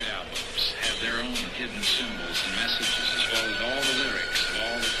hidden symbols and messages, as well as all the lyrics of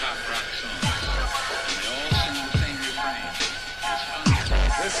all the pop rock songs. And they all sing the same refrain. It's fun.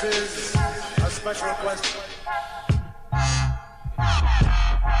 This is a special request.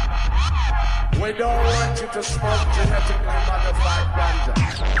 We don't want you to smoke genetically modified ganja.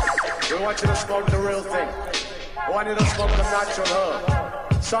 We want you to smoke the real thing. We want you to smoke the natural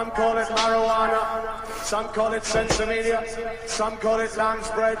herb. Some call it marijuana, some call it sensimedia, some call it lamb's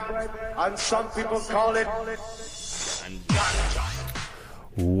bread, and some people call it ganja.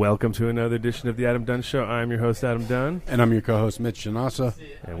 Welcome to another edition of the Adam Dunn Show. I'm your host, Adam Dunn. And I'm your co-host, Mitch Janasa.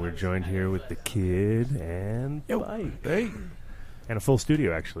 And we're joined here with the kid and Mike. Hey. And a full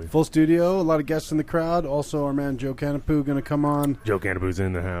studio, actually. Full studio, a lot of guests in the crowd. Also, our man Joe Canapoo going to come on. Joe Canapoo's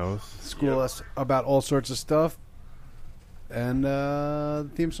in the house. School us about all sorts of stuff. And the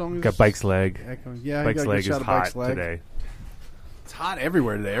theme song is... Got Bike's Leg. Yeah, Bike's Leg is hot Bike's Leg. today. It's hot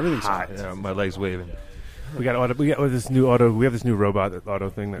everywhere today. Everything's hot. Yeah, my leg's waving. We got this new auto. We have this new robot auto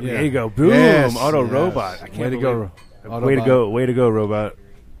thing. Yeah. There you go. Boom. Yes, auto yes. robot. I can't Way to go. Way to go. Way to go, robot.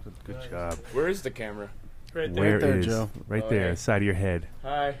 Good job. Where is the camera? Right there. Where there, is? Joe. Right Oh, there, yeah. side of your head.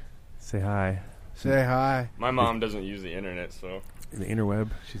 Hi. Say hi. Say hi. My mom doesn't use the internet, so... In the interweb.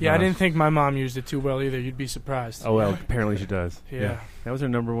 She's Yeah, I not- didn't think my mom used it too well either. You'd be surprised. Oh, well, apparently she does. Yeah. That was her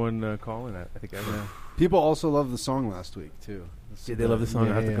number one call in that, I think, ever. People also love the song last week, too. Did they love the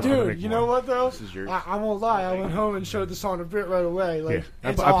song? I have to call Dude, Nick you more. know what though? This is yours. I won't lie. I went home and showed the song a bit right away. Like,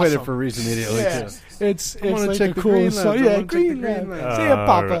 I it's played it awesome. for Reese immediately, Yeah, too. it's wanna like check a the cool green song. lights. I Yeah, wanna check the green green lights. lights. See ya,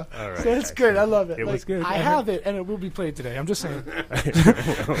 Papa. All right. So it's good. I love it. It was good. I have it, and it will be played today. I'm just saying.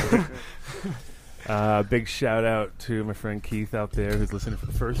 Big shout out to my friend Keith out there who's listening for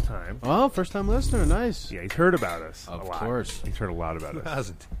the first time. Oh, first-time listener. Nice. Yeah, he's heard about us. Of a lot. course. He's heard a lot about us.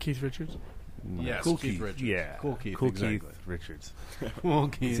 hasn't? Keith Richards. Yes, Cool Keith Keith. Richards. Yeah. Cool Keith, Cool exactly. Keith Richards. Cool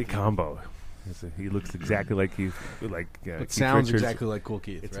He's a Keith. combo. He looks exactly like Keith. It Keith sounds Richards. exactly like Cool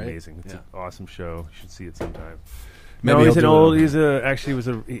Keith, It's right? amazing. It's Yeah. an awesome show. You should see it sometime. Maybe No, he's he'll an do it old.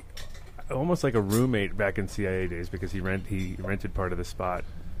 on- He's almost like a roommate back in CIA days because he rented part of the spot,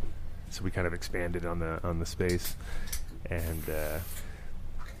 so we kind of expanded on the space, and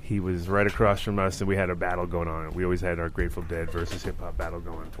he was right across from us, and we had a battle going on. We always had our Grateful Dead versus hip hop battle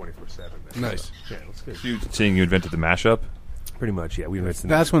going 24/7. Nice. Yeah, it was good. Saying you invented the mashup? Pretty much, yeah. We invented.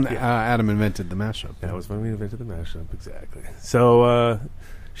 That's when yeah. Adam invented the mashup. That was when we invented the mashup, exactly. So,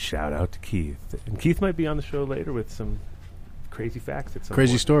 shout out to Keith. And Keith might be on the show later with some crazy facts at some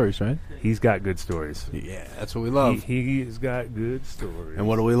Crazy point. stories, right? He's got good stories. Yeah, that's what we love. He's got good stories. And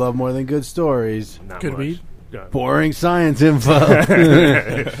what do we love more than good stories? Not Good much. weed? Boring science info.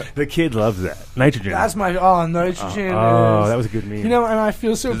 The kid loves that. Nitrogen. That's my nitrogen. Oh, is- that was a good meme. You know, and I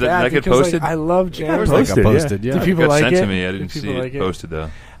feel so Does that bad get because posted? I love jams. Posted, Like I posted, yeah. Do people It got like sent it? to me. I Do didn't see people it like it? posted, though.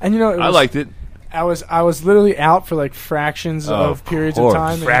 And you know, I liked it. I was literally out for like fractions of periods of course.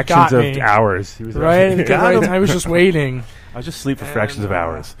 time. and it fractions got of me, hours. He was right? Got Because him. I was just waiting. I was just asleep for fractions of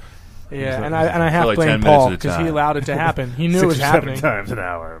hours. Yeah, like- and I half like 10 blame minutes Paul at a because he time. allowed it to happen. He knew it 6 was or 7 happening. times an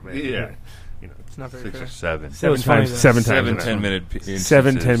hour. Man. Yeah. You know, It's not very 6 fair. or 7. seven was funny, times. though. 7 times. 7 an hour. 10-minute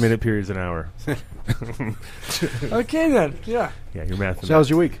 7 10-minute periods an hour. Okay then, yeah. Yeah, your math. So how was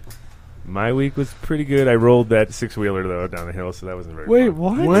your week? My week was pretty good. I rolled that 6-wheeler though down the hill, so that wasn't very. Wait, fun.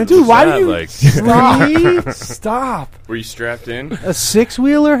 what? What? Dude, why What's do you that like? stop? Stop. Were you strapped in? A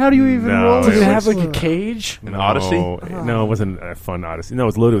six-wheeler? How do you even No, roll? it Did it was- have like a cage? An Odyssey? No, it wasn't a fun Odyssey. No, it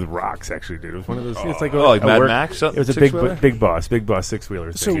was loaded with rocks. Actually, dude, it was one of those. It's like like a Mad work- Max? It was a Six-wheeler? big boss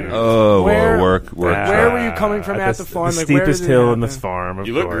 6-wheeler. So- Oh, Where- work. Where were you coming from at the farm? The Like, where steepest did it hill in this happen? farm. Of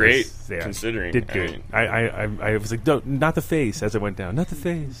You look course. great, Yeah, considering. did I good. mean- I was like, no, not the face as it went down. Not the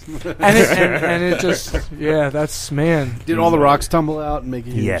face. And it just, yeah, that's, man. Did all the rocks tumble out and make a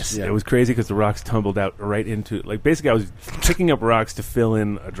huge... Yes, yeah. it was crazy because the rocks tumbled out right into, like, basically I was picking up rocks to fill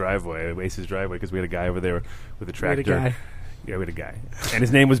in a driveway, Ace's driveway, because we had a guy over there with a tractor. guy. Yeah, we had a guy. And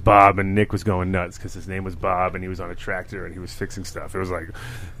his name was Bob, and Nick was going nuts because his name was Bob, and he was on a tractor, and he was fixing stuff. It was like,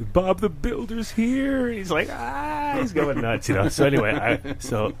 Bob the Builder's here. And he's like, he's going nuts, you know. So anyway,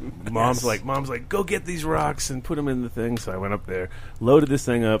 Mom's like, go get these rocks and put them in the thing. So I went up there, loaded this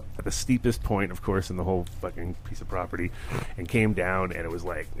thing up at the steepest point, of course, in the whole fucking piece of property, and came down, and it was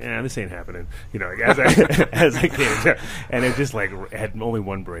like, this ain't happening. You know, like, as I came down. And it just, like, had only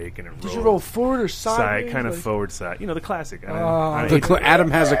one brake, and it rolled. Did you roll forward or Side, sideways? kind of Like- forward side. You know, the classic.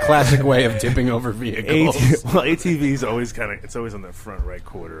 Adam has a classic way of tipping over vehicles. ATV's always it's always on the front right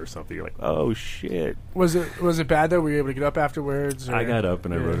quarter or something. You're like, oh shit. Was it bad though? Were you able to get up afterwards? Or? I got up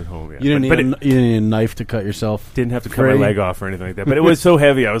and I rode it home. Yeah. You didn't need a knife to cut yourself. Didn't have to cut my leg off or anything like that. But it was so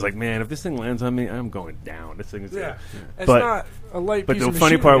heavy. I was like, man, if this thing lands on me, I'm going down. This thing is It's not a light. But piece the of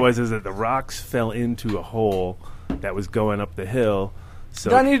funny part machinery. was that the rocks fell into a hole that was going up the hill.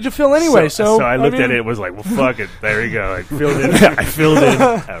 So I needed to fill anyway. So I looked at it and was like, well, fuck it. There you go. I filled in.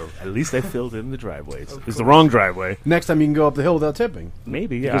 At least I filled in the driveways. It was the wrong driveway. Next time you can go up the hill without tipping.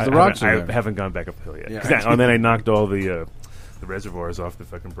 Maybe, yeah. Because the rocks are I there. haven't gone back up the hill yet. Yeah. And then I knocked all the reservoirs off the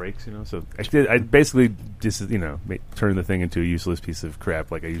fucking brakes, So I basically just, turned the thing into a useless piece of crap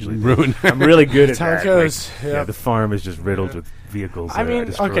like I usually do. I'm really good at how that. it goes. Like, the farm is just riddled with vehicles. I mean,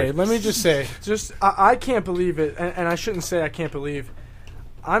 destroyed. okay, let me just say, I can't believe it, and I shouldn't say I can't believe.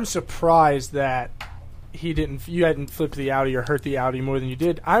 I'm surprised that you hadn't flipped the Audi or hurt the Audi more than you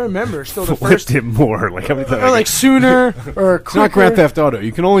did. I remember still the Flipped first it more. Like how many times? or like sooner or quicker. It's not Grand Theft Auto.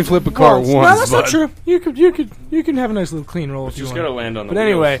 You can only flip a car once. No, that's not bud. true. You can have a nice little clean roll if you Just want. gotta land on the But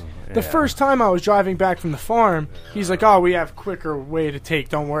anyway, wheels. the first time I was driving back from the farm, he's like, "Oh, we have quicker way to take.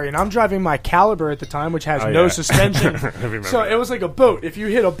 Don't worry." And I'm driving my Caliber at the time, which has no suspension, so it was like a boat. If you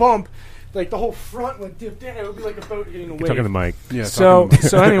hit a bump, like the whole front would dip down. It would be like a boat hitting a wave. Talking to Mike. Yeah, So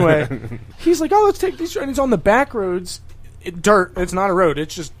anyway, he's like, "Oh, let's take these." And he's on the back roads, dirt. It's not a road.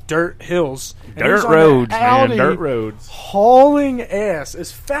 It's just dirt hills. And he's Dirt on the roads, man. Audi Dirt roads. hauling ass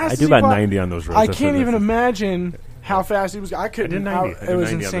as fast. I as do he about po- 90 on those roads. I That's can't what even it is. imagine how fast he was. I I couldn't. did 90. I it did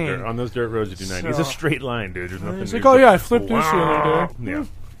was 90 insane. on those dirt roads. You do 90. It's a straight line, dude. There's nothing. He's there's like, "Oh no- yeah, I flipped this the other day." Yeah.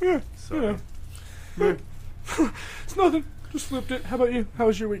 Yeah. So, It's nothing. Just flipped it. How about you? How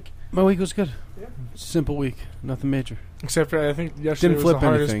was your week? My week was good. Simple week. Nothing major. Except for I think yesterday Didn't was flip the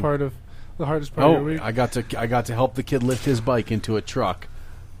hardest anything. part of your week. I got to help the kid lift his bike into a truck.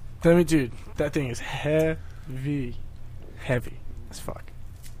 Tell me, dude, that thing is heavy as fuck.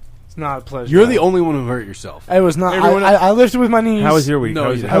 It's not a pleasure. You're the only one who hurt yourself. It was not. Everyone I lifted with my knees. how was your week? No, How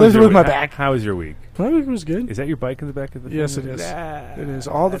was you how didn't. was I your lived with week? my back. How was your week? My week was good. Is that your bike in the back of the? Yes, it is. It is.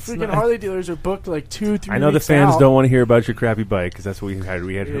 All the freaking Harley dealers are booked like 2-3 I know the weeks fans out. don't want to hear about your crappy bike because that's what we had.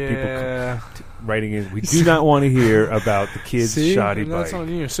 We had people Yeah. writing in. We do not want to hear about the kid's See? shoddy And that's bike. on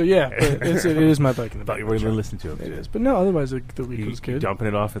you. So yeah, but it is my bike in the But back. you were going to listen to it. It is. But no, otherwise the week You was good. dumping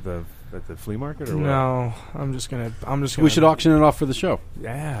it off at the flea market or what? No, I'm just gonna. We should auction it off for the show.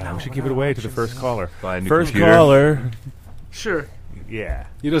 Yeah, we should give it away to the first caller. Buy a new First computer. caller. Sure. Yeah.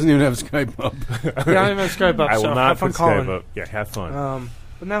 He doesn't even have Skype up. Yeah, I don't even have Skype up. I will so not have fun put calling. Skype up. Yeah, have fun.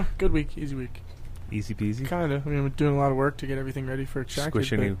 But no, good week, easy week. Easy peasy. Kind of. I mean, we're doing a lot of work to get everything ready for Extracted.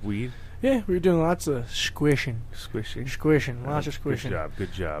 Squishing but- any weed. Yeah, we were doing lots of squishing, Squishing. lots of squishing. Good job.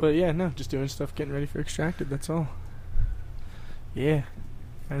 Good job. But yeah, no, just doing stuff, getting ready for Extracted. That's all. Yeah,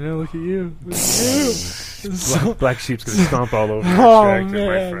 I know. Look at you. Look at you. So- Black Sheep's going to stomp all over your oh Extracted, my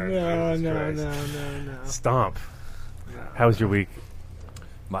man, friend. no, Jesus no, Christ. no. Stomp. How was your week?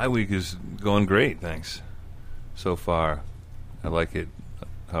 My week is going great, thanks. So far, I like it.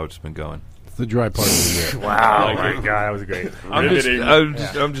 How it's been going. It's the dry part of the year. Wow. Oh, my God. That was great.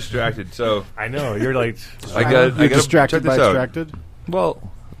 I'm distracted. So I know. You're like... I got. You're I got distracted check by this out. Extracted?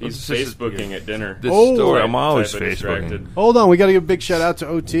 Well, He's this is- Facebooking at dinner. This Oh, story. right. I'm always Type of distracted. Facebooking. Hold on, we got to give a big shout out to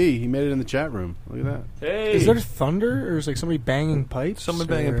OT. He made it in the chat room. Look at that. Hey, Is there thunder or is like somebody banging pipes? Someone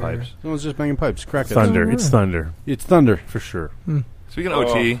banging or- pipes. Someone's just banging pipes. Crack it. Thunder. It's thunder. It's thunder. For sure. Speaking of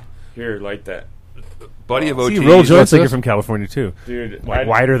OT, here, light that, buddy of OT. See, roll joints like this? you're from California, too. dude. Like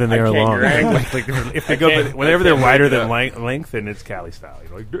wider than they are long. Grab, Like, if they go, can't- whenever I they're can't wider make it than up. length, then it's Cali style.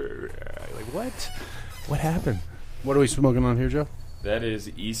 You're like, what? What happened? What are we smoking on here, Joe? that is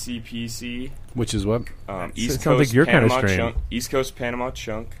ECPC. Which is what? East sounds Coast like your kind of Panama strain. chunk, East Coast Panama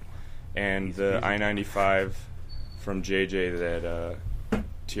chunk, and the I-95 from JJ that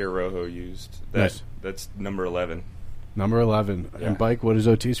Tierra Rojo used. Nice. That's number 11. Number 11. Yeah. And Bike, what does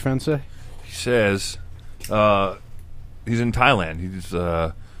OT's friend say? He says he's in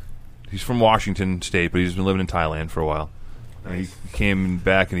Thailand. He's from Washington State, but he's been living in Thailand for a while. And he came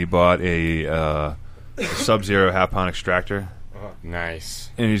back and he bought a Sub-Zero half-pound extractor, Nice.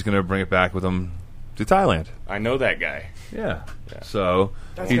 and he's going to bring it back with him to Thailand. I know that guy. Yeah. So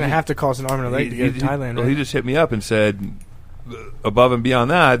That's he gonna ju- have to cost an arm and a leg to get to Thailand. well, Right? he just hit me up and said, above and beyond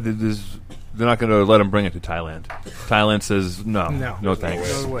that, they're not going to let him bring it to Thailand. Thailand says no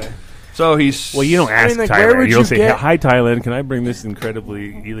thanks. No way. So he's Well, you don't ask like, where Thailand. would You'll you say, get- "Hi, Thailand. Can I bring this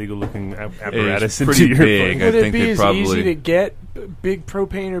incredibly illegal-looking apparatus It's into pretty your big. place?" Would I it think be they as probably- easy to get big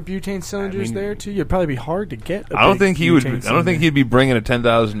propane or butane cylinders there too. It'd probably be hard to get. I don't think he would. I don't think he'd be bringing a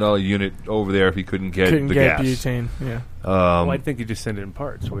 $10,000 unit over there if he couldn't get the gas. Butane. Yeah. Well, I think you'd just send it in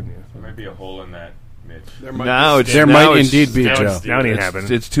parts, wouldn't you? There might be a hole in that, Mitch. There might indeed be, Joe. Now it ain't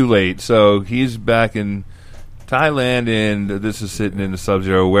happening. It's too late. So he's back in Thailand, and this is sitting in the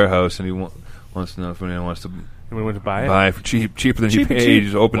Sub-Zero warehouse, and he wants to know if anyone wants to. And we went to buy it? Buy it for cheaper than he paid. Cheap.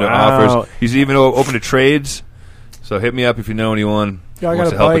 He's open to Wow. offers. He's even open to trades. So hit me up if you know anyone who I got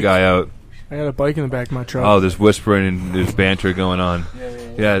wants a to help a bike. guy out. I got a bike in the back of my truck. Oh, there's whispering and there's banter going on.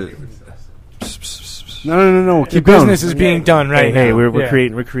 Yeah. No. the Keep going. business is being done right Hey, now. we're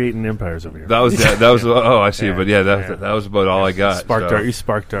Yeah. creating empires over here. That was that was. Oh, I see. Yeah. But yeah, that was about all I got. You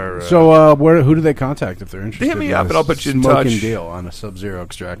sparked our. So, who do they contact if they're interested? Hit me in up a and I'll put you in smoking touch. deal on a Sub-Zero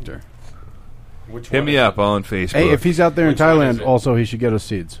extractor. Hit me up on Facebook. Hey, if he's out there in Which one is Thailand, it? also he should get us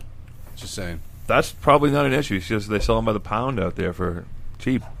seeds. Just saying. That's probably not an issue. It's just they sell them by the pound out there for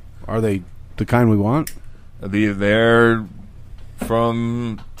cheap. Are they the kind we want? They're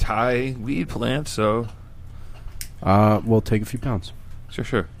from Thai weed plants, so We'll take a few pounds.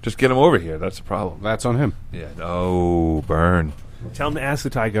 sure. Just get them over here. That's the problem. That's on him. Yeah. No, burn. Tell him to ask the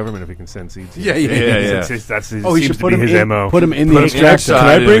Thai government if he can send seeds. Yeah. That's his, Oh, he seems should to put be him his in. MO. Put him in Put the him extractor. inside. Can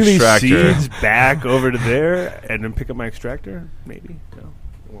I an bring these extractor. seeds back over to there and then pick up my extractor? Maybe. No,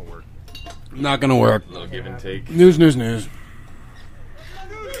 it won't work. Not gonna work. A little give and take. News.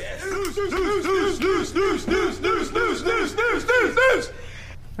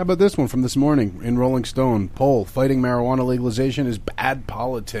 How about this one from this morning in Rolling Stone? Poll: fighting marijuana legalization is bad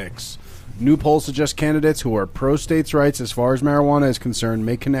politics. New poll suggests candidates who are pro states' rights as far as marijuana is concerned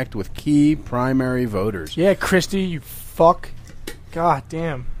may connect with key primary voters. Yeah, Christy, you fuck. God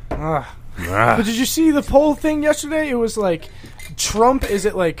damn. Ugh. But did you see the poll thing yesterday? It was like Trump is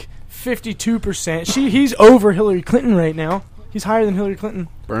at like 52%. He's over Hillary Clinton right now. He's higher than Hillary Clinton.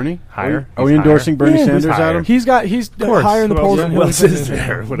 Bernie? Higher? Are we He's endorsing higher. Bernie Yeah, Sanders, he's higher. Adam? He's higher in the polls than Who Hillary else Clinton. is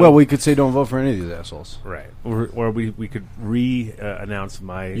there? Well, we could say don't vote for any of these assholes. Right. Or we could announce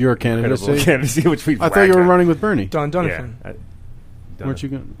my Your candidacy? credible candidacy, which we I thought you were running with Bernie. Don Donovan. Weren't you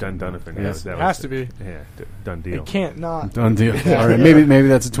going? Donovan. Yes. That Has was to be. Yeah, done deal. It can't not. Done deal. All right, maybe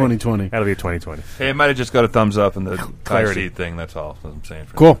that's a 2020. That'll be a 2020. Hey, it might have just got a thumbs up in the Clarity seed thing. That's all I'm saying.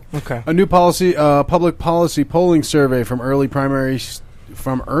 For Cool. Okay. A new public policy polling survey from early primary states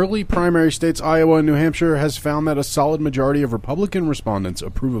Iowa and New Hampshire has found that a solid majority of Republican respondents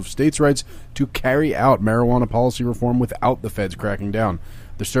approve of states' rights to carry out marijuana policy reform without the feds cracking down.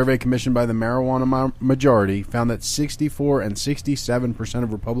 The survey commissioned by the marijuana majority found that 64 and 67%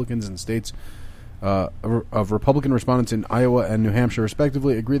 of Republicans in states of Republican respondents in Iowa and New Hampshire,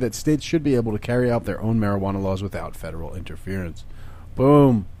 respectively, agree that states should be able to carry out their own marijuana laws without federal interference.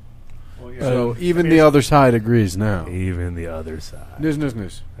 Boom. So even the other side agrees now. Even the other side. News.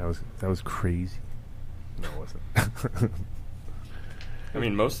 That was crazy. No, it wasn't. I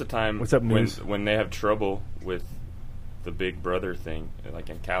mean, most of the time, What's up, news? when they have trouble with the Big Brother thing, like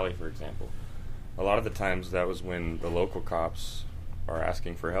in Cali, for example, a lot of the times that was when the local cops are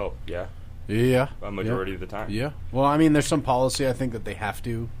asking for help. Yeah, Yeah. a majority of the time. Yeah. Well, I mean, there's some policy I think that they have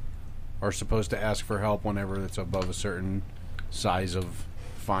to, are supposed to ask for help whenever it's above a certain size of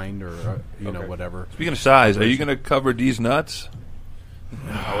fine or Okay. whatever. Speaking of size, are you going to cover these nuts?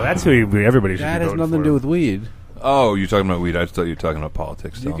 Oh, that's who everybody should That be has voting nothing for. to do with weed. Oh, you're talking about weed. I thought you were talking about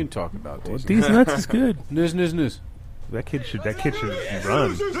politics. You Still. can talk about Well, these. these nuts is good. News. That kid should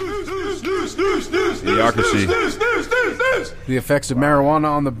run. Idiocracy. The effects of marijuana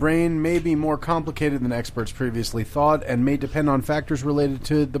on the brain may be more complicated than experts previously thought and may depend on factors related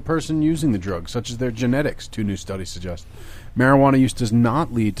to the person using the drug, such as their genetics, 2 new studies suggest. Marijuana use does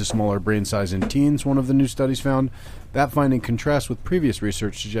not lead to smaller brain size in teens, one of the new studies found. That finding contrasts with previous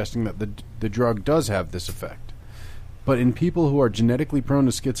research suggesting that the drug does have this effect. But in people who are genetically prone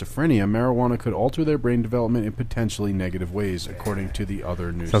to schizophrenia, marijuana could alter their brain development in potentially negative ways, according to the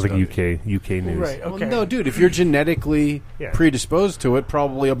other new Sounds study. like UK news. Right. Okay. Well, no, dude, if you're genetically Yeah. predisposed to it,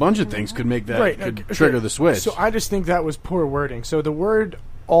 probably a bunch of things could make that could trigger the switch. So I just think that was poor wording. So the word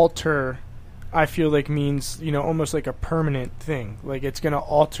alter, I feel like means, almost like a permanent thing. Like it's going to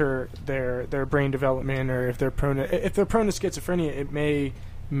alter their brain development, or if they're prone to schizophrenia, it may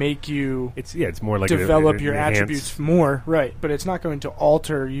make you It's more like develop an your enhanced- attributes more, right? But it's not going to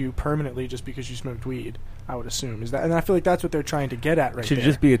alter you permanently just because you smoked weed. I would assume is that, and I feel like that's what they're trying to get at right It should there.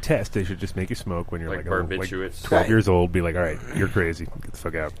 just be a test. They should just make you smoke when you're Like like barbiturates. 12 years old. Be like, all right, you're crazy. Get the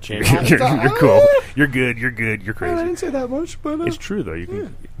fuck out. Change- you're cool. You're good. You're I crazy. didn't say that much, but It's true though. You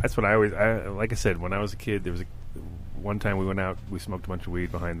can. That's what I always. Like I said, when I was a kid, there was one time we went out, we smoked a bunch of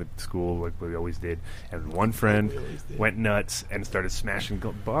weed behind the school, like we always did, and one friend went nuts and started smashing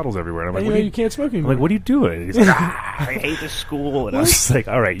bottles everywhere. And I'm like, you can't smoke I'm anymore. like, what are you doing? And he's like, I hate this school. And I was just like,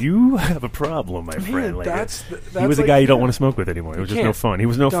 all right, you have a problem, my friend. Like, that's he was the like, guy you don't want to smoke with anymore. It was just no can't. fun. He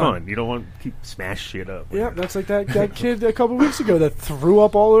was no Done. fun. You don't want to keep smash shit up. Yeah, that's like that kid a couple weeks ago that threw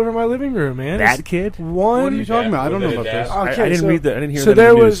up all over my living room, man. That kid? One. What are you talking about? I don't know about this. Okay, I didn't read that. I didn't hear so that in there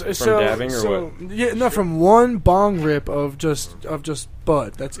the was news. From dabbing or what? Yeah, no, from one bong rip of just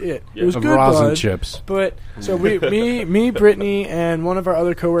bud. That's it. It was Of good rosin bud, chips. but so me, Brittany, and one of our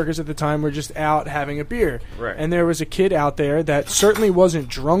other coworkers at the time were just out having a beer, Right. and there was a kid out there that certainly wasn't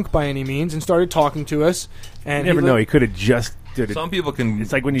drunk by any means, and started talking to us. And You never he know. He could have just did it. Some people can.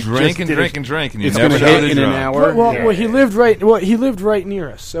 It's like when you drink just and did drink it- and drink, and you It's never going to know hit they're in an drunk. hour. Well, he lived right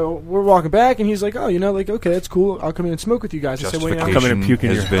near us. So we're walking back, and he's like, "Oh, like, okay, that's cool. I'll come in and smoke with you guys." I said, "Well, Come in and puke in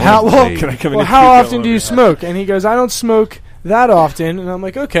has your been How, well, made. Can I come in well, and how puke all often do over you your smoke?" And he goes, "I don't smoke that often." And I'm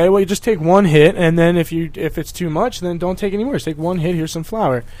like, "Okay, well, you just take one hit, and then if it's too much, then don't take any more. Just take one hit. Here's some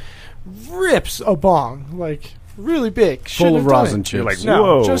flour." Rips a bong, like really big, Full of rosin You're chips. like, No,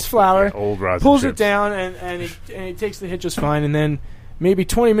 whoa. just flour. Yeah, old rosin Pulls chips. it down, and he takes the hit just fine. And then maybe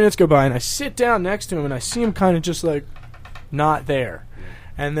 20 minutes go by, and I sit down next to him, and I see him kind of just like not there.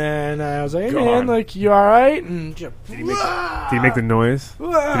 And then I was like, "Hey, man, like, you all right?" And Did he make the noise? Did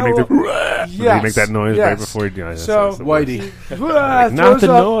he make the? Did he Yes, make that noise yes. right before he? Yeah, So- that's the worst. Whitey, not the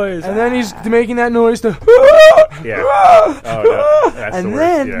noise. and then he's making that noise to. Yeah. Oh no. That's the And worst.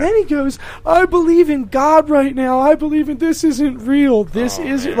 then, yeah. then he goes, "I believe in God right now. I believe in this isn't real. This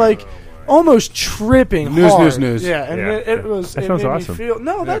isn't like almost tripping News, hard." news, news. Yeah, and Yeah, it yeah. was. That it sounds made awesome. Me feel,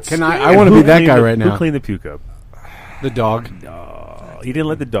 no, that's. Can I scary. wanna be Who that cleaned guy the- right now. Who cleaned the puke up? The dog. He didn't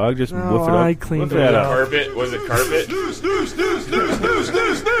let the dog just No, woof it up. I cleaned Woof it that up. Carpet? Was it carpet?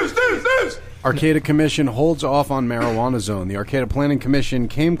 Arcata Commission holds off on marijuana zone. The Arcata Planning Commission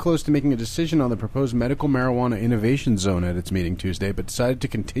came close to making a decision on the proposed medical marijuana innovation zone at its meeting Tuesday, but decided to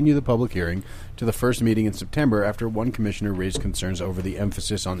continue the public hearing to the first meeting in September after one commissioner raised concerns over the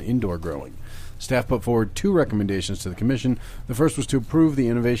emphasis on indoor growing. Staff put forward two recommendations to the commission. The first was to approve the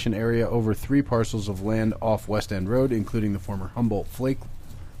innovation area over 3 parcels of land off West End Road, including the former Humboldt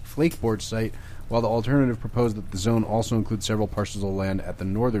Flakeboard site, while the alternative proposed that the zone also include several parcels of land at the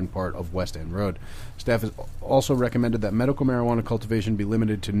northern part of West End Road. Staff has also recommended that medical marijuana cultivation be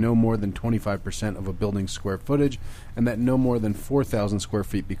limited to no more than 25% of a building's square footage, and that no more than 4,000 square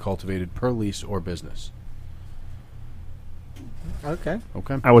feet be cultivated per lease or business. Okay.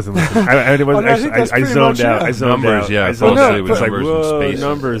 Okay. I wasn't listening. I no, I think that's I pretty zoned much out. it. I zoned Numbers, out. yeah, I zoned both out. say It was like, numbers and whoa, spaces.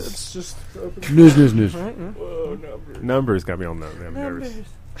 numbers. It's just News. right. Numbers got me all nervous.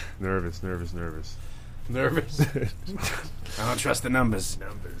 Numbers. Nervous. I don't trust the numbers.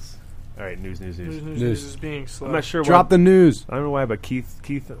 Numbers. All right, news. News is being slow. I'm not sure. Drop the news. I don't know why, but Keith,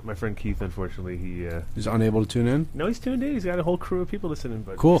 my friend Keith, unfortunately, he. He's unable to tune in. No, he's tuned in. He's got a whole crew of people listening,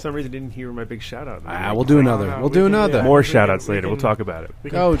 but Cool. for some reason didn't hear my big shout out. We'll do another. no, We'll we do can- another. yeah. More we shout can- outs we later. can- We'll talk about it. We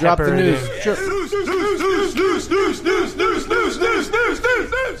can Go, drop the pepper it news. in. Sure.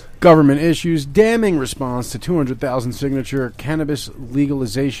 Government issues damning response to 200,000 signature cannabis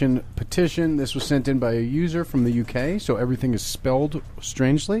legalization petition. This was sent in by a user from the UK, so everything is spelled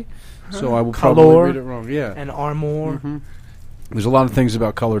strangely. So I will probably Color. read it wrong. Yeah. And Armour. There's a lot of things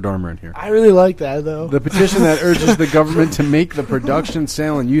about colored armor in here. I really like that though. The petition that urges the government to make the production,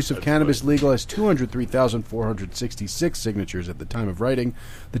 sale, and use of cannabis legal has 203,466 signatures at the time of writing.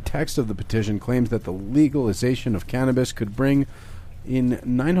 The text of the petition claims that the legalization of cannabis could bring in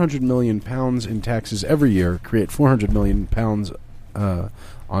 900 million pounds in taxes every year, create 400 million pounds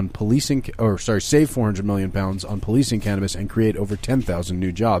on policing, save 400 million pounds on policing cannabis and create over 10,000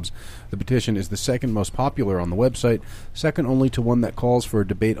 new jobs. The petition is the second most popular on the website, second only to one that calls for a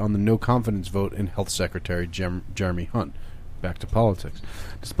debate on the no confidence vote in Health Secretary Jeremy Hunt. Back to politics.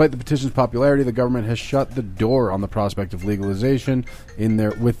 Despite the petition's popularity, the government has shut the door on the prospect of legalization.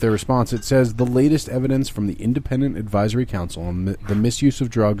 With their response, it says the latest evidence from the Independent Advisory Council on the misuse of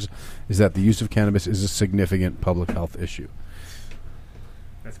drugs is that the use of cannabis is a significant public health issue.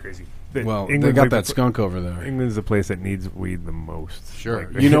 That's crazy. Well, they England's got like that the- skunk over there. England's the place that needs weed the most. Sure.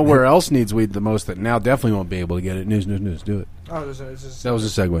 Like- You know where else needs weed the most that now definitely won't be able to get it? News. Do it. Oh, this is That was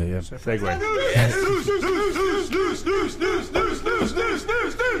a segue, yeah. Segue.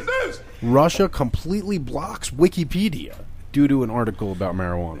 Russia completely blocks Wikipedia due to an article about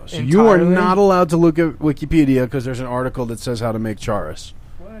marijuana. So you are Entirely? not allowed to look at Wikipedia because there's an article that says how to make charas.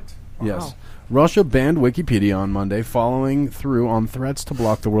 what? Yes. Russia banned Wikipedia on Monday, following through on threats to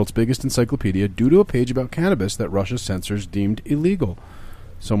block the world's biggest encyclopedia due to a page about cannabis that Russia's censors deemed illegal.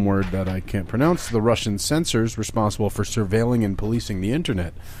 some word that I can't pronounce, the Russian censors responsible for surveilling and policing the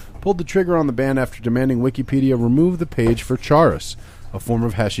internet pulled the trigger on the ban after demanding Wikipedia remove the page for charas, a form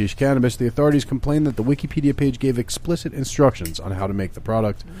of hashish cannabis. The authorities complained that the Wikipedia page gave explicit instructions on how to make the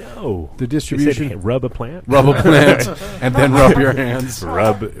product. No. The distribution... They said, rub a plant? Rub a plant and then rub your hands.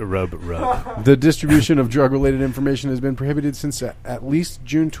 Rub. The distribution of drug-related information has been prohibited since at least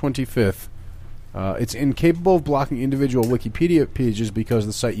June 25th. It's incapable of blocking individual Wikipedia pages because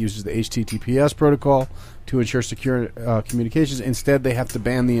the site uses the HTTPS protocol to ensure secure communications. Instead, they have to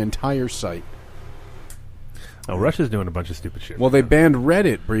ban the entire site. Oh, Russia's doing a bunch of stupid shit. Well, they banned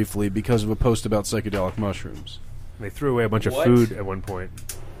Reddit briefly because of a post about psychedelic mushrooms. They threw away a bunch of What? food at one point.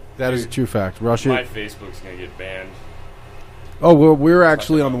 That is a true fact. Russia... My Facebook's going to get banned. Oh, well, we're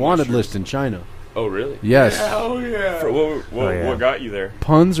actually on the wanted list in China. Oh, really? Yes. Oh yeah. What got you there?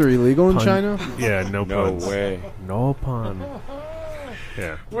 Puns are illegal in China? Yeah, no No puns. way. No pun.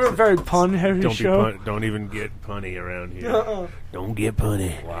 Yeah. We're a very pun-heavy show. Don't even get punny around here. Don't get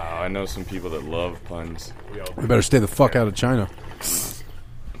punny. Wow, I know some people that love puns. We better stay the fuck out of China.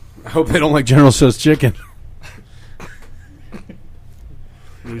 I hope they don't like General Tso's chicken.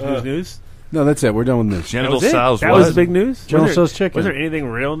 News? No, that's it. We're done with news. Genital That was it? sows. That was the big news? General Was there- Tso's chicken. Was there anything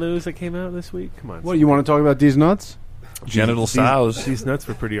real news that came out this week? Come on. What, you want to talk about these nuts? Genital sows. These nuts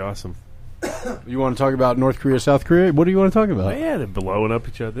were pretty awesome. You want to talk about North Korea, South Korea? What do you want to talk Oh, about? yeah, they're blowing up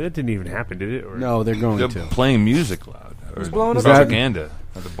each other. That didn't even happen, did it? Or No, they're going They're to. playing music loud. Who's blowing up? Propaganda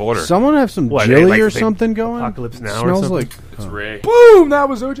at the border. Someone have some What, jelly they, like, or they- something going? Apocalypse Now or Smells something? like... It's Ray. Boom! That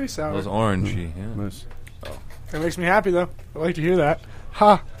was OJ Sour. Those orangey. Yeah. Nice. That makes me happy, though. I like to hear that.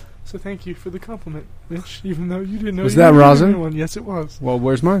 Ha! So thank you for the compliment, Mitch, even though you didn't know Was you that were rosin? giving me one. Yes, it was. Well,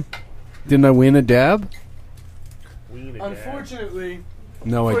 where's mine? Didn't I win a dab? Unfortunately,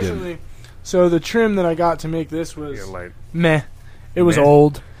 No, I didn't. so the trim that I got to make this was Yeah, like, meh. It was Meh.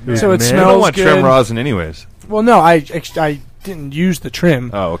 old, Yeah, so it meh. I smells don't want good. trim rosin anyways. Well, no, I didn't use the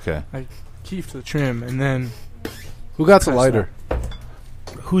trim. Oh, okay. I keeped the trim, and then Who got the lighter?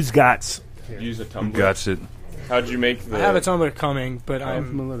 who's gots? Use a tumbler. Guts it. How'd you make the... I have a tumbler coming, but from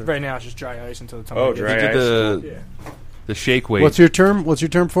the I'm litter. right now it's just dry ice until the tumbler. Oh, gets dry They ice. did Yeah. the shake weight. What's your term? What's your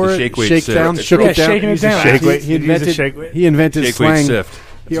term for The it? shake weight Shake sift. down, It's shook yeah, it down. shaking it down. Shake weight. He Use a invented. shake weight. He invented shake weight slang. sift.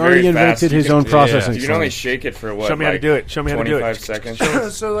 He It's already very fast. invented You his can- own yeah. processing. You can only slang. shake it for what? Show me how to like do it. Show me how to do it. 25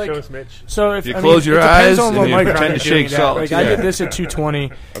 seconds. So like, Show us, Mitch. so if You I close mean, your it depends eyes on what and you micron pretend you're to doing shake it at. salt. Like I Yeah. did this at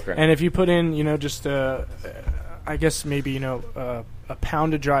 220, Okay. and if you put in, just I guess maybe a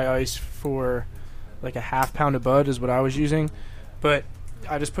pound of dry ice for like a half pound of bud is what I was using, but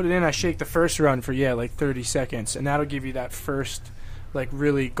I just put it in. I shake the first run for like 30 seconds, and that'll give you that first like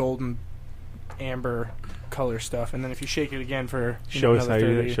really golden amber color stuff. And then if you shake it again for Show us how another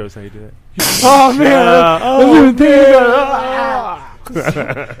you do 30. it. Show us how you do it. Oh man! I didn't even think about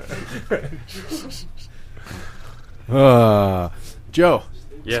it. Joe,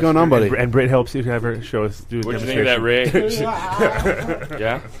 Yes. what's going on, buddy? And Britt helps you have her show us. Do a What'd you think of that, Ray?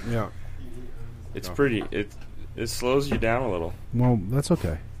 Yeah? Yeah. It's pretty. It slows you down a little. Well, that's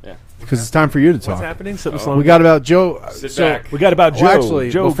okay. Yeah. Because it's time for you to What's talk. happening? Something Oh. slowing We got about Joe. Sit so back. We got about Joe. Well, actually,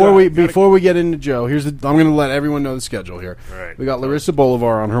 Joe before we get into Joe, I'm going to let everyone know the schedule here. All right. We got Larissa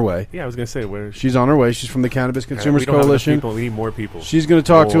Bolivar on her way. Yeah, I was gonna say where She's on her way. She's from the Cannabis Consumers we don't have enough Coalition. people. We need more people. She's going to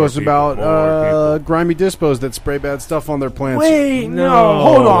talk to More us people, about more people. grimy dispos that spray bad stuff on their plants. Wait, no, No,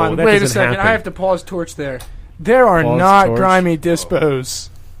 hold on. that Wait a doesn't second. happen. I have to pause torch there. There are Pause not torch. grimy dispos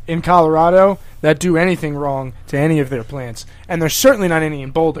in Colorado that do anything wrong to any of their plants. And there's certainly not any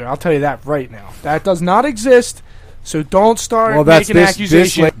in Boulder. I'll tell you that right now. That does not exist. So don't start Well, that's making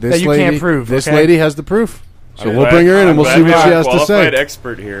accusations that you can't prove. This okay? lady has the proof. So I'm we'll glad- bring her in and I'm we'll glad see we what she have a has to qualified say.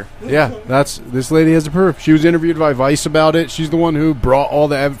 expert here. Yeah, this lady has the proof. She was interviewed by Vice about it. She's the one who brought all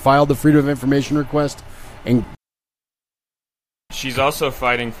filed the Freedom of Information request. And She's also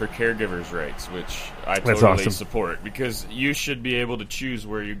fighting for caregivers' rights, which I That's totally awesome. support, because you should be able to choose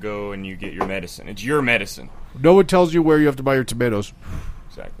where you go and you get your medicine. It's your medicine. no one tells you where you have to buy your tomatoes.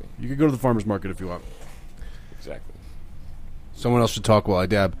 Exactly. You can go to the farmer's market if you want. Exactly. Someone else should talk while I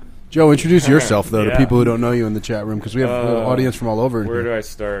dab. Joe, introduce yourself, though, to Yeah. people who don't know you in the chat room, because we have an audience from all over. in Where here. do I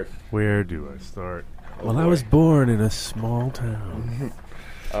start? Where do I start? Well, boy. I was born in a small town.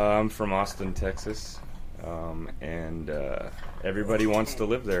 I'm from Austin, Texas, and everybody wants to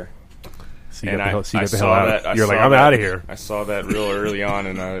live there. So you And got the hell, so you I got the hell saw out. that. I You're like, saw I'm that- out of here. I saw that real early on,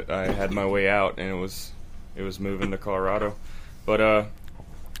 and I had my way out, and it was moving to Colorado. But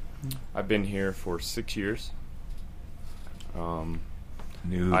I've been here for 6 years.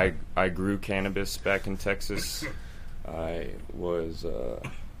 New. I grew cannabis back in Texas. I was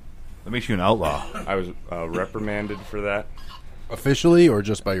That makes you an outlaw. reprimanded for that. Officially, or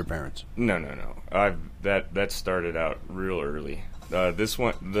just by your parents? No. That started out real early. This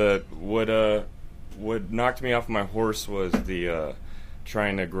one, what knocked me off my horse was the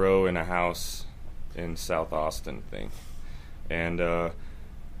trying to grow in a house in South Austin thing, and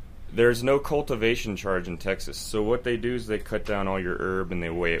there's no cultivation charge in Texas. So what they do is they cut down all your herb and they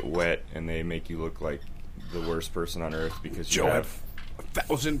weigh it wet, and they make you look like the worst person on earth because you have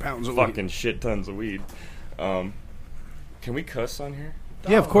 1,000 pounds of fucking shit tons of weed. Can we cuss on here?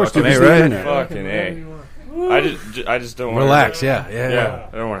 Yeah, of course. Fucking dude, A, this is the right? internet. Fucking A. I just don't want Relax. to Yeah.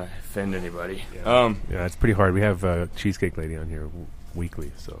 I don't want to offend anybody. Yeah, it's pretty hard. We have Cheesecake Lady on here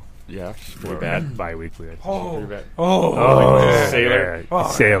weekly, so Yeah, or pretty bad. bi-weekly. Pretty bad. Sailor.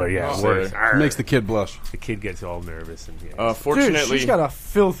 Sailor, yeah. Oh, Worse. Sailor. Makes the kid blush. The kid gets all nervous. And Dude, Fortunately, she's got a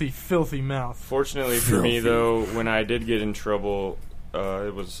filthy mouth. Fortunately for me, though, when I did get in trouble,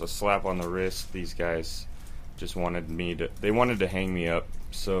 it was a slap on the wrist. These guys just wanted they wanted to hang me up.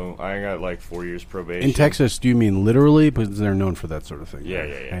 So I got like 4 years probation. In Texas, do you mean literally? Because they're known for that sort of thing. Yeah.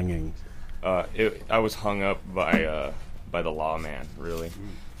 Hanging. I was hung up by the lawman, really.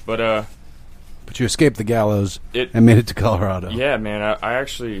 But you escaped the gallows It- and made it to Colorado. yeah, man, I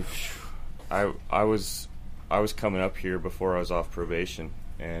actually, I was coming up here before I was off probation,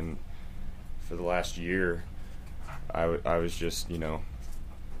 and for the last year, I was just,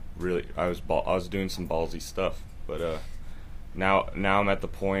 really, I was doing some ballsy stuff, but now I'm at the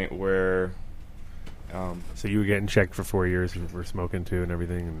point where, so you were getting checked for 4 years for smoking too and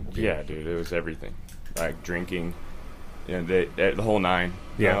everything. And yeah, dude, it was everything, like drinking, the whole nine.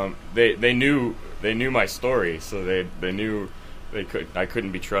 Yeah. They knew my story, so they knew I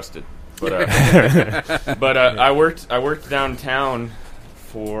couldn't be trusted. But I worked downtown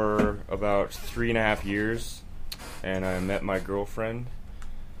for about 3.5 years, and I met my girlfriend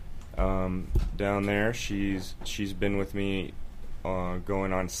down there. She's been with me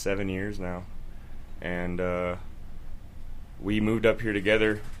going on 7 years now, and we moved up here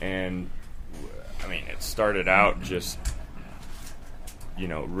together. And I mean, it started out just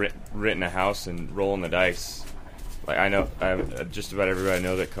renting a house and rolling the dice. Like just about everybody I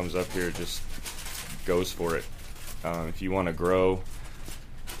know that comes up here just goes for it. If you want to grow,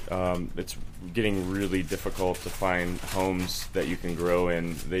 it's getting really difficult to find homes that you can grow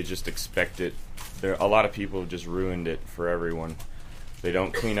in. They just expect it. A lot of people have just ruined it for everyone. They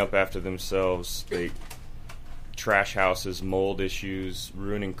don't clean up after themselves. They trash houses, mold issues,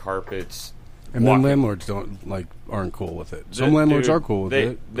 ruining carpets. And then landlords aren't cool with it. Some landlords are cool with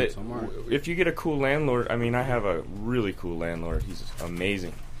it. But some aren't. If you get a cool landlord, I mean, I have a really cool landlord. He's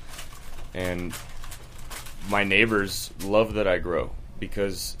amazing. And my neighbors love that I grow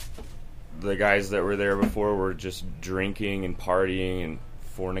because the guys that were there before were just drinking and partying and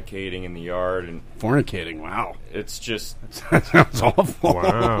fornicating in the yard. And fornicating, wow. It's just... That sounds awful.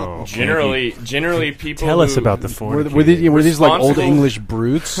 Wow. Generally people Tell us who- about the fornicating. Were these like old Responsible- English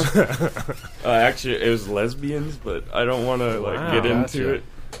brutes? Actually, it was lesbians, but I don't want to get into it.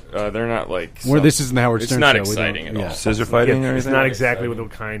 They're not like... Where this isn't the Howard It's Stern not show. We don't- exciting at all. Scissor fighting or It's anything? not exactly the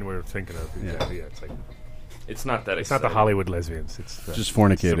kind we're thinking of. Yeah, it's like It's not that it's not exciting. the Hollywood lesbians. It's Just it's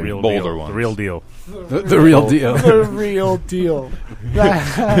fornicating. the real Bolder deal. ones. The real deal. The real deal. The real deal.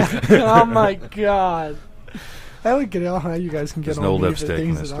 Oh my god. I don't get how you guys can get There's on no me for lipstick in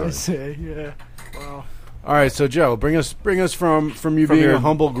things this that I story. say. Yeah. Wow. All right, so Joe, bring us from you being your- a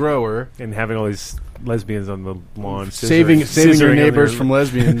humble grower, And having all these lesbians on the lawn, saving your scissoring neighbors on their- from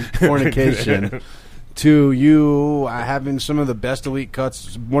lesbian fornication, to you having some of the best elite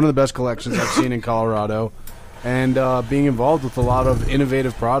cuts, one of the best collections I've seen in Colorado, and being involved with a lot of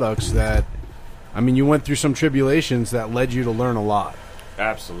innovative products that, I mean, you went through some tribulations that led you to learn a lot.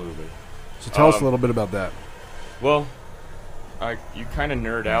 Absolutely. So tell us a little bit about that. Well, you kind of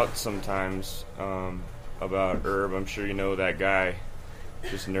nerd out sometimes about herb. I'm sure you know that guy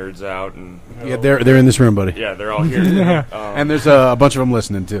just nerds out. And Yeah, they're in this room, buddy. yeah, they're all here. And there's a bunch of them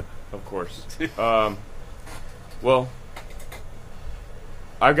listening, too. Of course. Well,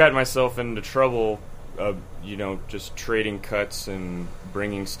 I've gotten myself into trouble, just trading cuts and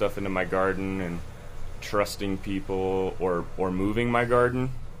bringing stuff into my garden and trusting people or moving my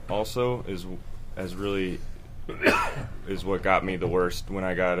garden. Also, is what got me the worst. When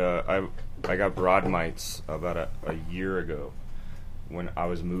I got broad mites about a year ago when I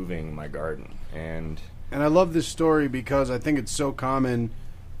was moving my garden, and I love this story because I think it's so common.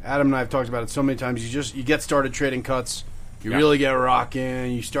 Adam and I have talked about it so many times. You get started trading cuts, you really get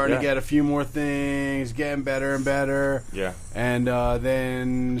rocking, you start to get a few more things, getting better and better. Yeah. And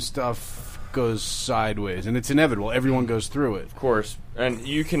then stuff goes sideways, and it's inevitable. Everyone goes through it. Of course, and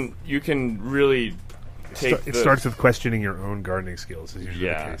you can really It starts with questioning your own gardening skills. Is usually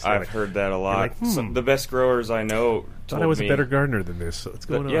the case. I've heard that a lot. Like, The best growers I know thought I was a better gardener than this. So what's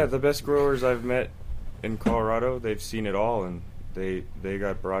going on? Yeah, the best growers I've met in Colorado, they've seen it all, and they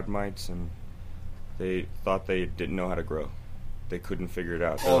got broad mites, and they thought they didn't know how to grow. They couldn't figure it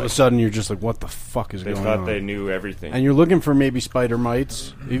out. All of a sudden, you're just like, what the fuck is going on? They thought they knew everything. And you're looking for maybe spider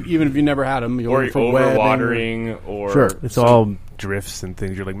mites, even if you never had them. You're or looking for overwatering, or sure. It's all drifts and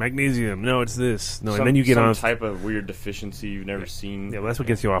things. You're like, magnesium. No, it's this. No, and then you get on type of weird deficiency you've never seen. Yeah, well, that's what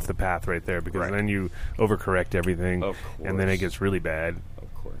gets you off the path right there, because then you overcorrect everything, Of and then it gets really bad.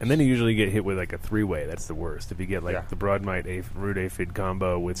 Of course. And then you usually get hit with like a 3-way. That's the worst. If you get like the broad mite root aphid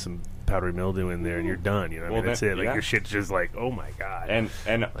combo with some powdery mildew in there, and you're done. You know, that's it. Like your shit's just like, oh my god.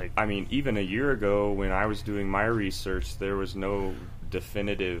 And like, I mean, even a year ago when I was doing my research, there was no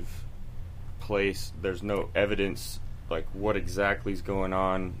definitive place. There's no evidence like what exactly is going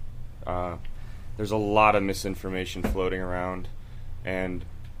on. There's a lot of misinformation floating around, and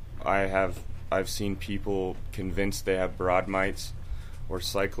I've seen people convinced they have broad mites or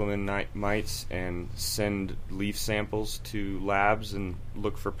cyclamen mites and send leaf samples to labs and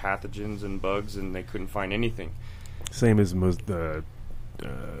look for pathogens and bugs, and they couldn't find anything. Same as mosaic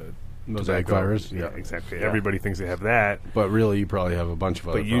virus. Yeah, exactly. Yeah. Everybody thinks they have that, but really, you probably have a bunch of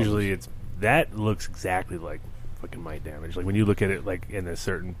other. But usually, that looks exactly like fucking mite damage. Like when you look at it, like in a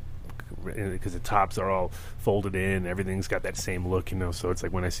certain, because the tops are all folded in, everything's got that same look, you know. So it's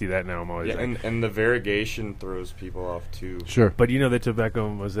like when I see that now, I'm always like, and the variegation throws people off too. Sure, but you know that tobacco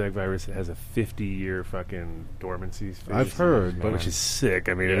mosaic virus has a 50-year fucking dormancy phase. I've heard, which is sick.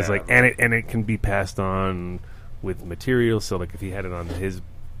 I mean, it's like, and it can be passed on with material. So like if he had it on his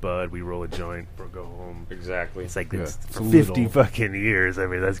bud, we roll a joint or go home. Exactly. It's like it's for 50 fucking years. I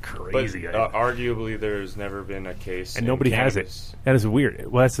mean, that's crazy. But arguably, there's never been a case, and nobody has it. That is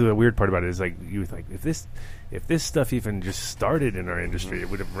weird. Well, that's the weird part about it. Is like you like if this stuff even just started in our industry, it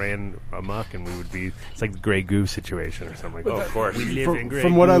would have ran amok, and we would be. It's like the Grey Goo situation or something. Like, of course, we live in Grey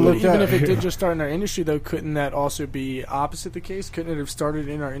From what Goo. I looked Even at, if it did just start in our industry, though, couldn't that also be opposite the case? Couldn't it have started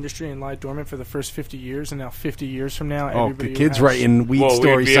in our industry and lie dormant for the first 50 years, and now 50 years from now, everybody the kids has, writing weed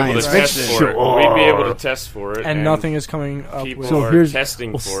story science fiction. We'd be able to test for it, and nothing is coming up. People are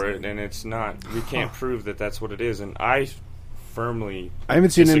testing for it, and it's not. We can't prove that that's what it is, and I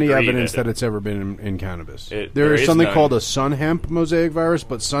haven't seen any evidence that it's ever been in cannabis. There is something called a sun hemp mosaic virus,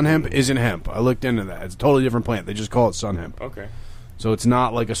 but sun hemp isn't hemp. I looked into that. It's a totally different plant. They just call it sun hemp. Okay. So it's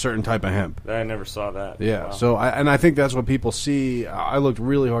not like a certain type of hemp. I never saw that. Yeah. Wow. So I think that's what people see. I looked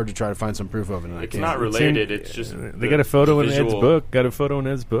really hard to try to find some proof of it. And it's not related. It's just they got a photo in Ed's book. Got a photo in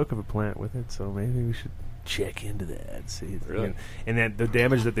Ed's book of a plant with it. So maybe we should check into that. See, really? And then the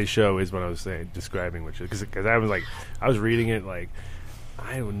damage that they show is what I was describing, which is because I was reading it like.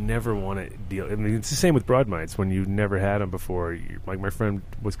 I would never want to deal. I mean, it's the same with broad mites. When you've never had them before, like my friend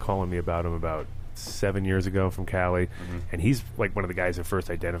was calling me about them about 7 years ago from Cali, and he's like one of the guys that first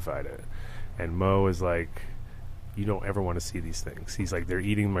identified it. And Mo is like, "You don't ever want to see these things." He's like, "They're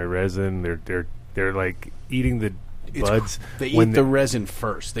eating my resin. They're like eating the buds. They eat the resin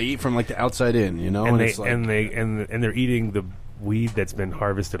first. They eat from like the outside in, you know. And they're eating the weed that's been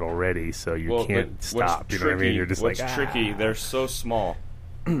harvested already, so you can't stop. You know what I mean? You're just tricky. They're so small.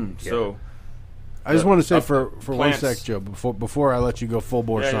 So, I just want to say for 1 sec, Joe, before I let you go full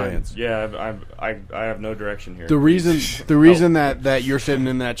bore science. Yeah, I have no direction here. The reason that you're sitting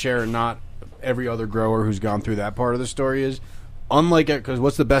in that chair and not every other grower who's gone through that part of the story is, unlike it, because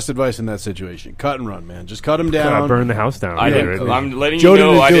what's the best advice in that situation? Cut and run, man. Just cut them down. Burn the house down. I'm letting you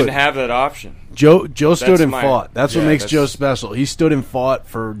know I didn't have that option. Joe stood and fought. That's what makes Joe special. He stood and fought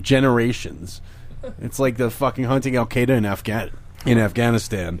for generations. It's like the fucking hunting Al Qaeda in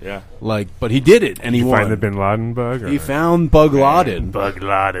Afghanistan. Yeah. But he did it, and he won. Find the Bin Laden bug? He found Bug Laden. Bug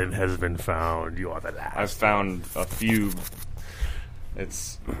Laden has been found. You are the last. I've found a few.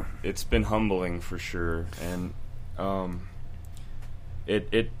 It's been humbling for sure, and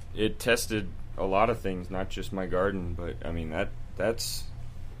it tested a lot of things, not just my garden, but I mean that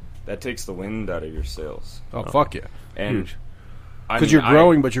takes the wind out of your sails. Oh fuck yeah! And huge. Because you're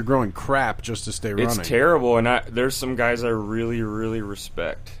growing, but you're growing crap just to stay running. It's terrible, and there's some guys I really, really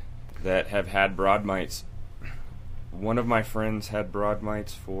respect that have had broad mites. One of my friends had broad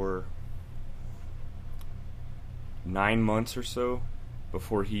mites for 9 months or so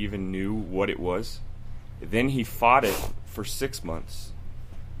before he even knew what it was. Then he fought it for 6 months.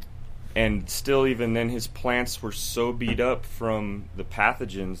 And still, even then, his plants were so beat up from the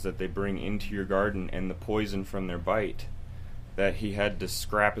pathogens that they bring into your garden and the poison from their bite that he had to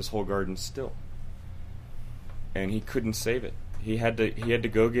scrap his whole garden still, and he couldn't save it. He had to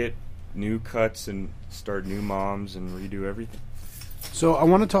go get new cuts and start new moms and redo everything. So I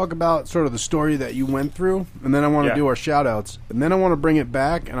want to talk about sort of the story that you went through, and then I want to do our shout-outs, and then I want to bring it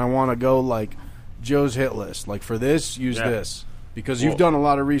back, and I want to go like Joe's hit list. Like for this, use this. Because you've done a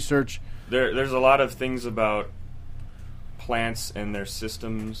lot of research. There's a lot of things about plants and their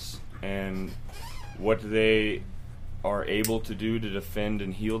systems and what they are able to do to defend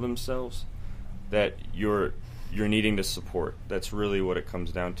and heal themselves that you're needing to support. That's really what it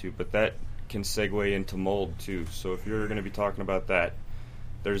comes down to. But that can segue into mold too. So if you're going to be talking about that,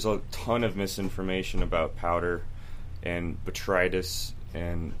 there's a ton of misinformation about powder and botrytis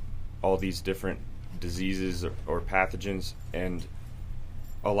and all these different diseases or pathogens, and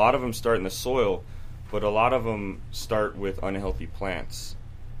a lot of them start in the soil, but a lot of them start with unhealthy plants.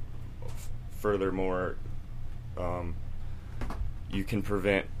 Furthermore, you can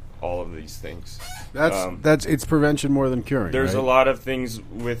prevent all of these things. That's it's prevention more than curing. There's right? a lot of things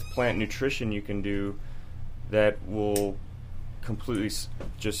with plant nutrition you can do that will completely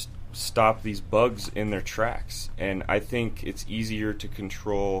just stop these bugs in their tracks. And I think it's easier to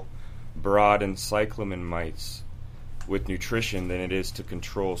control broad and cyclamen mites with nutrition than it is to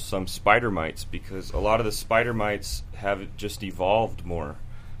control some spider mites, because a lot of the spider mites have just evolved more.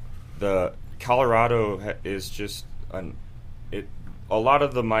 The Colorado is just a lot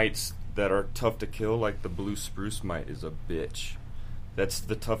of the mites that are tough to kill, like the blue spruce mite, is a bitch. That's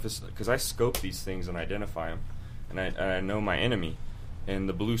the toughest, because I scope these things and identify them, and I know my enemy. And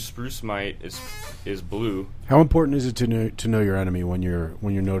the blue spruce mite is blue. How important is it to know your enemy when you're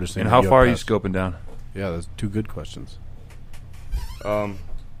noticing? And how far are you scoping down? Yeah, that's two good questions. I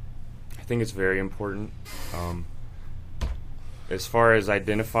think it's very important. As far as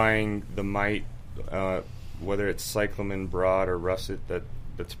identifying the mite, whether it's cyclamen, broad, or russet,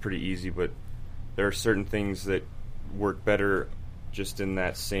 that's pretty easy. But there are certain things that work better just in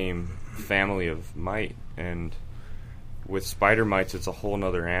that same family of mite. And with spider mites, it's a whole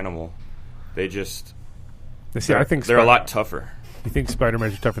nother animal. I think they're a lot tougher. You think spider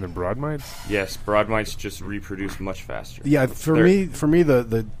mites are tougher than broad mites? Yes, broad mites just reproduce much faster. Yeah, for me,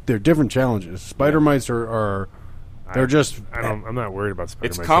 they're different challenges. Spider mites are they're just. I'm not worried about spider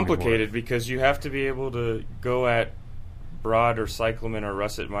mites. It's complicated anymore. Because you have to be able to go at broad or cyclamen or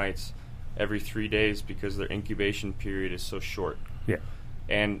russet mites every 3 days because their incubation period is so short. Yeah.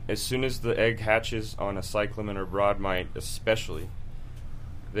 And as soon as the egg hatches on a cyclamen or broad mite, especially,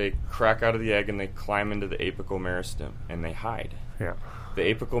 they crack out of the egg and they climb into the apical meristem and they hide. Yeah. The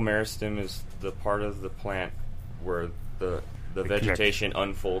apical meristem is the part of the plant where the vegetation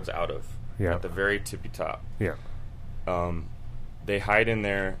unfolds out of. Yeah. At the very tippy top. Yeah. They hide in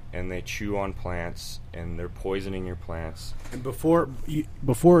there and they chew on plants and they're poisoning your plants. And before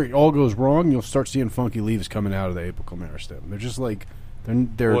it all goes wrong, you'll start seeing funky leaves coming out of the apical meristem. They're just like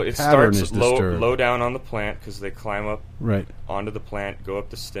their it pattern starts is disturbed. low down on the plant because they climb up right onto the plant, go up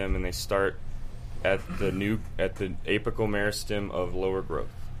the stem, and they start at the apical meristem of lower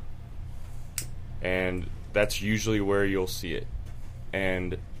growth. And that's usually where you'll see it.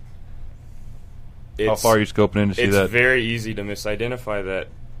 And how far are you scoping in to see that? It's very easy to misidentify that.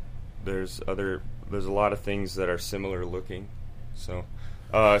 There's a lot of things that are similar looking. So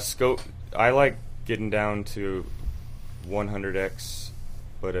scope, I like getting down to 100x,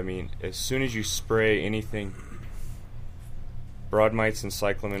 but I mean, as soon as you spray anything, broad mites and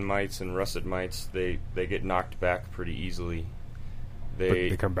cyclamen mites and russet mites, they get knocked back pretty easily.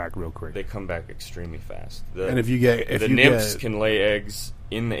 They come back real quick. They come back extremely fast. And if the nymphs can lay eggs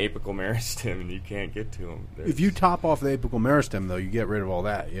in the apical meristem, and you can't get to them. If you top off the apical meristem, though, you get rid of all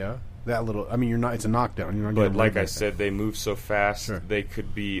that. Yeah, that little. I mean, you're not. It's a knockdown. You're not. But like I said, they move so fast. Sure. They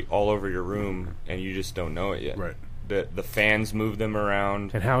could be all over your room, and you just don't know it yet. Right. The fans move them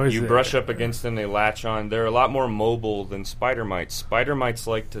around. And how is you brush up against them? They latch on. They're a lot more mobile than spider mites. Spider mites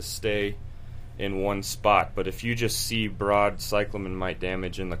like to stay in one spot, but if you just see broad cyclamen mite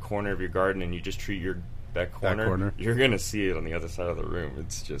damage in the corner of your garden and you just treat that corner, you're going to see it on the other side of the room.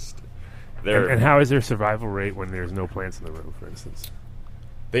 It's just and how is their survival rate when there's no plants in the room, for instance?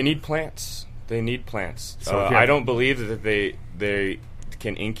 They need plants. So I don't believe that they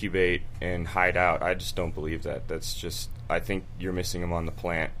can incubate and hide out. I just don't believe that. That's just, I think you're missing them on the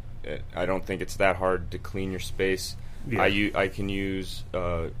plant. I don't think it's that hard to clean your space. Yeah. I can use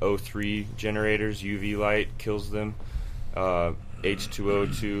O3 generators. UV light kills them.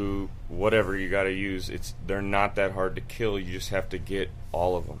 H2O2, whatever you got to use. They're not that hard to kill. You just have to get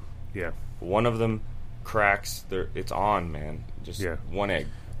all of them. Yeah. One of them cracks. It's on, man. Just one egg.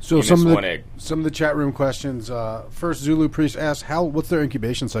 So some of the chat room questions. First, Zulu Priest asks, "What's their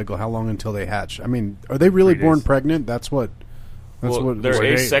incubation cycle? How long until they hatch? I mean, are they really born pregnant? That's what They're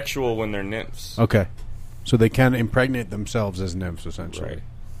asexual when they're nymphs. Okay. So they can impregnate themselves as nymphs, essentially, Right.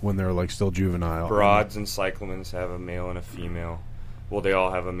 when they're like still juvenile. Broads and cyclamens have a male and a female. Well, they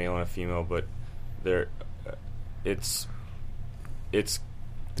all have a male and a female, but they're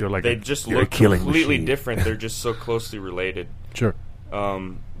They're like they just they're a look killing completely machine. different. They're just so closely related. Sure.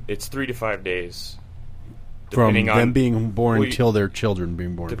 It's 3 to 5 days, From depending them on being born well, till their children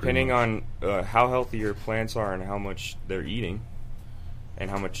being born. depending pretty much. on how healthy your plants are and how much they're eating, and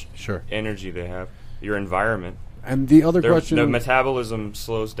how much Sure. energy they have, your environment. And the other Their, question, the metabolism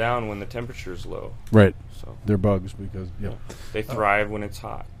slows down when the temperature is low, right? so They're bugs because they thrive when it's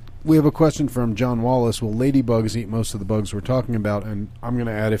hot. We have a question from John Wallace. Will ladybugs eat most of the bugs we're talking about? And I'm going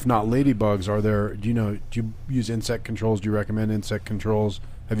to add, if not ladybugs, do you use insect controls? Do you recommend insect controls?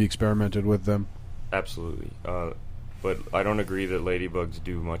 Have you experimented with them? Absolutely, but I don't agree that ladybugs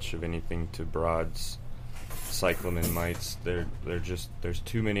do much of anything to broads, cyclamen mites. They're just there's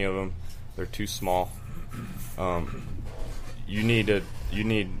too many of them. They're too small. You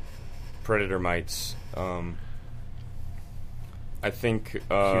need predator mites. I think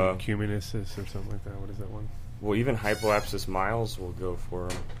Cumulus or something like that. What is that one? well, even Hypoapsis miles will go for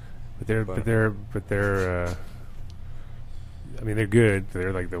them. But they're I mean, they're good.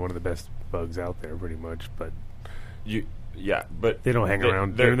 They're like one of the best bugs out there, pretty much. But But they don't hang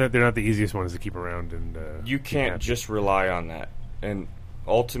around. They're not the easiest ones to keep around. And you can't just rely on that. And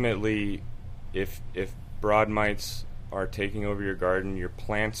ultimately, if broad mites are taking over your garden, your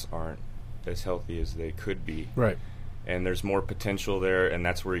plants aren't as healthy as they could be. Right. And there's more potential there, and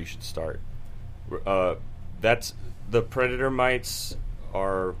that's where you should start. That's the predator mites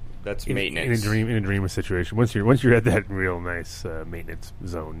are that's maintenance. in a dream situation. Once you're at that real nice maintenance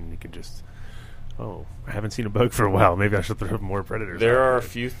zone, you can just I haven't seen a bug for a while. Maybe I should throw more predators. There are a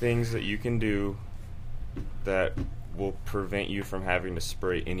few things that you can do that will prevent you from having to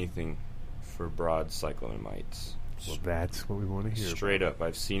spray anything for broad cyclamen mites. Well, that's what we want to hear. Straight up,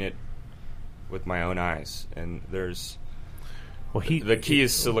 I've seen it with my own eyes, and there's the key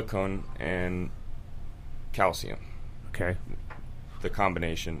is silicone and calcium. Okay. The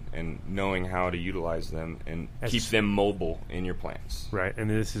combination, and knowing how to utilize them and keep them mobile in your plants. Right, and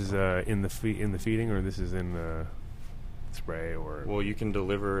this is in the feeding, or this is in the spray, or well, you can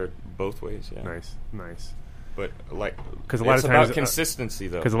deliver it both ways. Yeah, nice. But because a lot of times about consistency,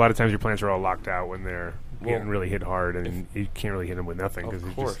 though. Because a lot of times your plants are all locked out when they're getting really hit hard, and you can't really hit them with nothing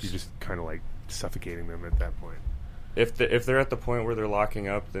because you're just kind of like suffocating them at that point. If they're at the point where they're locking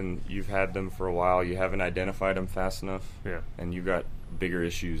up, then you've had them for a while. You haven't identified them fast enough. Yeah, and you've got bigger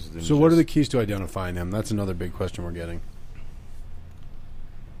issues than. So, what are the keys to identifying them? That's another big question we're getting.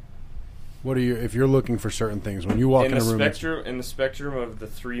 What are if you're looking for certain things when you walk in a room? In the spectrum of the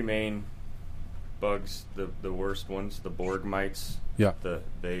three main bugs, the worst ones, the Borg mites. Yeah.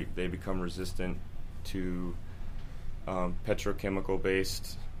 They become resistant to petrochemical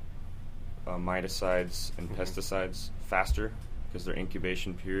based miticides and pesticides faster because their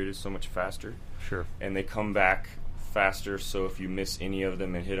incubation period is so much faster. Sure. And they come back faster, so if you miss any of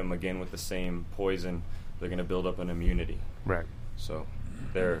them and hit them again with the same poison, they're going to build up an immunity. Right. So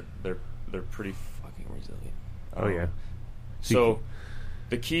they're pretty fucking resilient. Oh yeah. So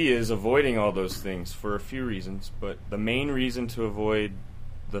the key is avoiding all those things for a few reasons, but the main reason to avoid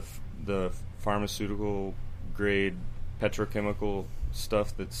the pharmaceutical grade petrochemical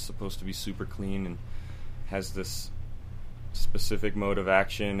stuff that's supposed to be super clean and has this specific mode of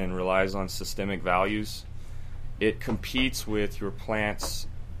action and relies on systemic values, it competes with your plant's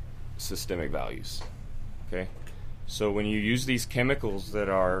systemic values. Okay? So when you use these chemicals that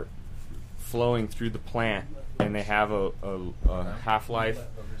are flowing through the plant and they have a half-life,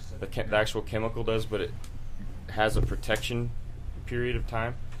 the actual chemical does, but it has a protection period of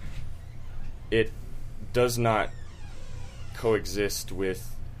time, it does not coexist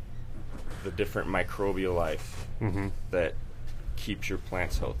with the different microbial life that keeps your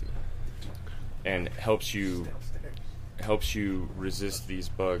plants healthy and helps you resist these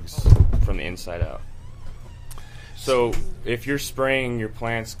bugs from the inside out. So if you're spraying your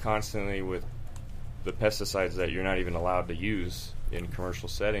plants constantly with the pesticides that you're not even allowed to use in commercial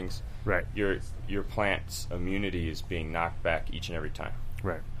settings, right, your plant's immunity is being knocked back each and every time.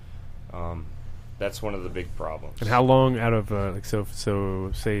 Right. That's one of the big problems. And how long out of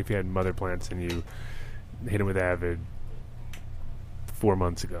so say if you had mother plants and you hit them with Avid 4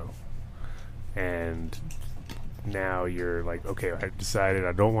 months ago, and now you're like, okay, I decided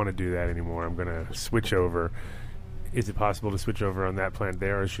I don't want to do that anymore. I'm going to switch over. Is it possible to switch over on that plant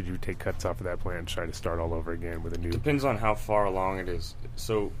there, or should you take cuts off of that plant and try to start all over again with a new? Depends on how far along it is.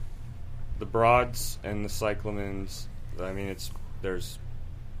 So the broads and the cyclamens, I mean, it's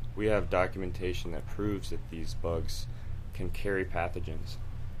we have documentation that proves that these bugs can carry pathogens,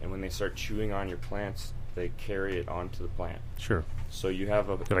 and when they start chewing on your plants, they carry it onto the plant. Sure. So you have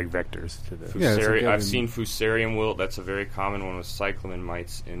They're like vectors to the. I've seen fusarium wilt. That's a very common one with cyclamen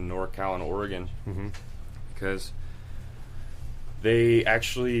mites in NorCal and Oregon, because they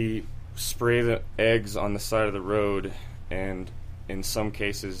actually spray the eggs on the side of the road, and in some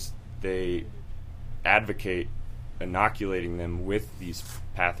cases they advocate inoculating them with these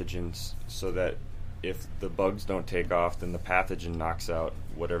pathogens so that if the bugs don't take off, then the pathogen knocks out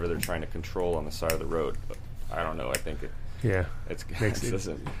whatever they're trying to control on the side of the road. But I don't know. I think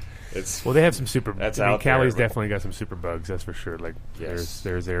it's well, they have some super. That's I mean, out there, Cali's but- definitely got some super bugs. That's for sure. Like Yes.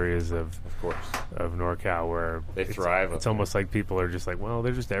 there's areas of course NorCal where they thrive. It's almost like people are just like, well,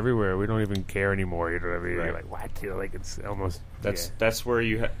 they're just everywhere. We don't even care anymore. You know what I mean? Right. You're like, what? You know, like it's almost That's where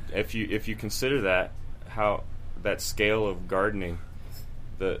you if you consider that how that scale of gardening,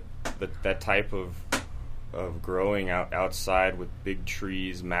 that type of growing outside with big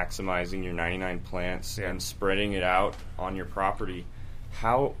trees, maximizing your 99 plants and spreading it out on your property.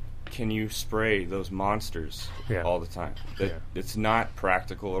 How can you spray those monsters all the time? It's not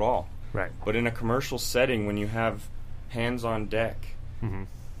practical at all. Right. But in a commercial setting, when you have hands on deck,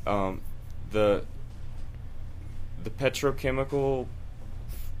 the petrochemical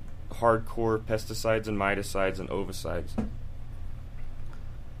hardcore pesticides and miticides and ovicides,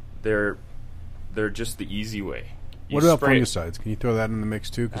 they're just the easy way. You What about spray it- fungicides? Can you throw that in the mix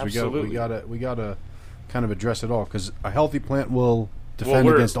too? Because Absolutely. we gotta kind of address it all. Because a healthy plant will defend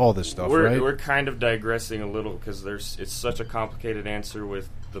against all this stuff, right? We're kind of digressing a little because it's such a complicated answer with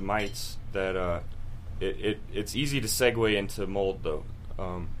the mites that it's easy to segue into mold though.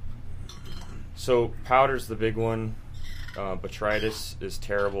 So powder's the big one. Botrytis is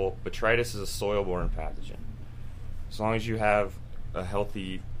terrible. Botrytis is a soil-borne pathogen. As long as you have a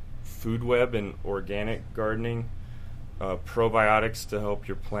healthy food web and organic gardening, probiotics to help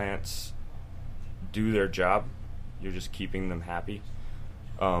your plants do their job, you're just keeping them happy.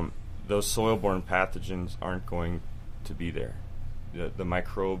 Those soil-borne pathogens aren't going to be there. The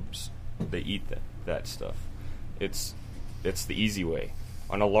microbes, they eat that stuff. It's the easy way.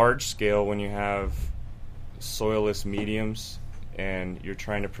 On a large scale, when you have soilless mediums and you're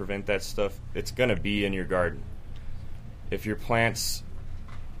trying to prevent that stuff, it's going to be in your garden. If your plants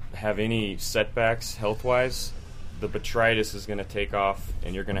have any setbacks health-wise, the botrytis is going to take off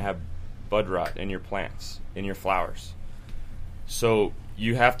and you're going to have bud rot in your plants, in your flowers. So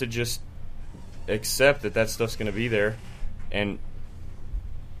you have to just accept that stuff's going to be there and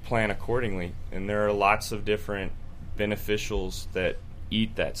plan accordingly. And there are lots of different beneficials that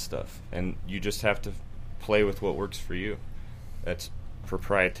eat that stuff, and you just have to play with what works for you. That's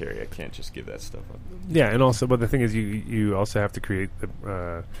proprietary. I can't just give that stuff up. Yeah, and also, but the thing is, you also have to create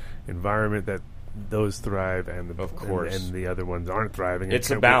the environment that those thrive, and Of course. and the other ones aren't thriving.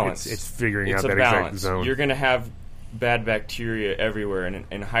 It's a balance. It's figuring It's out a that exact balance. zone. You're going to have bad bacteria everywhere, and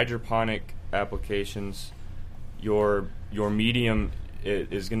in hydroponic applications, your medium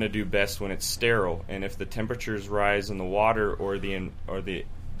is going to do best when it's sterile. And if the temperatures rise in the water or the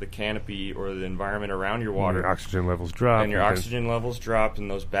canopy or the environment around your water, your oxygen levels drop, and your oxygen levels drop,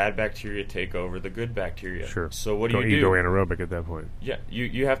 and those bad bacteria take over the good bacteria. Sure. So what do you do? go anaerobic at that point. Yeah,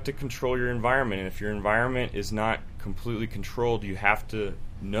 you have to control your environment, and if your environment is not completely controlled, you have to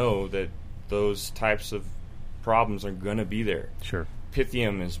know that those types of problems are going to be there. Sure.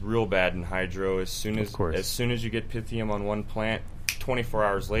 Pythium is real bad in hydro. As soon Of course. as you get pythium on one plant, 24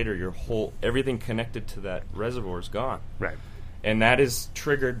 hours later, everything connected to that reservoir is gone. Right. And that is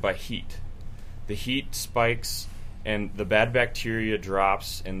triggered by heat. The heat spikes, and the bad bacteria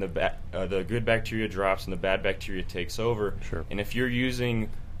drops, and the good bacteria drops, and the bad bacteria takes over. Sure. And if you're using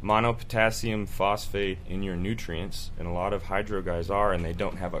monopotassium phosphate in your nutrients, and a lot of hydro guys are, and they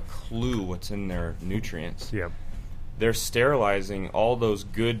don't have a clue what's in their nutrients, Yeah. they're sterilizing all those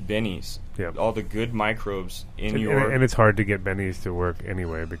good bennies, all the good microbes in your... And it's hard to get bennies to work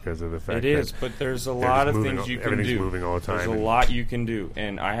anyway because of the fact It that is, but there's a lot of things you can do. Everything's moving all the time. There's a lot you can do.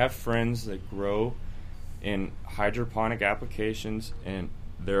 And I have friends that grow in hydroponic applications, and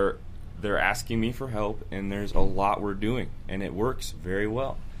they're asking me for help, and there's a lot we're doing, and it works very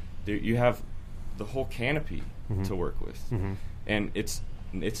well. You have the whole canopy to work with. And it's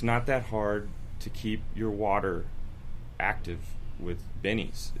not that hard to keep your water active with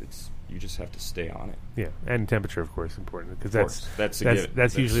bennies. You just have to stay on it. Yeah, and temperature, of course, important because That's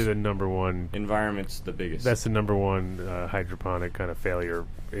usually the number one. Environment's the biggest. That's the number one hydroponic kind of failure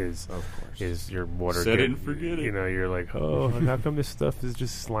is your water. Set it and forget it. You know, you're like, oh, how come this stuff is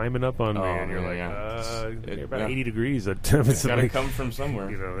just sliming up on me? And you're like, you're about 80 degrees. It's got to come from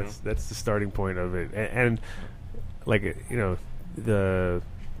somewhere. You know, that's the starting point of it, and like the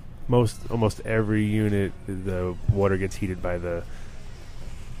almost every unit, the water gets heated by the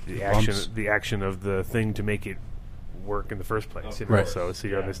action of the thing to make it work in the first place. You know? Right. So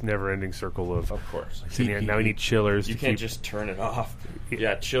you have this never-ending circle of course. So now we need chillers. You can't just turn it off.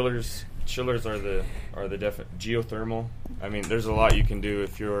 Yeah, chillers are the geothermal. I mean, there's a lot you can do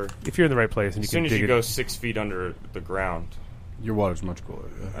if you're in the right place. And as soon as you go 6 feet under the ground, your water's much cooler.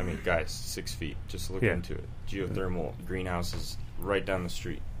 Yeah. I mean, guys, 6 feet. Just look into it. Geothermal greenhouses right down the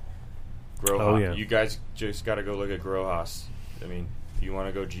street. You guys just got to go look at grow house. I mean, if you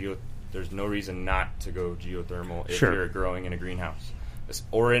want to go there's no reason not to go geothermal if you're growing in a greenhouse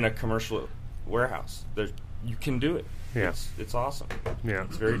or in a commercial warehouse. You can do it. Yeah, it's awesome. Yeah,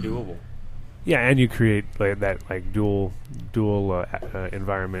 it's very doable. Yeah, and you create that dual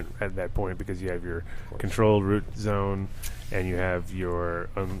environment at that point because you have your controlled root zone and you have your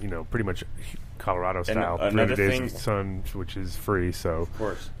pretty much Colorado style 300 days of sun, which is free. So of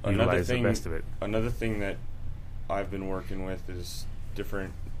course, utilize the best of it. Another thing that I've been working with is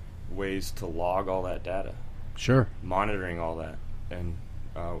different ways to log all that data. Sure, monitoring all that, and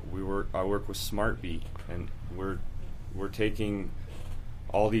I work with SmartBee, and we're taking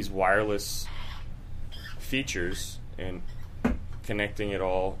all these wireless features and connecting it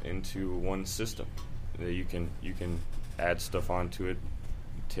all into one system. That you can add stuff onto it,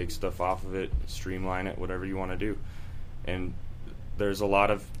 take stuff off of it, streamline it, whatever you want to do. And there's a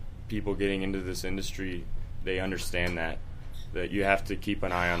lot of people getting into this industry. They understand that you have to keep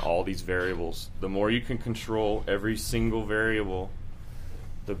an eye on all these variables. The more you can control every single variable,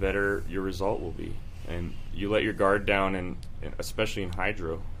 the better your result will be. And you let your guard down, and especially in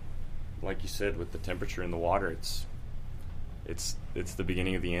hydro, like you said, with the temperature in the water, it's the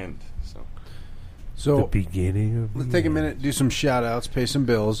beginning of the end. So the beginning of. Let's take a minute, do some shout outs, pay some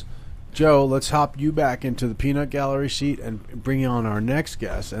bills. Joe, let's hop you back into the peanut gallery seat and bring on our next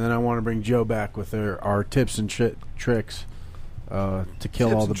guest, and then I want to bring Joe back with our tips and tricks to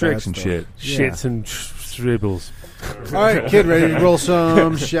kill all the tricks bad and stuff. Shits and shribbles. All right, kid, ready to roll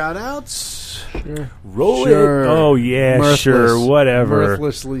some shout outs? Sure. Roll it. Oh yeah, Mirthless. sure, whatever.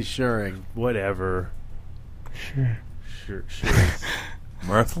 Mirthlessly sharing. Whatever. Sure.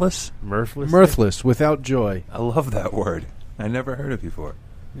 Mirthless? Mirthless, without joy. I love that word. I never heard it before.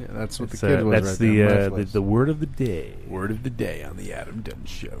 Yeah, that's what the kid was. That's right the word of the day. Word of the day on the Adam Dunn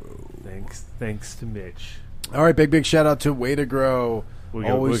Show. Thanks to Mitch. All right, big shout out to Way to Grow. We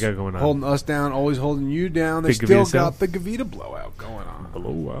got going on. Holding us down, always holding you down. They Big still Gavita got the Gavita blowout going on.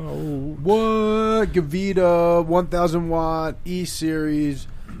 Blowout. What? Gavita 1000 watt E series.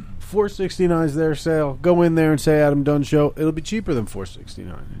 $469 is their sale. Go in there and say Adam Dunn Show. It'll be cheaper than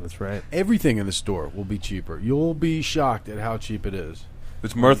 $469. That's right. Everything in the store will be cheaper. You'll be shocked at how cheap it is.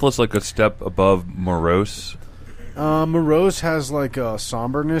 Is Mirthless like a step above morose? Morose has like a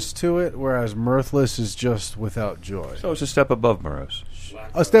somberness to it, whereas Mirthless is just without joy. So it's a step above morose.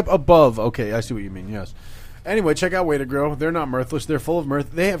 A step above. Okay, I see what you mean, yes. Anyway, check out Way to Grow. They're not mirthless. They're full of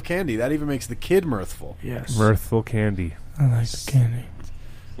mirth. They have candy. That even makes the kid mirthful. Yes. Mirthful candy. I like the candy.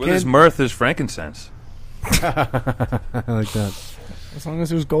 With his mirth is frankincense. I like that. As long as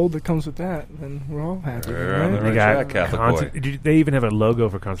there's gold that comes with that, then we're all happy. Right? They got Catholic boy. They even have a logo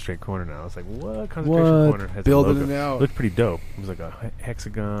for Concentrate Corner now. It's like, what? Concentration Corner has Building a logo. it out. Looked pretty dope. It was like a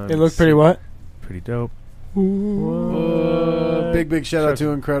hexagon. It looked pretty what? Pretty dope. Big shout out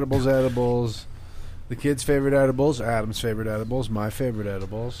to Incredibles Edibles. The kids' favorite edibles, Adam's favorite edibles, my favorite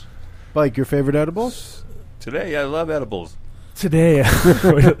edibles. Mike, your favorite edibles? Today, I love edibles. Today.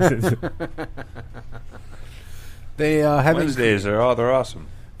 They have Wednesdays they're awesome.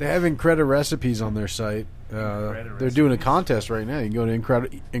 They have Incredible recipes on their site. They're doing a contest right now. You can go to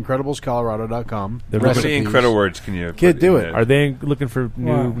incrediblescolorado.com. How many incredible words can you Kid, do it. Are they looking for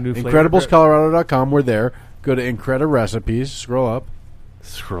new flavor? Incrediblescolorado.com. We're there. Go to Incredible recipes. Scroll up.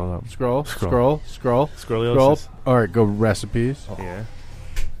 Scroll up. Scroll. Scoliosis. All right, go recipes. Yeah.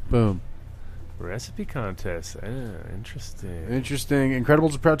 Boom. Recipe contest. Interesting. Incredibles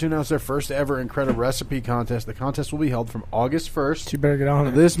is proud to announce their first ever Incredible recipe contest. The contest will be held from August 1st You better get on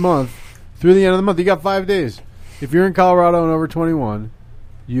it. this month through the end of the month. You got 5 days. If you're in Colorado and over 21,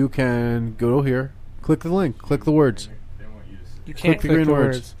 you can go here, click the link, click the words. You can't click the green the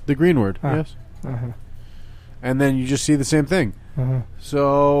words. The green word, Ah. yes. Uh-huh. and then you just see the same thing. Uh-huh.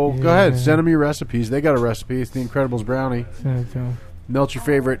 So go ahead, send them your recipes. They got a recipe. It's the Incredibles brownie. Send it to 'em. Melt your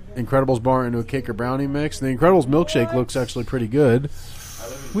favorite Incredibles bar into a cake or brownie mix. The Incredibles milkshake looks actually pretty good.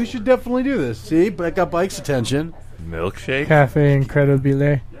 We should definitely do this. See, that got Bike's attention. Milkshake? Cafe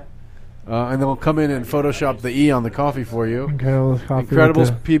Incredibile. And then we'll come in and Photoshop the E on the coffee for you. Incredibles coffee.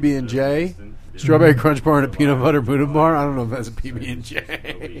 Incredibles PB&J. Strawberry Crunch Bar and a Peanut Butter Buddha Bar. I don't know if that's a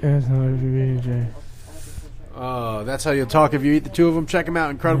PB&J. That's not a PB&J. That's how you'll talk if you eat the two of them. Check them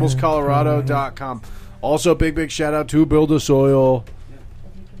out, IncrediblesColorado.com. Also, big shout out to Build a Soil.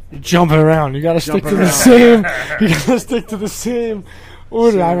 You're jumping around. You got to stick to the same. You got to stick to the same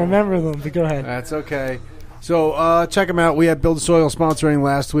order. I remember them. But go ahead. That's okay. So check them out. We had Build a Soil sponsoring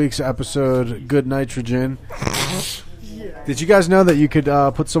last week's episode, Good Nitrogen. Did you guys know that you could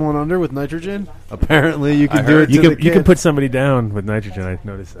put someone under with nitrogen? Apparently, you can do it. You can put somebody down with nitrogen. I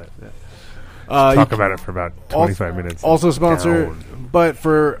noticed that. Talk about it for about 25 minutes. Also sponsored, but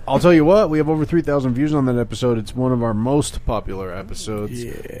I'll tell you what, we have over 3,000 views on that episode. It's one of our most popular episodes,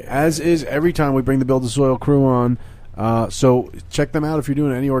 as is every time we bring the Build the Soil crew on. So check them out if you're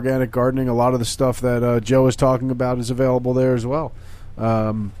doing any organic gardening. A lot of the stuff that Joe is talking about is available there as well.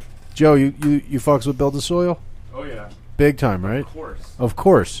 Joe, you fucks with Build the Soil? Oh yeah, big time, right? Of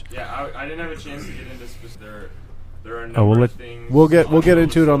course. Yeah, I didn't have a chance to get into specific. There are a number we'll of things. We'll get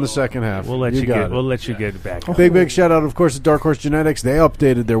into it on the second half. We'll let you get back. Big shout out, of course, to Dark Horse Genetics. They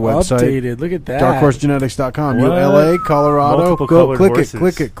updated their website. Look at that. DarkHorseGenetics.com. What? LA, Colorado. Multiple Go colored click horses.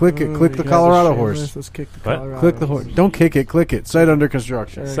 it. Click the You guys Colorado are horse. shameless. Let's kick the What? Colorado Click the horse. Don't kick it. Click it. Site under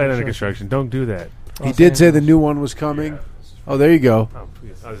construction. Site under construction. Don't do that. He did say the new one was coming. Oh, there you go. Oh,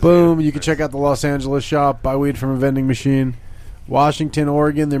 please. Boom. You can check out the Los Angeles shop. Buy weed from a vending machine. Washington,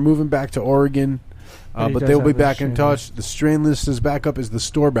 Oregon. They're moving back to Oregon. But they will be back in touch. The strain list is back up. Is the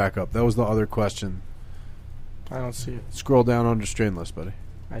store back up? That was the other question. I don't see it. Scroll down under strain list, buddy.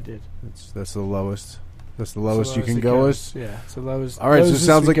 I did. That's the lowest. That's the lowest you can go with. Yeah, it's the lowest. All right, so it lowest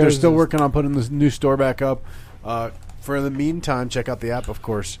sounds like they're goes still is- working on putting the new store back up. For the meantime, check out the app, of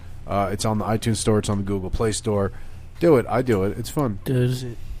course. It's on the iTunes Store. It's on the Google Play Store. Do it. I do it. It's fun. Does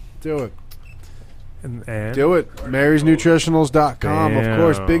it? Do it. And Do it. MarysNutritionals.com. Of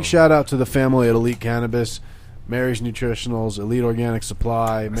course, Bam. big shout out to the family at Elite Cannabis. Mary's Nutritionals, Elite Organic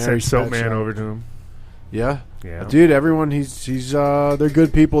Supply, send Mary's Soap Pet Man Shop. over to him. Yeah? Yeah. Dude, everyone, he's they're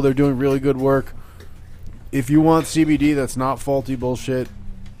good people. They're doing really good work. If you want CBD that's not faulty bullshit,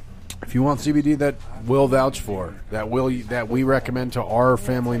 if you want CBD that we'll vouch for, that we recommend to our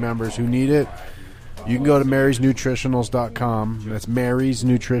family members who need it, you can go to marysnutritionals.com. That's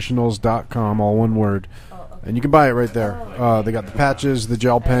marysnutritionals.com, all one word. And you can buy it right there. They got the patches, the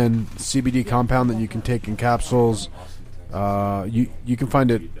gel pen, CBD compound that you can take in capsules. You can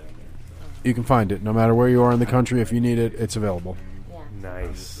find it. You can find it no matter where you are in the country. If you need it, it's available.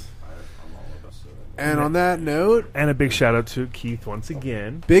 Nice. And on that note, And a big shout out to Keith once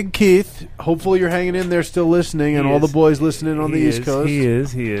again. Big Keith, hopefully you're hanging in there still listening, and He all the is. boys listening on the He East is, Coast.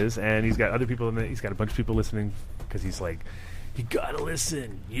 He is, and he's got other people in there. He's got a bunch of people listening because he's like, you gotta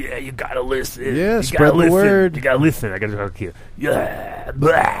listen. Yeah, you gotta listen. Yeah, you spread gotta the listen. word. You gotta listen. I gotta talk to Keith. Yeah,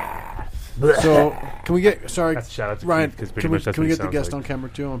 blah, blah. So, can we get, sorry, That's a shout out to Ryan, Keith, 'cause pretty can we, much that's can we what he get the sounds guest like. on camera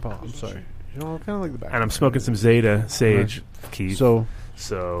too? I'm sorry. You know, kind of like the back. And I'm smoking some Zeta Sage, Keith. So,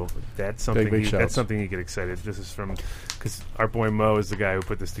 That's something. big That's shouts. something you get excited. This is from because our boy Mo is the guy who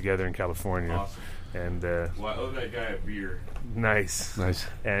put this together in California, Awesome. and Well, I owe that guy a beer. nice. nice.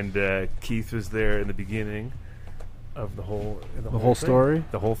 And Keith was there in the beginning of the whole whole thing. story?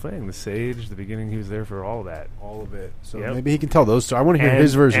 The whole thing, the sage, the beginning. He was there for all of that. All of it. So Yep. maybe he can tell those stories. I want to hear And-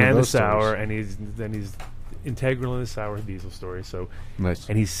 his version and of those the sour, stories. and he's integral in the sour diesel story. So, Nice.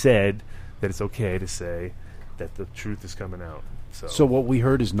 and he said that it's okay to say that the truth is coming out. So what we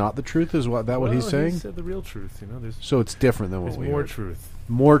heard is not the truth. Is what what he's Well, saying? He said the real truth. You know, there's So it's different than what we more heard. truth.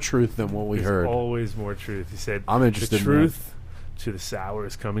 More truth than what we There's heard. always more truth. He said, I'm interested the in truth to the sour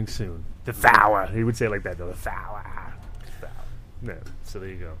is coming soon. The sour. He would say it like that, though. The sour. No, so there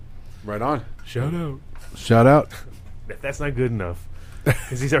you go. Right on. Shout out. Shout out. That's not good enough.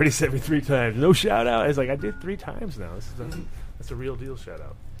 Because he's already said me 3 times. No shout out. It's like, I did 3 times now. That's a real deal shout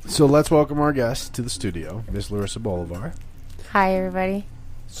out. So let's welcome our guest to the studio, Miss Larissa Bolivar. Hi, everybody.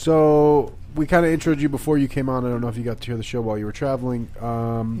 So we kind of introed you before you came on. I don't know if you got to hear the show while you were traveling.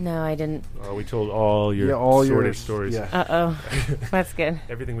 No, I didn't. We told all your all sordid your stories. Yeah. Uh-oh. That's good.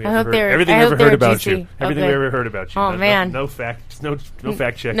 Everything we I ever hope heard. they were- Everything I we hope ever they heard were about juicy. you. Everything Okay. we ever heard about you. Oh, man. No fact. No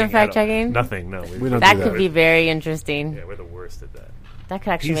fact checking. No at fact all. checking? Nothing. No. We don't That do could that. be very interesting. Yeah, we're the worst at that. That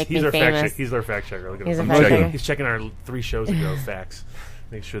could actually make me our fact famous. he's our fact checker. Look at He's him. a fact checking. checker. He's checking our 3 shows ago facts.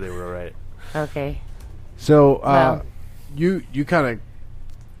 Make sure they were all right. Okay. So Wow. you kind of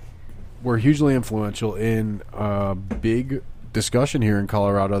were hugely influential in a big discussion here in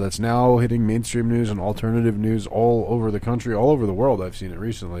Colorado that's now hitting mainstream news and alternative news all over the country, all over the world. I've seen it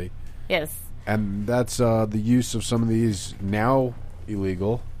recently. Yes. And that's the use of some of these now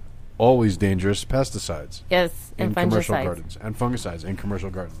illegal, always dangerous pesticides Yes. in And commercial fungicides. gardens and fungicides in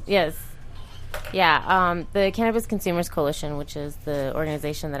commercial gardens. Yes. Yeah. The Cannabis Consumers Coalition, which is the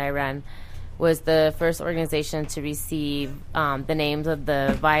organization that I run, was the first organization to receive the names of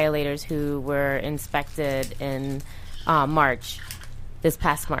the violators who were inspected in March, this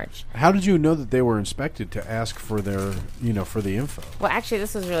past March. How did you know that they were inspected to ask for their, for the info? Well, actually,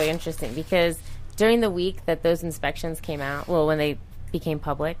 this was really interesting because during the week that those inspections came out, when they became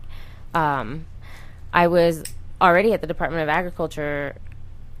public, I was already at the Department of Agriculture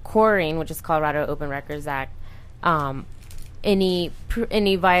quarrying, which is Colorado Open Records Act, any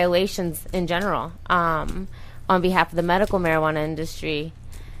violations in general on behalf of the medical marijuana industry,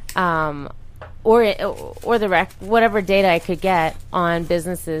 or the whatever data I could get on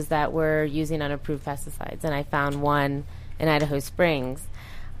businesses that were using unapproved pesticides. And I found one in Idaho Springs,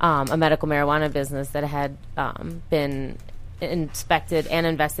 a medical marijuana business that had been inspected and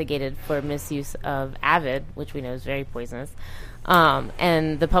investigated for misuse of Avid, which we know is very poisonous.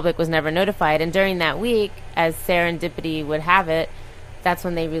 And the public was never notified. And during that week, as serendipity would have it, that's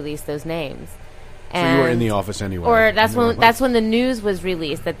when they released those names. So you were in the office anyway. Or that's when the news was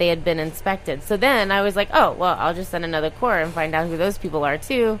released that they had been inspected. So then I was like, oh, well, I'll just send another core and find out who those people are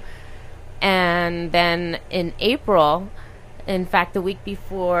too. And then in April, in fact, the week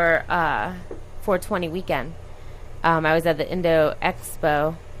before 420 weekend, I was at the Indo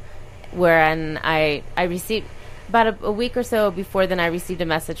Expo, wherein I received about a week or so before then, I received a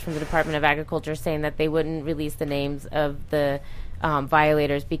message from the Department of Agriculture saying that they wouldn't release the names of the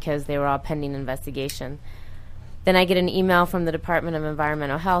violators because they were all pending investigation. Then I get an email from the Department of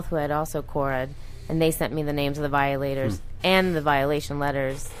Environmental Health, who had also CORA'd, and they sent me the names of the violators and the violation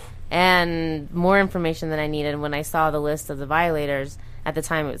letters and more information than I needed. And when I saw the list of the violators, at the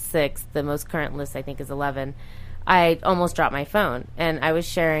time it was 6, the most current list I think is 11, I almost dropped my phone. And I was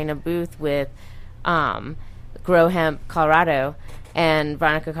sharing a booth with Grow Hemp Colorado and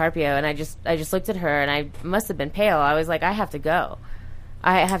Veronica Carpio, and I just looked at her, and I must have been pale. I was like, I have to go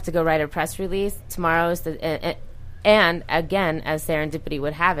write a press release tomorrow. And again, as serendipity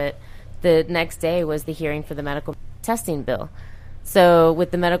would have it, the next day was the hearing for the medical testing bill. So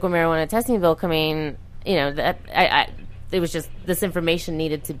with the medical marijuana testing bill coming, that it was just this information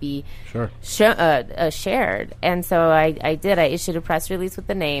needed to be shared. And so I did. I issued a press release with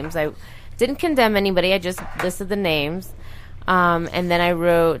the names. I didn't condemn anybody. I just listed the names. And then I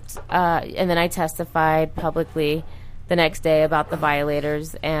wrote, and then I testified publicly the next day about the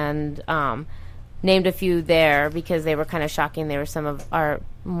violators and named a few there because they were kind of shocking. They were some of our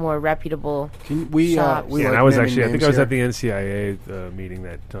more reputable shops. And I was actually, I think I was at the NCIA meeting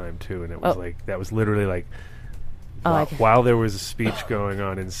that time too, and it was that was literally like, while there was a speech going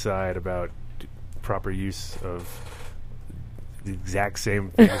on inside about proper use of the exact same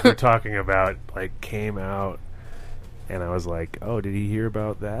things we're talking about, came out. And I was like, oh, did he hear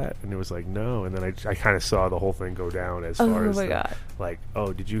about that? And it was like, no. And then I kind of saw the whole thing go down as far as,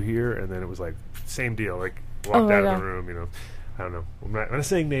 oh, did you hear? And then it was like, same deal. Walked out of the room, I don't know. I'm not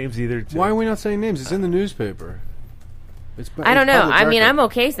saying names either. Why are we not saying names? It's in the newspaper. I don't know. I mean, I'm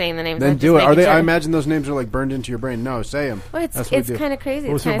okay saying the names. Then do it. Are they? I imagine those names are burned into your brain. No, say them. Well, it's kind of crazy.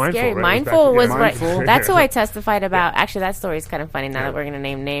 It's kind of scary. Right? Mindful was right. That's who I testified about. Actually, that story is kind of funny now that we're going to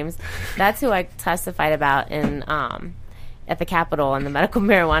name names. That's who I testified about in at the Capitol on the medical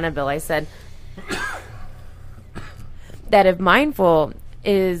marijuana bill. I said that if Mindful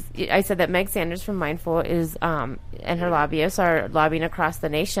is, I said that Meg Sanders from Mindful is, and her lobbyists are lobbying across the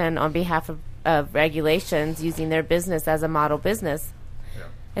nation on behalf of regulations using their business as a model business. Yeah.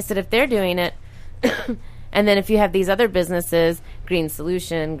 I said if they're doing it, and then if you have these other businesses, Green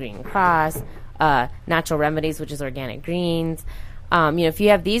Solution, Green Cross, Natural Remedies, which is organic greens, if you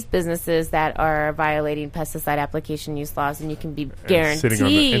have these businesses that are violating pesticide application use laws, and you can be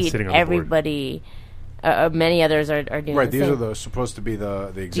guaranteed everybody, many others are doing right. The These same. are supposed to be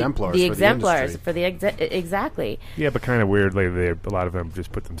the exemplars. The for exemplars the industry. Exactly. Yeah, but kind of weirdly, a lot of them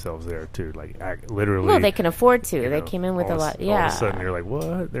just put themselves there too, literally. Well, they can afford to. They came in with a lot. Yeah. All of a sudden, you're like,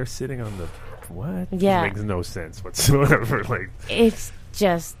 what? They're sitting on the what? Yeah. It makes no sense whatsoever. It's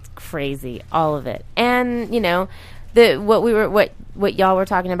just crazy, all of it, and what y'all were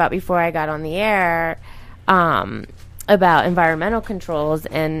talking about before I got on the air about environmental controls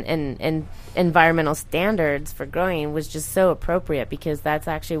and environmental standards for growing was just so appropriate because that's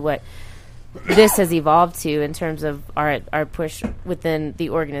actually what this has evolved to in terms of our push within the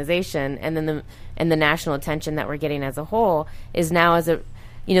organization, and then the national attention that we're getting as a whole is now as a,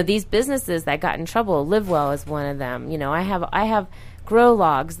 these businesses that got in trouble. Livewell is one of them. I have Grow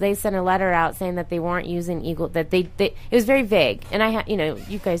Logs. They sent a letter out saying that they weren't using Eagle. That they it was very vague. And I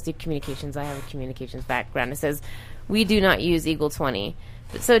you guys do communications. I have a communications background. It says we do not use Eagle 20.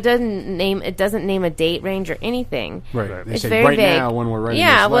 So it doesn't name a date range or anything. Right. They It's say very right vague. now when we're writing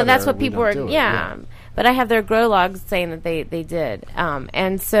Yeah, this well, that's letter, what we people don't were. do it. Yeah. But I have their Grow Logs saying that they did.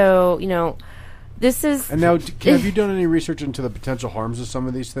 And so this is. And now, have you done any research into the potential harms of some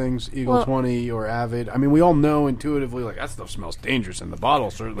of these things? Eagle 20 or Avid? I mean, we all know intuitively, like, that stuff smells dangerous, and the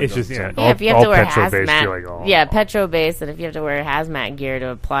bottle certainly It's just, doesn't. yeah. If you have to wear petro-based, hazmat, you're like, oh. petro-based, and if you have to wear hazmat gear to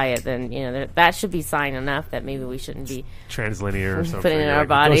apply it, then that should be sign enough that maybe we shouldn't be Translinear or something. putting it in You're our like,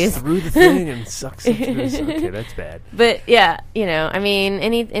 bodies. It goes through the thing and sucks into this. Okay, that's bad. But yeah, I mean,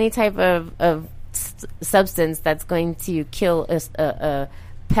 any type of substance that's going to kill a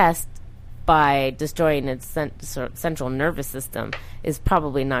pest by destroying its central nervous system is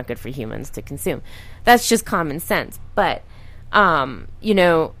probably not good for humans to consume. That's just common sense. But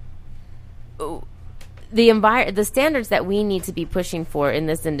the standards that we need to be pushing for in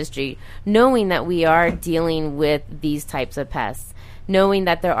this industry, knowing that we are dealing with these types of pests, knowing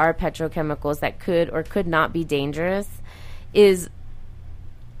that there are petrochemicals that could or could not be dangerous,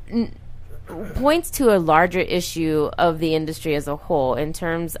 points to a larger issue of the industry as a whole in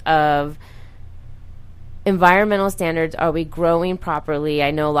terms of environmental standards. Are we growing properly?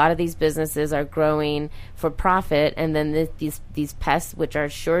 I know a lot of these businesses are growing for profit, and then these pests, which are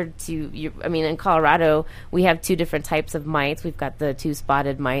sure to, in Colorado, we have two different types of mites. We've got the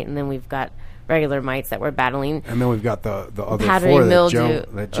two-spotted mite, and then we've got regular mites that we're battling. And then we've got the other powdery four mildew.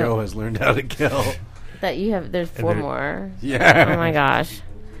 that Joe has learned how to kill. That you have, there's four more. Yeah. Oh my gosh.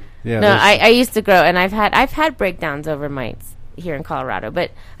 Yeah. No, I used to grow, and I've had breakdowns over mites here in Colorado, but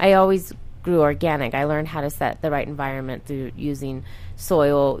I always grew organic. I learned how to set the right environment through using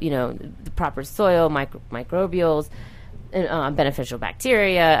soil, the proper soil, microbials, and, beneficial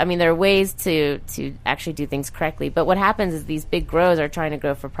bacteria. I mean, there are ways to actually do things correctly. But what happens is these big grows are trying to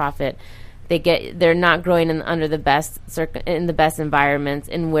grow for profit. They're not growing under the best in the best environments,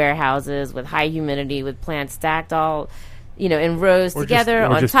 in warehouses with high humidity, with plants stacked all in rows together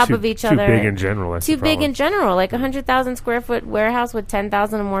on top of each other. Too big in general. Too big in general. Like 100,000 square foot warehouse with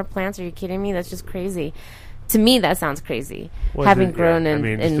 10,000 or more plants. Are you kidding me? That's just crazy. To me, that sounds crazy. Having grown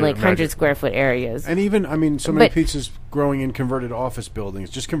in like 100 square foot areas. And even, so many pieces growing in converted office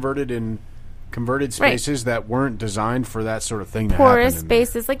buildings, just converted spaces that weren't designed for that sort of thing to happen. Porous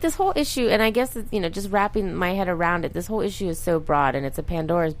spaces. Like this whole issue, and I guess, it's, just wrapping my head around it, this whole issue is so broad, and it's a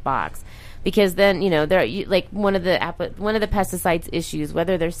Pandora's box. Because then, there like one of the pesticides issues,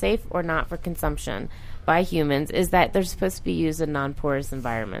 whether they're safe or not for consumption by humans, is that they're supposed to be used in non-porous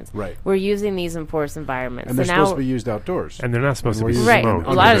environments. Right. We're using these in porous environments. And they're supposed to be used outdoors. And they're not supposed to be right. smoked.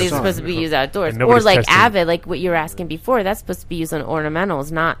 A lot of these are supposed to be used outdoors. Or like Avid, like what you were asking before, that's supposed to be used on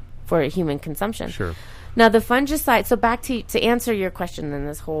ornamentals, not for human consumption. Sure. Now the fungicide, so back to answer your question in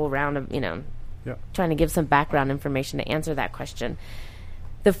this whole round of, trying to give some background information to answer that question.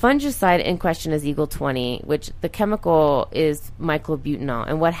 The fungicide in question is Eagle 20, which the chemical is myclobutanol.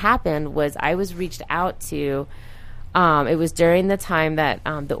 And what happened was I was reached out to, it was during the time that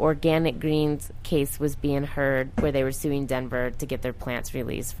the Organic Greens case was being heard, where they were suing Denver to get their plants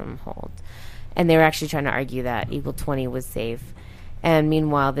released from hold. And they were actually trying to argue that Eagle 20 was safe. And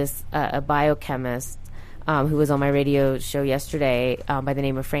meanwhile, a biochemist who was on my radio show yesterday by the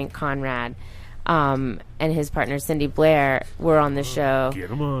name of Frank Conrad, and his partner Cindy Blair were on the show. Get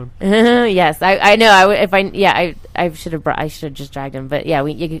them on. Yes, I know. I should have just dragged him, but yeah,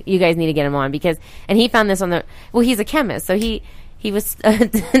 you guys need to get him on and he found this on the. Well, he's a chemist, so he was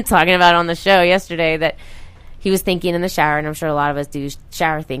talking about on the show yesterday that he was thinking in the shower, and I'm sure a lot of us do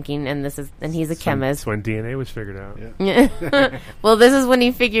shower thinking, and he's a chemist. That's when DNA was figured out. Yeah. Well, this is when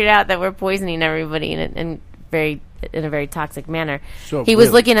he figured out that we're poisoning everybody in a very toxic manner. So he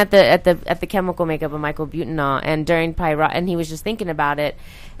was looking at the chemical makeup of myclobutanol, and during and he was just thinking about it,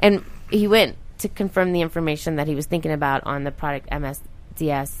 and he went to confirm the information that he was thinking about on the product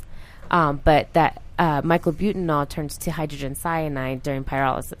MSDS, but that myclobutanol turns to hydrogen cyanide during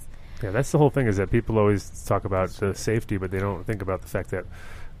pyrolysis. Yeah, that's the whole thing, is that people always talk about the safety, but they don't think about the fact that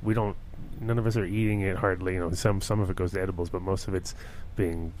none of us are eating it hardly. Some of it goes to edibles, but most of it's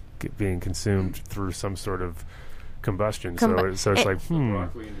being consumed through some sort of combustion. So it's like, The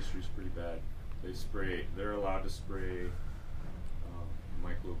broccoli industry is pretty bad. They're allowed to spray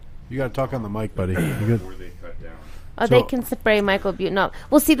micro. You got to talk on the mic, buddy. Before they cut down. Oh, they can spray myclobutanol.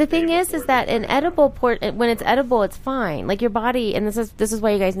 Well, see, the thing is that an edible when it's edible, it's fine. Like your body, and this is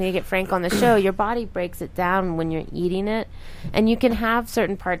why you guys need to get Frank on the show. Your body breaks it down when you're eating it, and you can have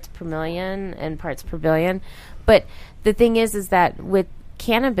certain parts per million and parts per billion. But the thing is that with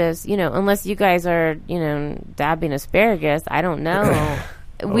cannabis, unless you guys are, dabbing asparagus, I don't know.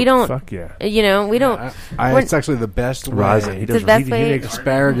 We don't. Fuck yeah. We don't. It's actually the best rosin. He does the best way.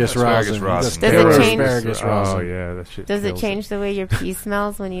 Asparagus rosin. Does it change? Asparagus rosin. Oh yeah, that shit. Does it change the way your pee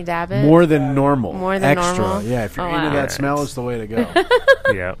smells when you dab it? More than normal. More than extra. normal. Yeah, if you're into wow. that smell, it's the way to go.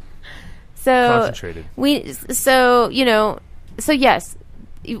 Yeah. So concentrated. So yes,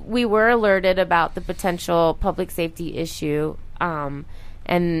 we were alerted about the potential public safety issue,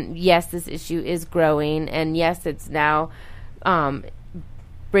 and yes, this issue is growing, and yes, it's now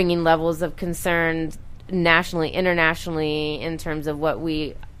bringing levels of concern nationally, internationally, in terms of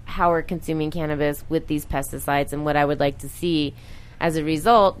how we're consuming cannabis with these pesticides. And what I would like to see as a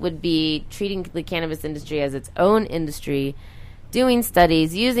result would be treating the cannabis industry as its own industry, doing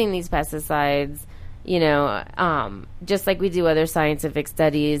studies using these pesticides, just like we do other scientific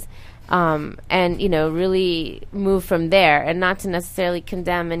studies, and really move from there, and not to necessarily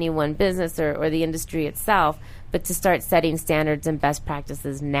condemn any one business or the industry itself, but to start setting standards and best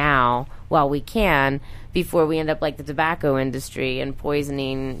practices now while we can, before we end up like the tobacco industry and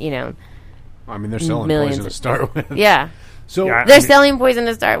poisoning, I mean, they're selling millions poison to start with. Yeah. So They're selling poison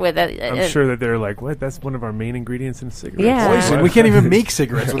to start with. I'm sure that they're like, what? That's one of our main ingredients in cigarettes. Yeah. poison. We can't even make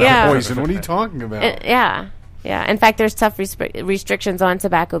cigarettes without Yeah. poison. What are you talking about? Yeah. In fact, there's tough restrictions on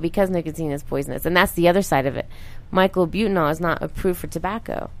tobacco because nicotine is poisonous, and that's the other side of it. Myclobutanol is not approved for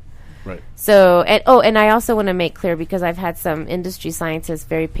tobacco. Right. So, and I also want to make clear, because I've had some industry scientists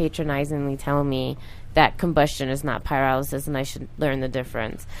very patronizingly tell me that combustion is not pyrolysis, and I should learn the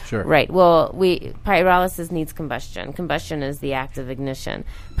difference. Sure. Right. Well, pyrolysis needs combustion. Combustion is the act of ignition.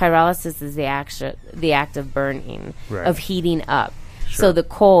 Pyrolysis is the act of burning, Right. of heating up. Sure. So the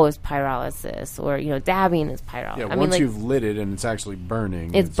coal is pyrolysis, or dabbing is pyrolysis. Yeah, I once mean, you've lit it and it's actually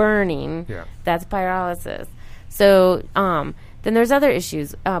burning. it's burning. Yeah. That's pyrolysis. So then there's other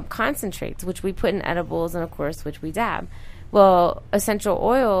issues. Concentrates, which we put in edibles, and of course, which we dab. Well, essential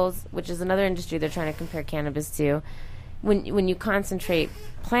oils, which is another industry they're trying to compare cannabis to, when you concentrate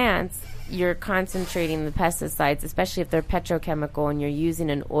plants, you're concentrating the pesticides, especially if they're petrochemical and you're using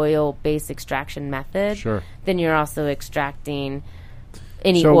an oil-based extraction method. Sure. Then you're also extracting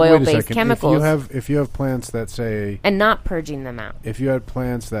any so oil-based wait a second. chemicals. If you have plants that say, and not purging them out. if you had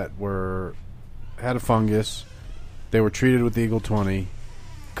plants that had a fungus, they were treated with Eagle 20,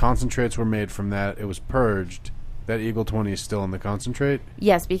 concentrates were made from that, it was purged, that Eagle 20 is still in the concentrate?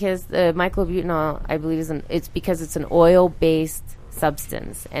 Yes, because the myclobutanol, I believe, it's because it's an oil-based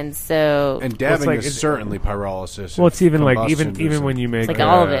substance, and so And dabbing like is certainly pyrolysis. Well, it's even like Combustion even when you make like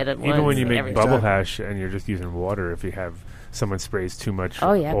all of it at even when once, you make everything. bubble Exactly. hash and you're just using water, if you have someone sprays too much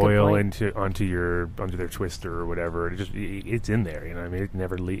Oh, yeah, good oil point. onto their twister or whatever, it's in there. What I mean, it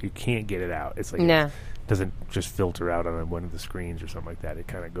never you can't get it out. It's like No. it doesn't just filter out on one of the screens or something like that. It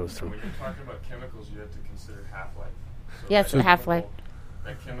kind of goes through. When you're talking about chemicals, you have to consider half-life. So Yes, that half-life.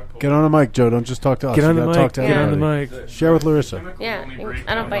 that chemical- Get on the mic, Joe. Don't just talk to us. Get on You the gotta mic. talk to Get on the everybody. mic. Share with Larissa. chemicals Yeah, only break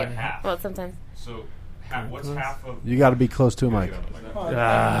I don't down by bite. half. Well, sometimes. So what's half of... You got to be close to a mic.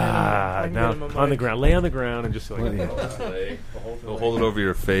 Now on the ground, lay on the ground and just like. He'll hold it over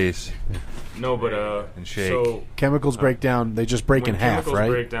your face No, but and shake. So Chemicals break down. They just break when in half, chemicals right?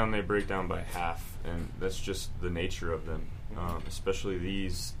 break down, they break down by half, and that's just the nature of them. Especially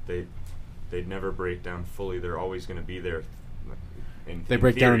these, they'd never break down fully. They're always going to be there. They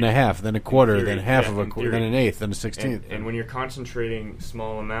break down into half, then a quarter, theory, then half yeah, of a in quarter, theory. then an eighth, then a 16th. And when you're concentrating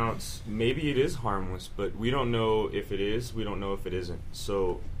small amounts, maybe it is harmless, but we don't know if it is. We don't know if it isn't.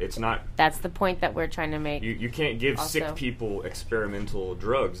 So it's not. That's the point that we're trying to make. You can't give Also. sick people experimental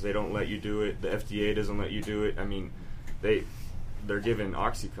drugs. They don't let you do it. The FDA doesn't let you do it. I mean, they're giving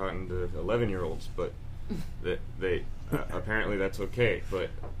OxyContin to 11-year-olds, but they apparently that's okay.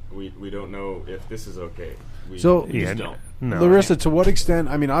 But we don't know if this is okay. We So- just Yeah, don't. no. Larissa, to what extent?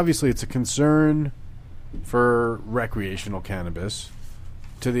 I mean, obviously, it's a concern for recreational cannabis,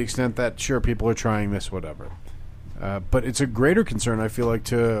 to the extent that sure, people are trying this, whatever. But it's a greater concern, I feel like,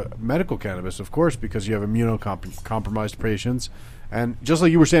 to medical cannabis, of course, because you have immunocompromised patients, and just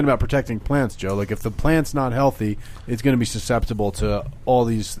like you were saying about protecting plants, Joe. Like if the plant's not healthy, it's going to be susceptible to all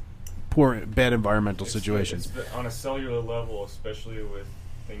these bad environmental situations. On a cellular level, especially with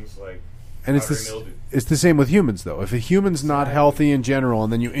things like And it's powdery mildew. it's the same with humans, though. If a human's not healthy in general,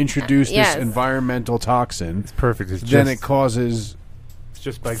 and then you introduce Yes. this environmental toxin, It's perfect. It's then just, it causes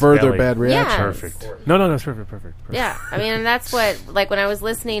just Spike's further belly. bad reaction. Yes. Perfect. No, that's perfect. Yeah, I mean, and that's what, like, when I was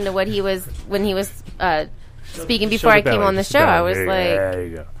listening to what he was, when he was speaking Show before the I came belly, on the just show, belly. I was There you go. like, There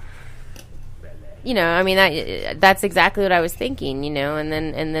you go. you know, I mean, that's exactly what I was thinking, you know, and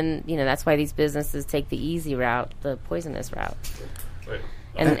then, you know, that's why these businesses take the easy route, the poisonous route,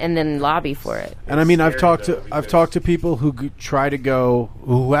 and then lobby for it. And I mean, I've talked scary, to people who try to go,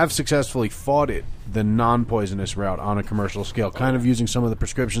 who have successfully fought it the non-poisonous route on a commercial scale, kind of using some of the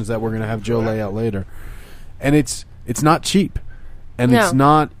prescriptions that we're going to have Joe lay out later. And it's not cheap, and No. it's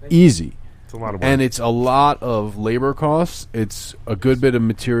not easy. It's a lot of work. And it's a lot of labor costs. It's a good bit of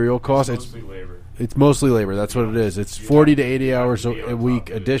material costs. Mostly labor. It's mostly labor. That's what it is. It's 40 to 80 hours a week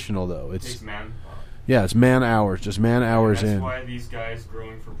additional, though. Takes It's man. yeah, it's man hours, just man hours That's in. why these guys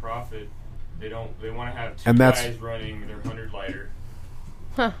growing for profit, they want to have two And that's- guys running their 100 lighter.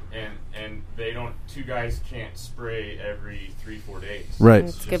 Huh. And they don't. Two guys can't spray every 3-4 days. Right.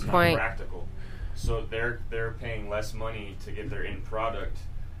 That's It's a just good not point. practical. So they're paying less money to get their end product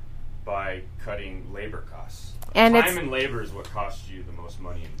by cutting labor costs. And Time it's- and labor is what costs you the most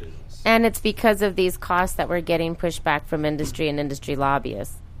money in business. And it's because of these costs that we're getting pushed back from industry and industry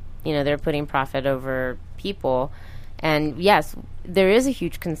lobbyists. You know, they're putting profit over people. And yes, there is a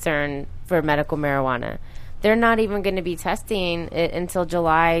huge concern for medical marijuana. They're not even going to be testing it until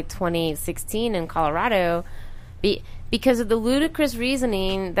July 2016 in Colorado because of the ludicrous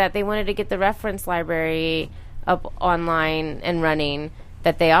reasoning that they wanted to get the reference library up online and running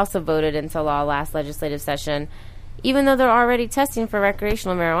that they also voted into law last legislative session, even though they're already testing for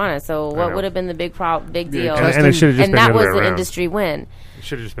recreational marijuana. So what know. would have been the big deal? And it should have just And been that the other was way the around. industry win. It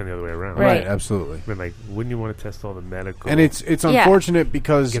should have just been the other way around. Right. Right, absolutely. I mean, like, wouldn't you want to test all the medical? And it's Yeah. unfortunate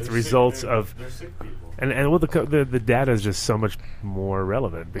because Get the results of They're sick people. and well, the data is just so much more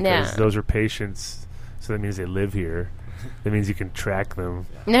relevant because Yeah. those are patients. So that means they live here. That means you can track them.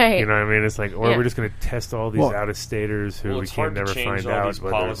 Right. You know what I mean? It's like, or Yeah. we're just going to test all these Well- out-of-staters who we It's can hard never to change find all out these what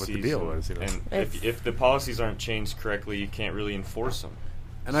the policies deal was. You know? And It's- if the policies aren't changed correctly, you can't really enforce them.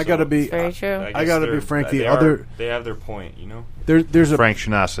 and I got to be Very true. guess I gotta be they're- frank, the they other- they have their point, you know. there's a Frank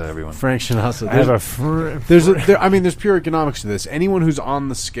Shinasa, everyone. Frank Shinasa. I have There's I mean, there's pure economics to this. Anyone who's on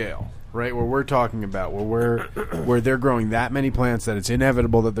the scale, right, where we're talking about, where they're growing that many plants that it's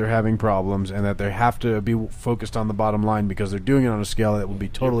inevitable that they're having problems and that they have to be focused on the bottom line because they're doing it on a scale that would be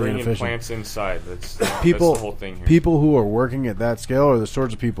totally You're bringing inefficient. plants inside. That's People, that's the whole thing here. people who are working at that scale are the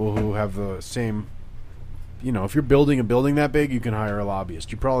sorts of people who have the same. You know, if you're building a building that big, you can hire a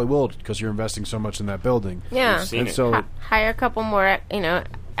lobbyist. You probably will because you're investing so much in that building. Yeah. We've seen And it. so, Hire a couple more,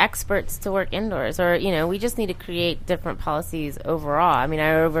 experts to work indoors, or we just need to create different policies overall. I mean,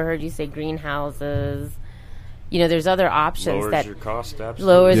 I overheard you say greenhouses. There's other options lowers that your cost. Absolutely.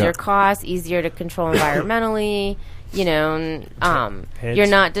 lowers Yeah. your costs, easier to control environmentally. Heads. You're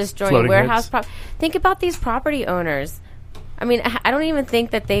not destroying Floating warehouse. heads. Think about these property owners. I mean, I don't even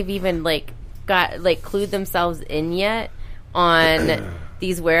think that they've even clued themselves in yet on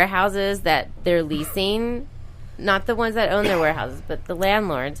these warehouses that they're leasing. Not the ones that own their warehouses, but the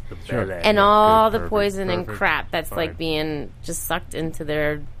landlords. And all the poison and crap that's Fine. being just sucked into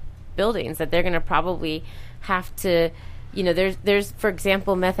their buildings that they're going to probably have to. There's for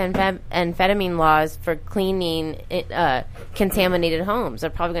example methamphetamine laws for cleaning contaminated homes. They're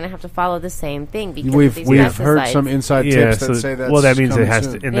probably going to have to follow the same thing because of these we've heard pesticides. some inside tips that say that. Well, that means it has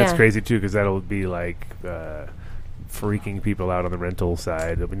to, and that's Yeah. crazy too because that'll be like freaking people out on the rental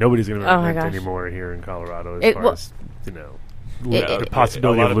side. I mean, nobody's going to Oh my rent gosh. anymore here in Colorado as It far will- as It- the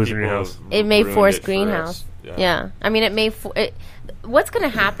possibility A lot of losing your people house. It may ruined force it for greenhouse. us. Yeah. I mean, it may. What's going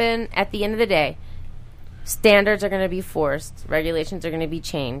to happen at the end of the day? Standards are going to be forced. Regulations are going to be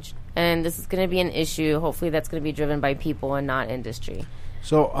changed, and this is going to be an issue. Hopefully, that's going to be driven by people and not industry.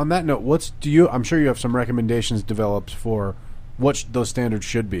 So, on that note, I'm sure you have some recommendations developed for what those standards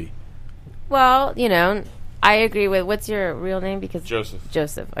should be. Well, I agree with. What's your real name? Because Joseph.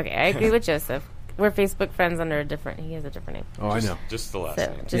 Joseph. Okay, I agree with Joseph. We're Facebook friends under a different. He has a different name. Oh, I know. Just the last So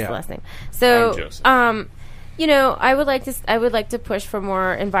name. just Yeah. the last name. So, I'm Joseph. I would like to push for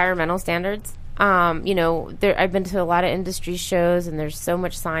more environmental standards. I've been to a lot of industry shows, and there's so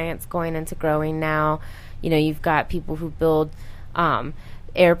much science going into growing now. You've got people who build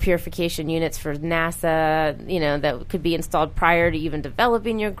air purification units for NASA, that could be installed prior to even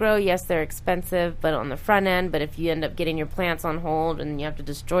developing your grow. Yes, they're expensive, but on the front end. But if you end up getting your plants on hold and you have to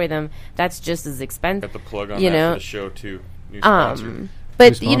destroy them, that's just as expensive. Got the plug on You that know, for the show too. New sponsor.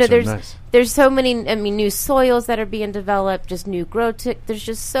 But New sponsor, nice. there's so many. New soils that are being developed, just new there's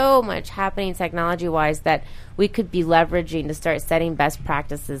just so much happening technology wise that we could be leveraging to start setting best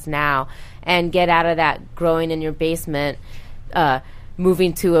practices now and get out of that growing in your basement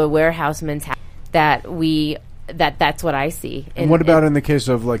moving to a warehouse mentality that's what I see. And what about in the case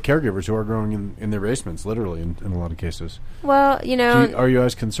of like caregivers who are growing in their basements, literally in a lot of cases? Well, are you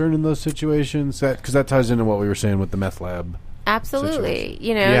as concerned in those situations? Because that ties into what we were saying with the meth lab. Absolutely.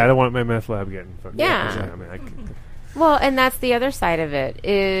 Situation. Yeah, I don't want my meth lab getting fucked. Yeah. I mean, Well, and that's the other side of it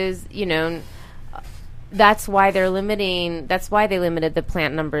is, that's why they're limiting. That's why they limited the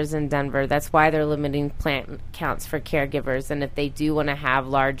plant numbers in Denver. That's why they're limiting plant counts for caregivers. And if they do want to have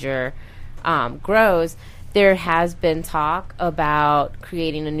larger grows, there has been talk about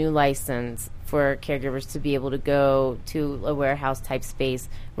creating a new license for caregivers to be able to go to a warehouse type space,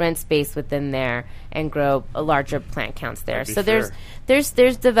 rent space within there, and grow a larger plant counts there. So fair.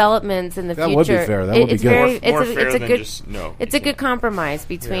 there's developments in the That future. would be fair. That would be it's good. very- More it's a- fair it's a than good- just no. It's a good compromise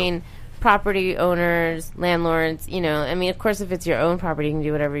between property owners, landlords. I mean, of course, if it's your own property, you can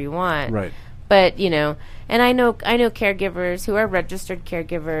do whatever you want. Right. But and I know caregivers who are registered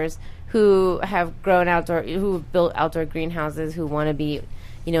caregivers who have grown outdoor, who have built outdoor greenhouses, who want to be,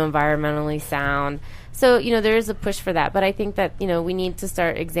 environmentally sound. So there is a push for that. But I think that we need to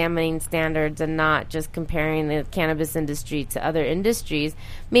start examining standards and not just comparing the cannabis industry to other industries.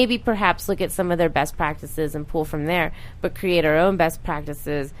 Maybe perhaps look at some of their best practices and pull from there, but create our own best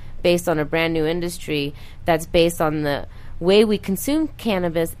practices based on a brand new industry that's based on the way we consume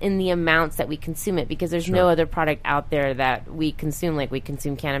cannabis in the amounts that we consume it, because there's no other product out there that we consume like we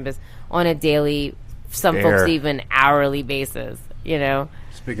consume cannabis on a daily, some folks even hourly basis,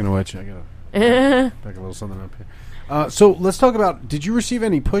 Speaking of which, I gotta back a little something up here. So let's talk about, did you receive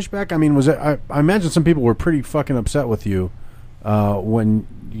any pushback? I mean, was it, I imagine some people were pretty fucking upset with you when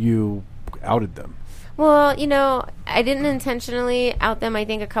you outed them. Well, I didn't intentionally out them. I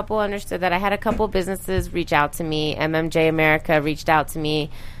think a couple understood that. I had a couple businesses reach out to me. MMJ America reached out to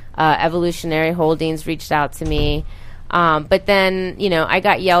me. Evolutionary Holdings reached out to me. But then, I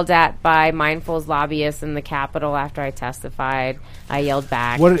got yelled at by Mindful's lobbyists in the Capitol after I testified. I yelled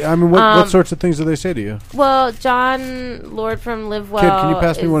back. What sorts of things do they say to you? Well, John Lord from Live Well. Kid, can you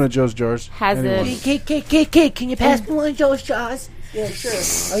pass me one of Joe's jars? Has Anyone? Kid, can you pass me one of Joe's jars? Yeah, sure.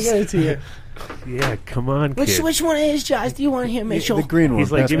 I'll get it to you. Yeah, come on, kid. Which one of his jars do you want here, Mitchell? The green one.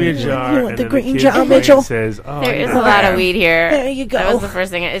 He's like, Pass give me a one. jar. You want and the then green kid jar, behind Mitchell? says, oh, There is yeah. a lot of weed here. There you go. That was the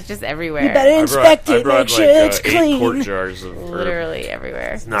first thing. It's just everywhere. You better inspect I it, brought make sure like, it's 8 clean. quart jars of herb. Literally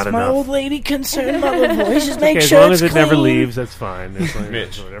everywhere. It's not My enough. old lady concerned mother voice. Just make Okay, sure as long it's as it clean. never leaves, that's fine. As long as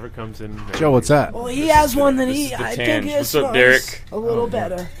Mitch. whatever comes in. Joe, what's that? Well, he has one that This he. is the I tan. think this What's up, one's Derek? a little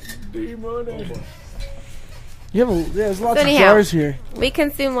better. You have there's lots So of anyhow, jars here. We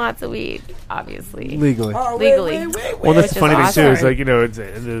consume lots of weed, obviously. Legally. Oh, Legally. Well, that's Which the funny is thing too. Is awesome. like it's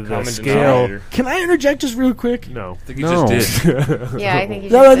the Common scale. denominator. Can I interject just real quick? No, I think you No. just did. Yeah, I think you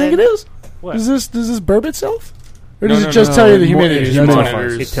Is that what I just think did. it is? What? Does this burp itself? Or No, does no, it just no, tell you the it humidity? It That's all.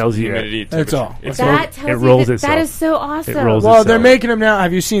 monitors It tells you humidity, That's temperature. all. It's That tells it you rolls that itself. is so awesome. It rolls Well, itself. they're making them now.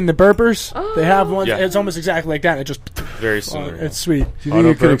 Have you seen the burpers? They have one. Yeah. It's almost exactly like that. And it just. very similar. It's sweet. Do you think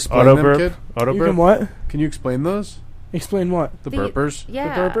you could explain auto them, burp, kid? auto You burp. can what? Can you explain those? Explain what? The The- burpers?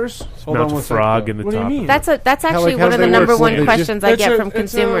 Yeah. The burpers? Hold Smells on one of frog second. in the What do you top. mean? That's actually how one do of they the work? number They one just- questions I It's get a- from it's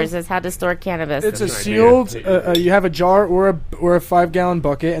consumers is how to store cannabis. It's a That's an sealed. idea. You have a jar or a 5-gallon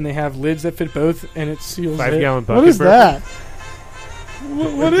bucket, and they have lids that fit both, and it seals. 5-gallon What bucket is burp? that?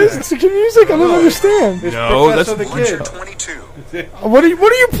 What is it? It's music. I don't understand. No, that's Professor the Kid. What are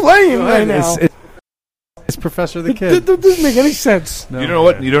you playing right now? It's Professor the It Kid. doesn't make any sense. you don't know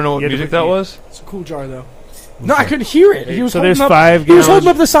what Yeah, music but that you- was? It's a cool jar, though. No, I couldn't hear it. He was So holding there's up, 5 He was gallons. holding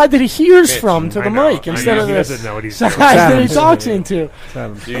up the side that he hears Mitch, from to I the know. mic I instead know. of He the doesn't know what he's side saying. that he talks into.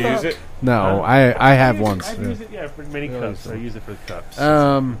 Do you use it? No, I have once. I've used it, yeah, for many cups. I use it for the cups.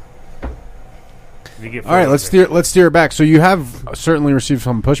 You get All right, food. let's steer it back. So you have certainly received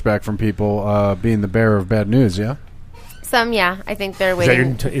some pushback from people being the bearer of bad news, yeah? Some, yeah. I think they're Is that your,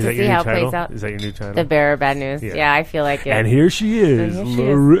 waiting t- to is that see your how new it plays title? out. Is that your new title? The bearer of bad news. Yeah. Yeah, I feel like it. And here she is, And here she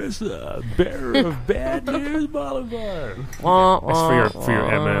is. Larissa, bearer of Bad News Boulevard. Wah, That's for your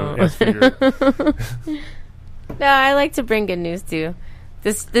MM. That's for your. No, I like to bring good news too.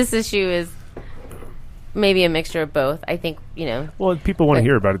 This issue is maybe a mixture of both. I think Well, people want to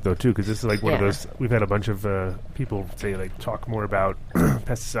hear about it though too, because this is like one of Yeah. those. We've had a bunch of people say like talk more about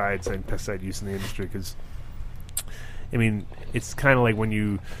pesticides and pesticide use in the industry because, I mean, it's kind of like when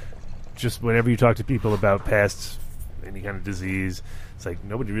you just whenever you talk to people about pests, any kind of disease, it's like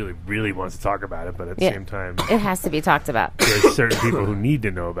nobody really wants to talk about it, but at the Yeah. same time, it has to be talked about. there's certain people who need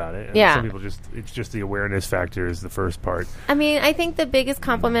to know about it. And Yeah. some people it's just the awareness factor is the first part. I mean, I think the biggest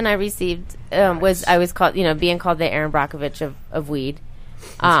compliment I received was I was called, being called the Aaron Brockovich of weed.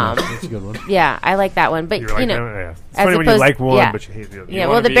 That's a good one. Yeah, I like that one. But You like you know, that one? Yeah. It's as funny when you opposed- like one, yeah. but you hate the other. Yeah, You well,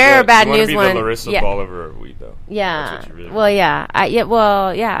 wanna the be Bear or Bad you wanna News be one. the Larissa yeah. Bolivar of weed, though. Yeah. That's what you really Well, yeah.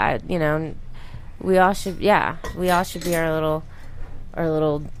 Well, yeah. You know, we all should. Yeah, we all should be our little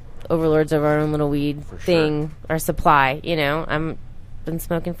overlords of our own little weed thing, our supply. You know, I'm been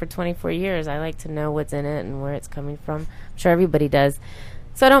smoking for 24 years. I like to know what's in it and where it's coming from. I'm sure everybody does.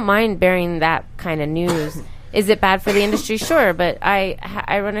 So I don't mind bearing that kind of news. Is it bad for the industry? Sure, but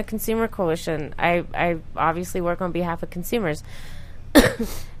I run a consumer coalition. I obviously work on behalf of consumers.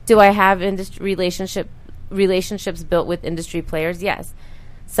 Do I have relationships built with industry players? Yes.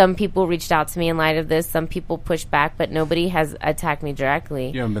 Some people reached out to me in light of this. Some people pushed back, but nobody has attacked me directly.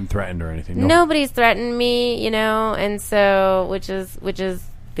 You haven't been threatened or anything. No. Nobody's threatened me, you know, and so which is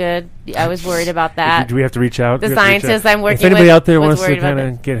good. I was worried about that. Do we have to reach out? The Do we have to reach scientist out? I'm working If anybody with out there was wants to worried about kind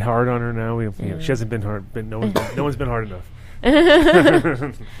that. of get hard on her now, she hasn't been hard. But no one's been hard enough.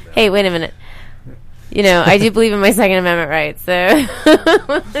 Hey, wait a minute. You know, I do believe in my Second Amendment rights. So,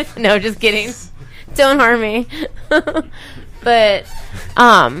 no, just kidding. Don't harm me. But,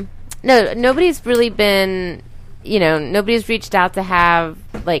 no, nobody's really been, you know, nobody's reached out to have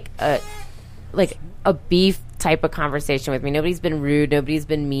like a beef type of conversation with me. Nobody's been rude. Nobody's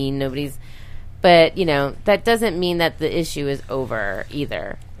been mean. But, you know, that doesn't mean that the issue is over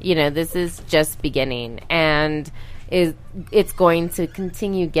either. You know, this is just beginning, and it's going to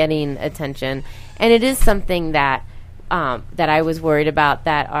continue getting attention. And it is something that that I was worried about,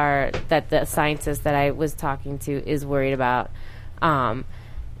 that the scientist that I was talking to is worried about.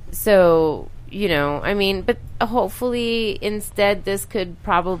 So, you know, I mean, but hopefully instead this could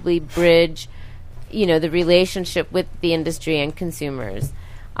probably bridge, you know, the relationship with the industry and consumers.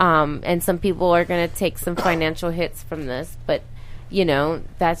 And some people are going to take some financial hits from this, but, you know,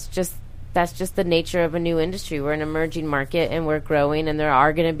 that's just the nature of a new industry. We're an emerging market, and we're growing, and there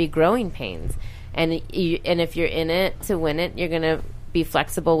are going to be growing pains. And if you're in it to win it, you're going to be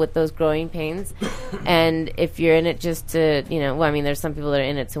flexible with those growing pains. And if you're in it just to, you know, well, I mean, there's some people that are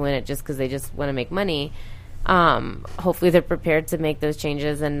in it to win it just because they just want to make money. Hopefully they're prepared to make those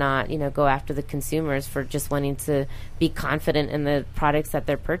changes and not, you know, go after the consumers for just wanting to be confident in the products that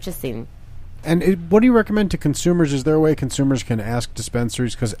they're purchasing. And what do you recommend to consumers? Is there a way consumers can ask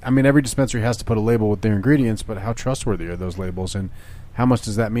dispensaries? Because, I mean, every dispensary has to put a label with their ingredients, but how trustworthy are those labels, and how much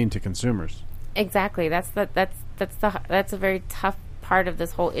does that mean to consumers? Exactly. That's a very tough part of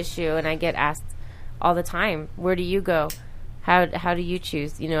this whole issue, and I get asked all the time, where do you go? How do you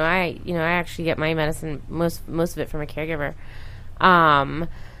choose? I actually get my medicine, most of it, from a caregiver. And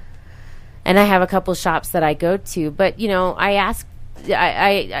I have a couple shops that I go to, but I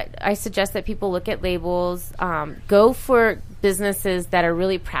suggest that people look at labels, go for businesses that are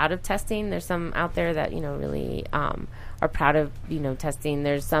really proud of testing. There's some out there that, really are proud of, testing.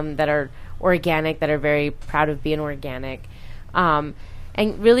 There's some that are organic, that are very proud of being organic. And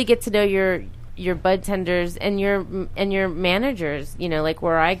really get to know your bud tenders and your managers. Like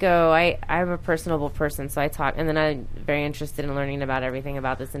where I go, I'm a personable person, so I talk, and then I'm very interested in learning about everything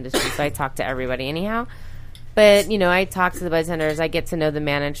about this industry, so I talk to everybody anyhow. But, I talk to the bud tenders, I get to know the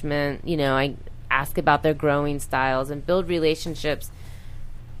management, I ask about their growing styles and build relationships,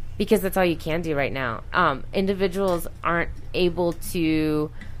 because that's all you can do right now. Individuals aren't able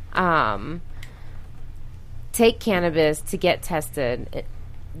to take cannabis to get tested.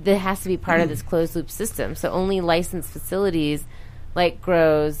 That has to be part of this closed loop system. So only licensed facilities like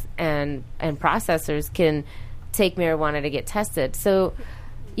grows and processors can take marijuana to get tested. So,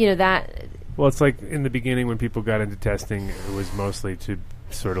 that... Well, it's like in the beginning when people got into testing, it was mostly to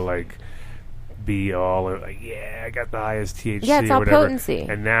sort of like be all like, yeah, I got the highest THC it's or all whatever. potency.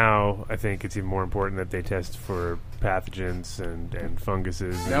 And now I think it's even more important that they test for pathogens and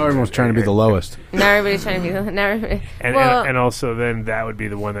funguses. Now everyone's trying to be the lowest. Now everybody's trying to be the... And also then that would be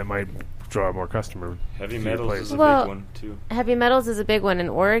the one that might draw more customer. Heavy metals is a big one, too. Heavy metals is a big one. In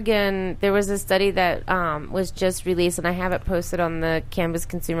Oregon, there was a study that was just released, and I have it posted on the Cannabis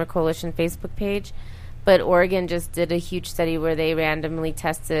Consumer Coalition Facebook page. But Oregon just did a huge study where they randomly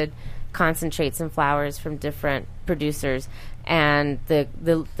tested concentrates and flowers from different producers, and the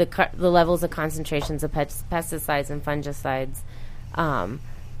levels of concentrations of pesticides and fungicides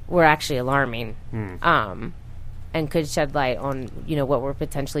were actually alarming. And could shed light on, what we're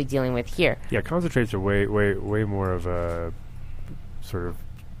potentially dealing with here. Yeah, concentrates are way more of a sort of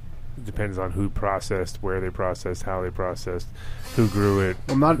depends on who processed, where they processed, how they processed, who grew it.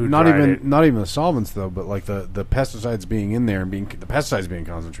 Well, not who not dried even it. not even the solvents though, but like the pesticides being in there and the pesticides being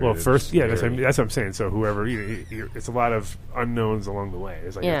concentrated. Well, first, yeah, that's what I'm saying. So whoever, it's a lot of unknowns along the way.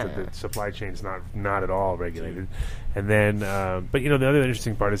 It's like the supply chain's not at all regulated. And then, but the other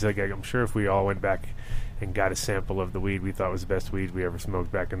interesting part is like I'm sure if we all went back and got a sample of the weed we thought was the best weed we ever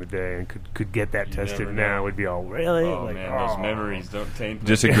smoked back in the day and could get that tested now, we'd be all really those memories don't taint.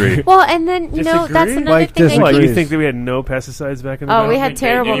 Disagree. Well, and then that's another Like thing. What, you think that we had no pesticides back in the day? Oh, we had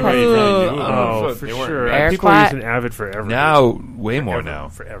terrible pesticides. Oh, for sure. Air People are quat. using Avid forever. Now, way more now.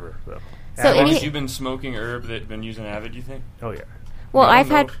 Forever. So. So As long any- as you've been smoking herb that been using Avid, you think? Oh, yeah. Well, I've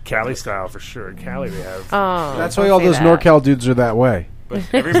had. Cali style for sure. In Cali they have. Oh, That's don't why all say those that. NorCal dudes are that way. But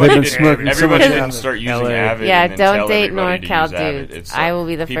everybody, been smoking so everybody much didn't Avid. start using LA. Avid. Yeah, and then don't tell date everybody to NorCal use Avid. dudes. It's, I will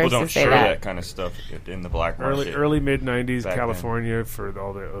be the people first don't to say share that. kind of stuff in the black market. Early mid '90s, Back California for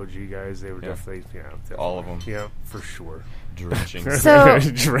all the OG guys, they were definitely all of them. Yeah, for sure. Drenching. So-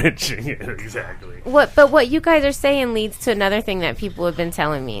 Drenching it, exactly. What you guys are saying leads to another thing that people have been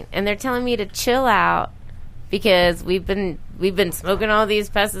telling me, and they're telling me to chill out because we've been smoking all these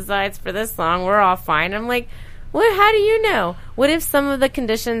pesticides for this long. We're all fine. I'm like, well, how do you know? What if some of the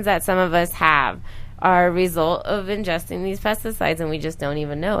conditions that some of us have are a result of ingesting these pesticides and we just don't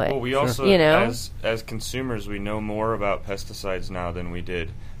even know it? Well, we also, as consumers, we know more about pesticides now than we did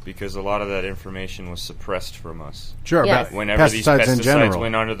because a lot of that information was suppressed from us. Sure, Yes. but Whenever these pesticides in pesticides general.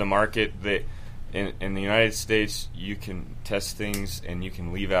 went onto the market, in the United States, you can test things and you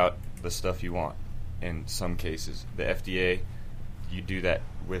can leave out the stuff you want. In some cases, the FDA, you do that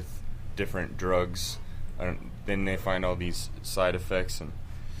with different drugs, then they find all these side effects, and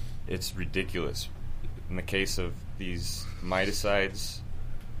it's ridiculous. In the case of these miticides,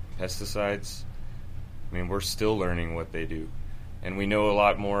 pesticides, I mean, we're still learning what they do, and we know a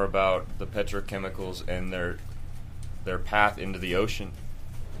lot more about the petrochemicals and their path into the ocean.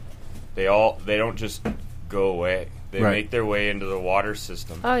 They don't just go away. They Right. make their way into the water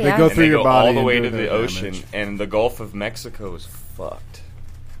system. Oh, They yeah. go And through they your go body all the and way do to the their ocean, damage. and the Gulf of Mexico is fucked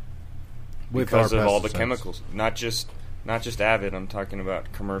With because our of all the pesticides. chemicals. Not just Avid. I'm talking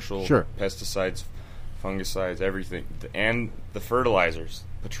about commercial Sure. pesticides, fungicides, everything, and the fertilizers,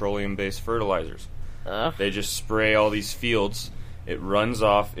 petroleum-based fertilizers. Ugh. They just spray all these fields. It runs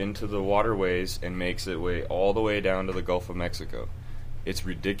off into the waterways and makes its way all the way down to the Gulf of Mexico. It's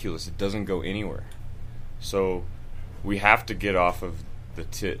ridiculous. It doesn't go anywhere. So we have to get off of the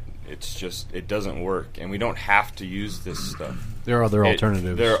tit. It's just, it doesn't work, and we don't have to use this stuff. There are other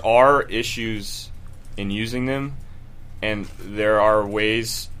alternatives. There are issues in using them, and there are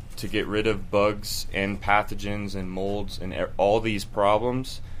ways to get rid of bugs and pathogens and molds and all these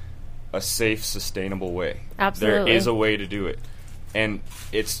problems a safe, sustainable way. Absolutely. There is a way to do it. And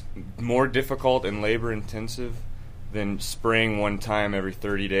it's more difficult and labor intensive than spraying one time every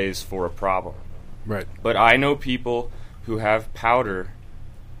 30 days for a problem. Right. But I know people who have powder,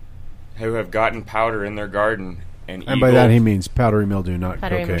 who have gotten powder in their garden, and by that he means powdery mildew, not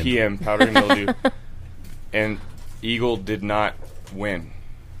Powdery cocaine. PM, powdery mildew, and Eagle did not win.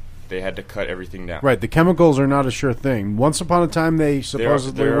 They had to cut everything down. Right, the chemicals are not a sure thing. Once upon a time, they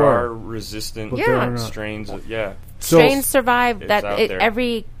supposedly there were. are resistant But there are not. strains. Yeah, Strains survive. It's That out there.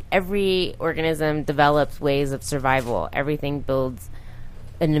 every organism develops ways of survival. Everything builds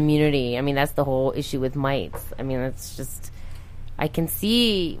an immunity. I mean, that's the whole issue with mites. I mean, that's just. I can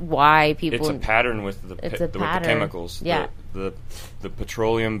see why people. it's a pattern with the It's a with the pattern. chemicals. Yeah. The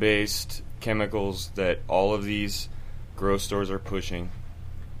petroleum based chemicals that all of these grocery stores are pushing.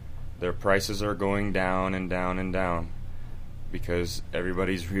 Their prices are going down and down and down because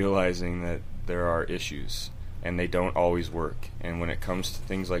everybody's realizing that there are issues and they don't always work. And when it comes to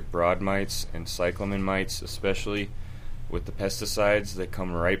things like broad mites and cyclamen mites, especially with the pesticides, they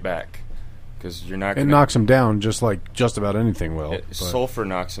come right back because you're not It going to... knocks them down just like just about anything will. but- Sulfur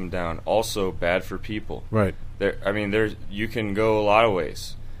knocks them down. Also bad for people. right. You can go a lot of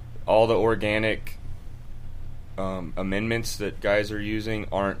ways. All the organic amendments that guys are using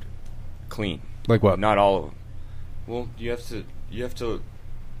aren't clean. Like what? Not all of them. Well, you have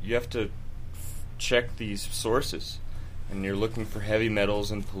to check these sources, and you're looking for heavy metals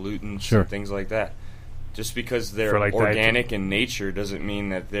and pollutants Sure. and things like that. Just because they're For, like, organic in nature doesn't mean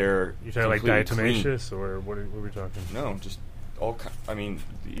that they're You talking like completely clean. diatomaceous, or what are we talking? No, just all.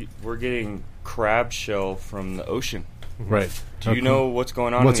 We're getting crab shell from the ocean. Right. Do you know what's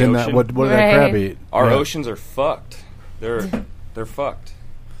going on What's in in the that? ocean? What did that Right. crab eat? Our Yeah. oceans are fucked. They're fucked.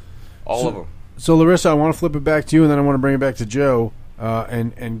 All of them. So, Larissa, I want to flip it back to you, and then I want to bring it back to Joe,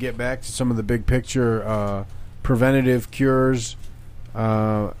 and get back to some of the big picture preventative cures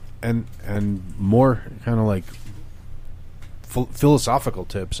and more kind of like philosophical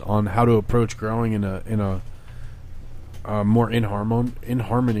tips on how to approach growing in a more in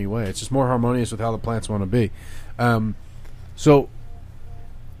harmony way. It's just more harmonious with how the plants want to be. So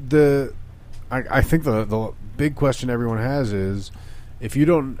I think the big question everyone has is if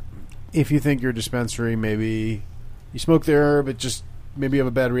you think your dispensary, maybe you smoke the herb, it just maybe you have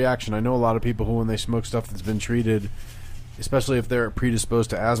a bad reaction. I know a lot of people who, when they smoke stuff that's been treated, especially if they're predisposed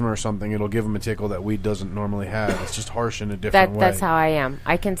to asthma or something, it'll give them a tickle that weed doesn't normally have. It's just harsh in a different way. That's how I am.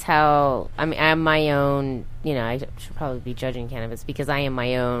 I can tell. I mean, I'm my own. I should probably be judging cannabis because I am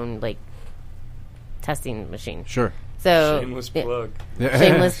my own testing machine. Sure. So Shameless plug.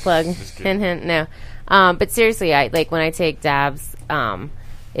 Shameless plug. Hint, hint. No. But seriously, I when I take dabs.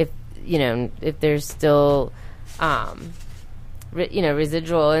 If there's still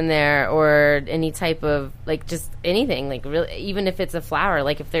residual in there or any type of just anything really, even if it's a flower,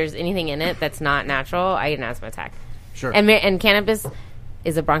 if there's anything in it that's not natural, I get an asthma attack. Sure. And cannabis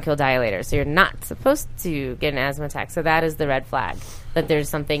is a bronchial dilator, so you're not supposed to get an asthma attack. So that is the red flag that there's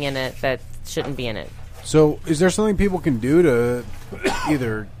something in it that shouldn't be in it. So is there something people can do to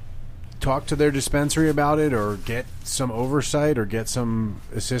either talk to their dispensary about it or get some oversight or get some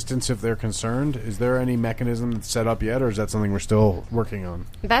assistance if they're concerned? Is there any mechanism that's set up yet, or is that something we're still working on?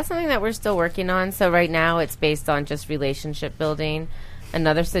 That's something that we're still working on. So right now it's based on just relationship building.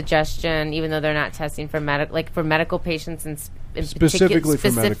 Another suggestion, even though they're not testing for medical patients and specifically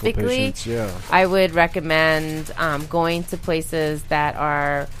for medical patients, yeah, I would recommend going to places that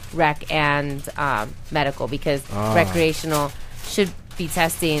are rec and medical, because recreational should be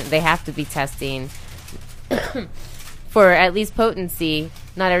testing. They have to be testing for at least potency.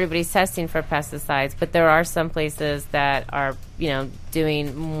 Not everybody's testing for pesticides, but there are some places that are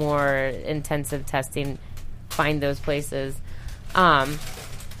doing more intensive testing. Find those places.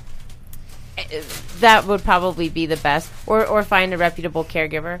 That would probably be the best, or find a reputable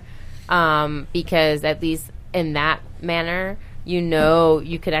caregiver, because at least in that manner,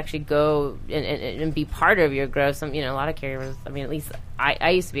 you could actually go and be part of your growth. A lot of caregivers, at least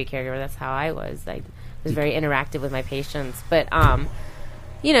I used to be a caregiver. That's how I was. I was very interactive with my patients. But,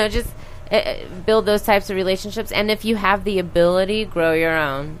 just build those types of relationships. And if you have the ability, grow your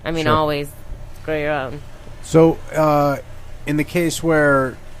own. Sure. Always grow your own. So, in the case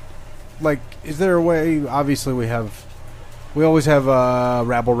where, is there a way, obviously we always have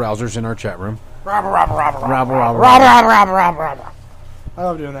rabble-rousers in our chat room. Rabble. I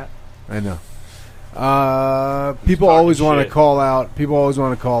love doing that. I know. People always want to call out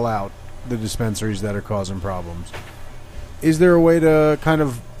the dispensaries that are causing problems. Is there a way to kind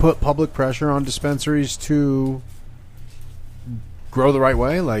of put public pressure on dispensaries to grow the right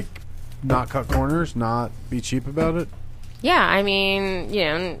way? Not cut corners, not be cheap about it? Yeah,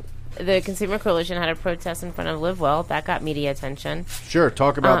 the Consumer Coalition had a protest in front of LiveWell. That got media attention. Sure,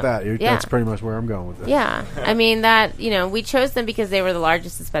 talk about that. Yeah. That's pretty much where I'm going with this. Yeah. We chose them because they were the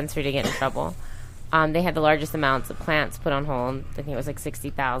largest dispensary to get in trouble. They had the largest amounts of plants put on hold. I think it was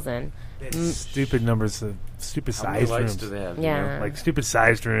 60,000. Stupid numbers of stupid sized rooms. Do they have? Yeah. Stupid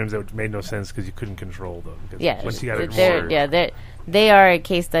sized rooms that made no sense because you couldn't control them. Yeah. Once you got it they are a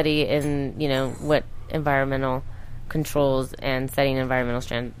case study in, what environmental controls and setting environmental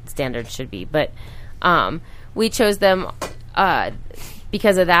standards should be. But we chose them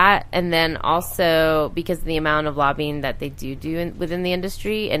because of that, and then also because of the amount of lobbying that they do within the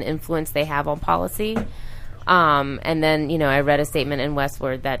industry and influence they have on policy. And then, I read a statement in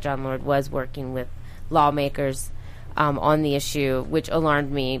Westward that John Lord was working with lawmakers on the issue, which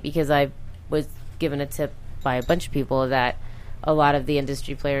alarmed me because I was given a tip by a bunch of people that a lot of the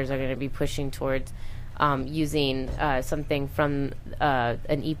industry players are going to be pushing towards using something from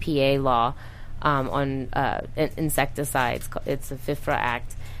an EPA law on insecticides. It's a FIFRA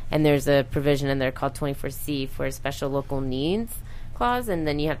Act, and there's a provision in there called 24C for a special local needs clause, and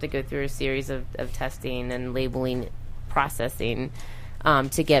then you have to go through a series of testing and labeling processing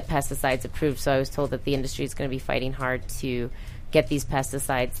to get pesticides approved. So I was told that the industry is going to be fighting hard to get these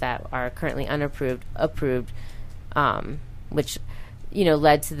pesticides that are currently unapproved approved, which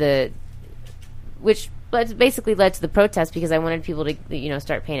basically led to the protest, because I wanted people to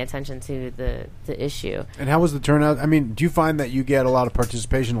start paying attention to the issue. And how was the turnout? Do you find that you get a lot of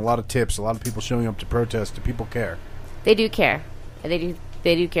participation, a lot of tips, a lot of people showing up to protest? Do people care? They do care. They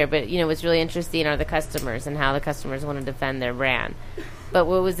do care. But what's really interesting are the customers and how the customers want to defend their brand. But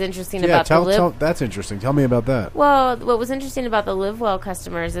what was interesting about that's interesting. Tell me about that. Well, what was interesting about the LiveWell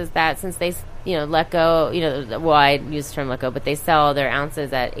customers is that since they let go, I use the term let go, but they sell their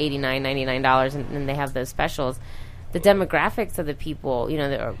ounces at $89, $99, and they have those specials. the demographics of the people,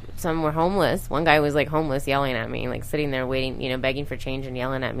 some were homeless. One guy was like homeless, yelling at me, like sitting there waiting, begging for change and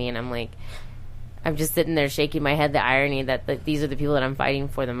yelling at me. And I'm just sitting there shaking my head. The irony that these are the people that I'm fighting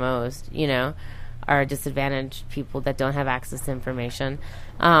for the most, are disadvantaged people that don't have access to information.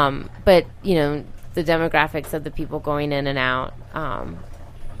 But the demographics of the people going in and out,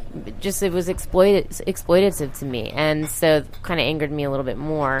 it was exploitative to me, and so kind of angered me a little bit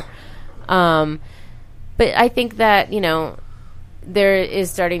more. But I think that there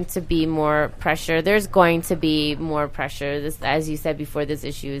is starting to be more pressure. There's going to be more pressure. This, as you said before, this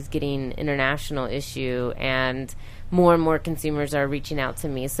issue is getting international issue, and more consumers are reaching out to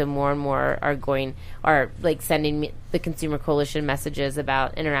me. So more and more are sending me the Consumer Coalition messages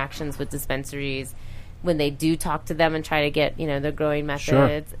about interactions with dispensaries when they do talk to them and try to get the growing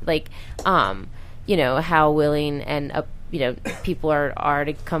methods, how willing and people are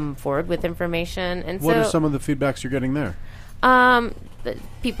to come forward with information. And what are some of the feedbacks you're getting there?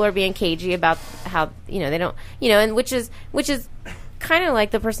 People are being cagey about how they don't and which is kind of like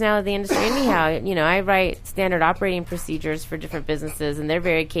the personality of the industry anyhow. I write standard operating procedures for different businesses, and they're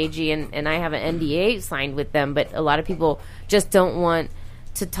very cagey, and I have an NDA signed with them, but a lot of people just don't want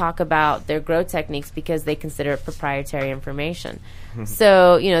to talk about their grow techniques because they consider it proprietary information.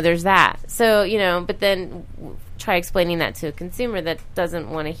 So there's that. So but then try explaining that to a consumer that doesn't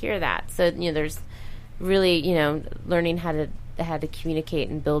want to hear that. So there's really learning how to communicate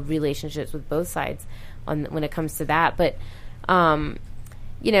and build relationships with both sides when it comes to that. But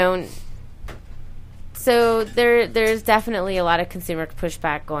so there's definitely a lot of consumer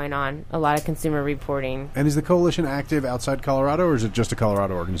pushback going on, a lot of consumer reporting. And is the coalition active outside Colorado, or is it just a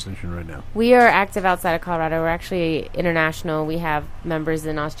Colorado organization right now? We are active outside of Colorado. We're actually international. We have members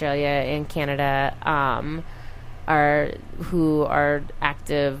in Australia and Canada who are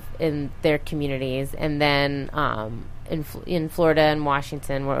active in their communities. And then in Florida and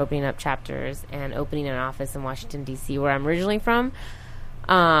Washington, we're opening up chapters and opening an office in Washington, D.C., where I'm originally from.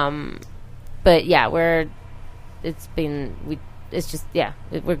 But yeah, we're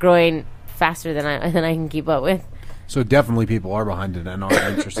growing faster than I can keep up with. So definitely people are behind it and are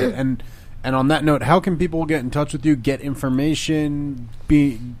interested. And on that note, how can people get in touch with you, get information,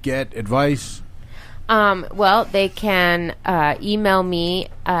 get advice? Well, they can email me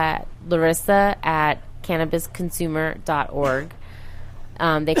at larissa@cannabisconsumer.org.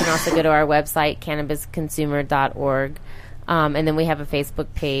 They can also go to our website, cannabisconsumer.org. And then we have a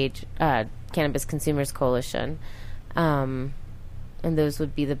Facebook page, Cannabis Consumers Coalition. And those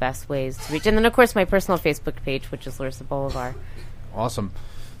would be the best ways to reach. And then, of course, my personal Facebook page, which is Larissa Bolivar. Awesome.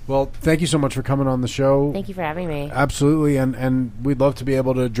 Well, thank you so much for coming on the show. Thank you for having me. Absolutely. And we'd love to be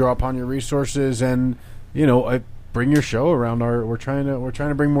able to draw upon your resources and, bring your show around. We're trying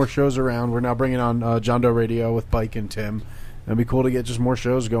to bring more shows around. We're now bringing on John Doe Radio with Pike and Tim. It'd be cool to get just more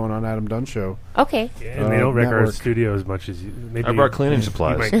shows going on Adam Dunn Show. Okay. Yeah, and they don't wreck our studio as much as you. Maybe I brought cleaning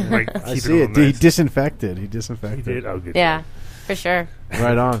supplies. I see it. He disinfected. He did? Oh, good. Yeah, for sure.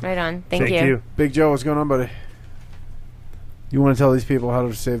 Right on. Right on. Thank you. Big Joe, what's going on, buddy? You want to tell these people how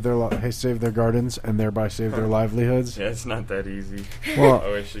to save their gardens and thereby save their livelihoods? Yeah, it's not that easy. Well, I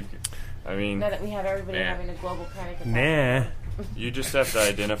wish you could. I mean, now that we have everybody having a global panic attack. Nah. You just have to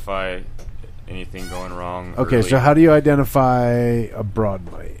identify anything going wrong. Okay, early. so how do you identify a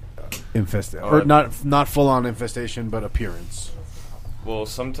broad mite infestation? Or not full-on infestation, but appearance? Well,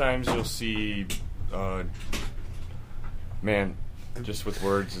 sometimes you'll see, just with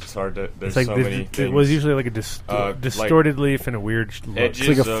words, it's hard to. There's It's like so many things. it was usually like a distorted leaf and a weird look. Edges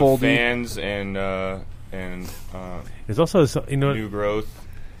It's like a of foldy. fans and There's also new growth.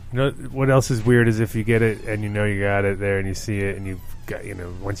 What else is weird is if you get it and you got it there and you see it and you've got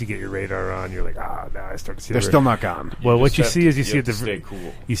once you get your radar on, you're like, now I start to see. They're still not gone. Well, what you just see have is you to- see you at have the to stay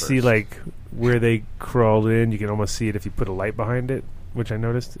cool you see first. like where they crawled in. You can almost see it if you put a light behind it, which I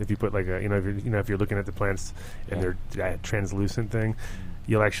noticed. If you put like a if you're looking at the plants and they're that translucent thing,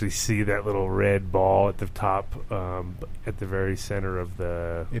 you'll actually see that little red ball at the top, at the very center of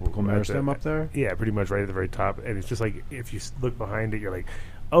the Apical meristem up there? Yeah, pretty much right at the very top. And it's just like if you look behind it, you're like,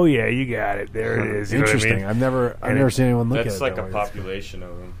 oh yeah, you got it. There it is. You know what I Interesting. mean? I've never seen anyone look at it. That's like that a way. population of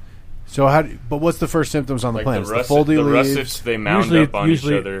them. So but what's the first symptoms on the Like plants? the foldy leaves, russets, they mound Usually- up on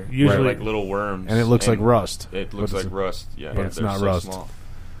usually- each other. usually- like little worms, and it looks like rust. It looks What is like it? rust. Yeah, But it's they're not so rust. Small.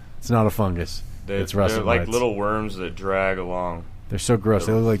 It's not a fungus. It's russet They're like mites. little worms that drag along. They're so gross.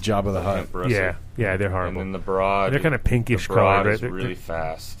 They look like Jabba the Hutt. hemp russet. Yeah, they're And horrible. then the broad. They're kind of pinkish the broad colored, right? is They're- really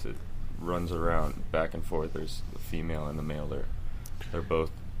fast. It runs around back and forth. There's the female and the male. They're both.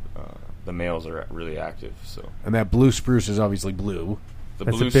 The males are really active. So And that blue spruce is obviously blue. The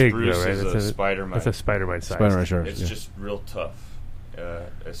That's blue a big, spruce though, right? is That's a spider mite. That's a spider mite size. Spider mite, sure. It's yeah. just real tough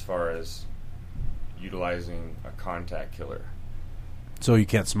as far as utilizing a contact killer. So you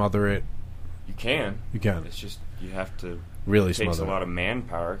can't smother it. You can. You can. It's just you have to Really it takes smother a it. lot of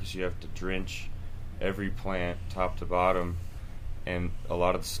manpower because you have to drench every plant top to bottom, and a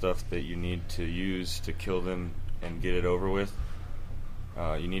lot of the stuff that you need to use to kill them and get it over with,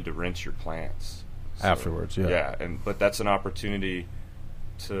 you need to rinse your plants Afterwards, yeah. Yeah, but that's an opportunity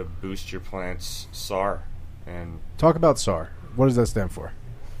to boost your plant's SAR and Talk about SAR. What does that stand for?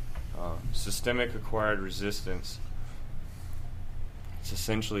 systemic acquired resistance. It's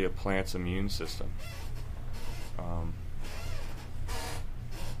essentially a plant's immune system.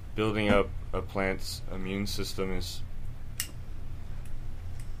 Building up a plant's immune system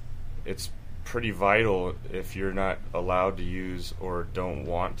it's pretty vital if you're not allowed to use or don't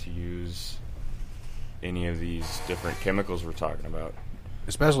want to use any of these different chemicals we're talking about.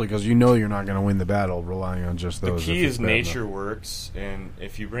 Especially because you know you're not going to win the battle relying on just The those. key if it's is bad nature enough. works, and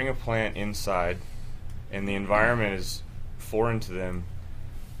if you bring a plant inside and the environment is foreign to them,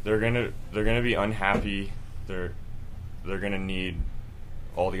 they're gonna be unhappy. They're gonna need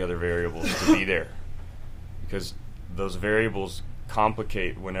all the other variables to be there, because those variables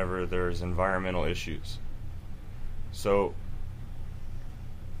complicate whenever there's environmental issues. So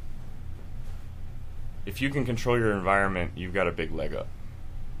if you can control your environment, you've got a big leg up.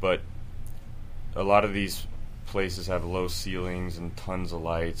 But a lot of these places have low ceilings and tons of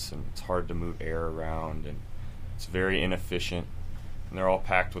lights, and it's hard to move air around, and it's very inefficient, and they're all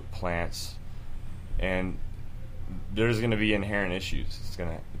packed with plants, and there's going to be inherent issues. It's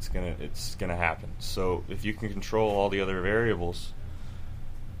going to happen. So if you can control all the other variables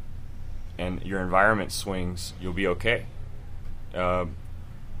and your environment swings, you'll be okay. A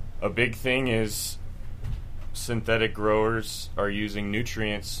big thing is synthetic growers are using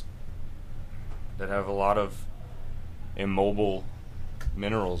nutrients that have a lot of immobile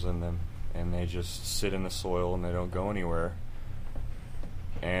minerals in them, and they just sit in the soil and they don't go anywhere.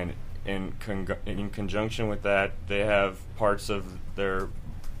 And in conjunction with that, they have parts of their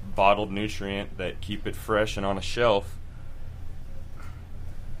bottled nutrient that keep it fresh and on a shelf.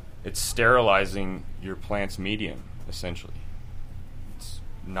 It's sterilizing your plant's medium, essentially. It's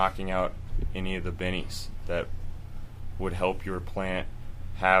knocking out any of the bennies that would help your plant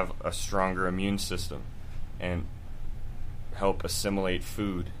have a stronger immune system and help assimilate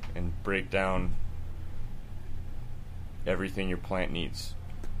food and break down everything your plant needs,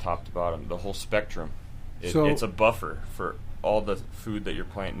 top to bottom, the whole spectrum. It's a buffer for all the food that your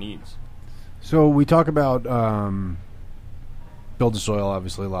plant needs. So we talk about build the soil,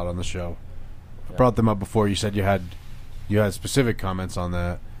 obviously a lot on the show. I brought them up before. You said you had specific comments on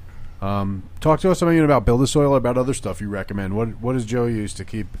that. Talk to us something about build the soil or about other stuff you recommend. What does Joe use to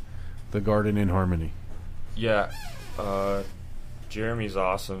keep the garden in harmony? Yeah, Jeremy's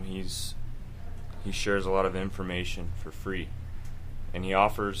awesome. He shares a lot of information for free, and he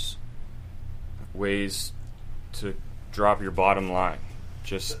offers ways to drop your bottom line.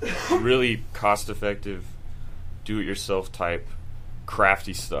 Just really cost-effective, do-it-yourself type,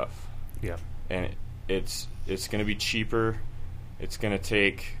 crafty stuff. Yeah. And it's going to be cheaper. It's going to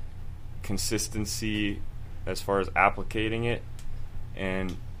take consistency as far as applicating it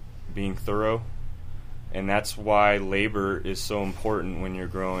and being thorough. And that's why labor is so important when you're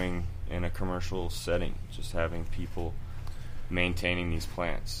growing in a commercial setting, just having people maintaining these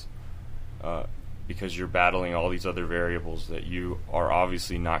plants. Because you're battling all these other variables that you are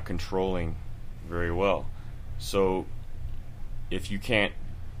obviously not controlling very well. So if you can't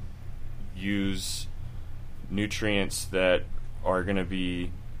use nutrients that are going to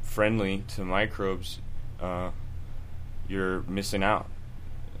be friendly to microbes, you're missing out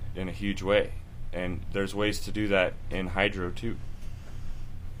in a huge way. And there's ways to do that in hydro too.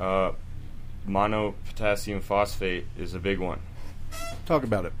 Monopotassium phosphate is a big one. Talk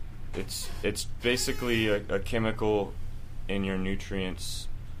about it. It's basically a chemical in your nutrients.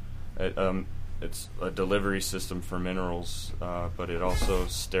 It's a delivery system for minerals, but it also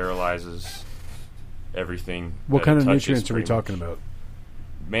sterilizes everything. What kind of touches nutrients are we pretty talking much. about?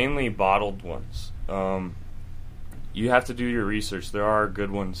 Mainly bottled ones. You have to do your research. There are good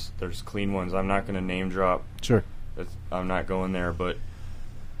ones. There's clean ones. I'm not going to name drop. Sure. I'm not going there, but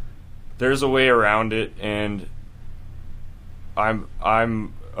there's a way around it, and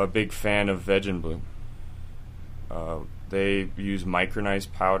I'm a big fan of Veg and Bloom. They use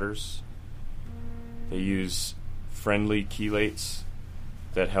micronized powders. They use friendly chelates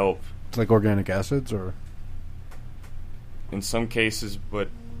that help. It's like organic acids, or In some cases, but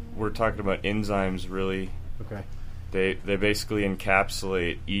we're talking about enzymes, really. okay. They basically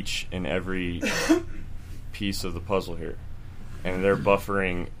encapsulate each and every piece of the puzzle here, and they're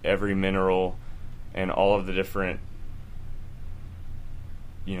buffering every mineral and all of the different.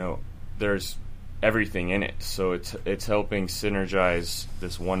 There's everything in it, so it's helping synergize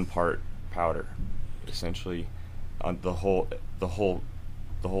this one part powder, essentially, on the whole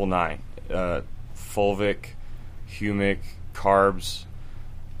nine. Fulvic, humic, carbs,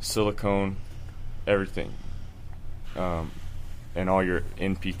 silicone, everything, and all your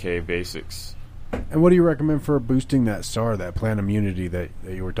NPK basics. And what do you recommend for boosting that SAR, that plant immunity that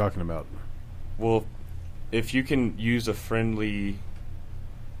you were talking about? Well, if you can use a friendly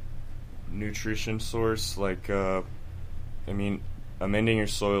nutrition source, like, amending your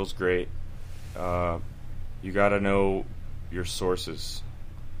soil is great. You got to know your sources.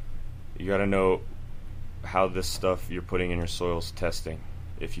 You got to know how this stuff you're putting in your soil is testing,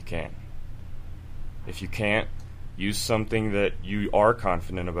 if you can. If you can't, use something that you are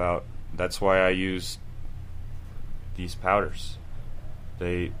confident about. That's why I use these powders.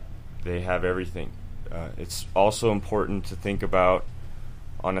 They have everything. It's also important to think about,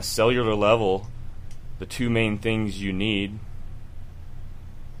 on a cellular level, the two main things you need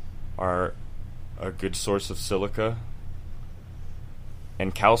are a good source of silica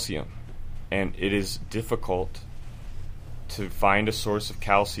and calcium. And it is difficult to find a source of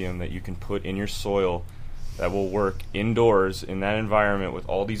calcium that you can put in your soil that will work indoors in that environment with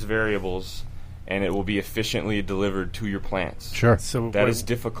all these variables, and it will be efficiently delivered to your plants. Sure. So that is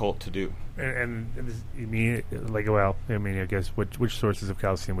difficult to do. And you mean, I guess which sources of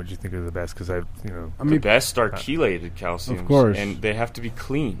calcium would you think are the best? Because the best are chelated calciums, of course, and they have to be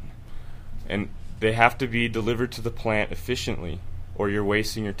clean, and they have to be delivered to the plant efficiently, or you're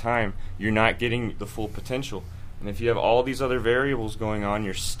wasting your time. You're not getting the full potential. And if you have all these other variables going on,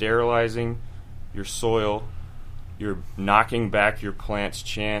 you're sterilizing your soil, you're knocking back your plant's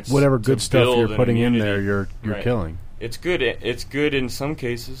chance. Whatever good stuff you're putting in there, you're right. Killing. It's good. It's good in some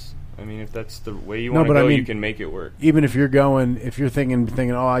cases. I mean, if that's the way you want to go, you can make it work. Even if you're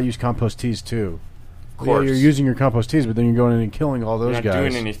thinking, oh, I use compost teas too. Of course, you're using your compost teas, but then you're going in and killing all those guys. You're not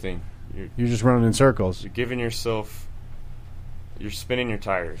doing anything. You're just running in circles. You're giving yourself. You're spinning your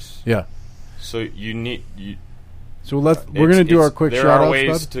tires. Yeah. So you need. So we're going to do our quick shout-outs. There are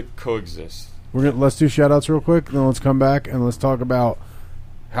ways to coexist. Let's do shout-outs real quick, then let's come back and let's talk about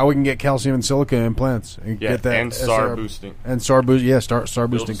how we can get calcium and silica in plants and get that and SAR boosting. And SAR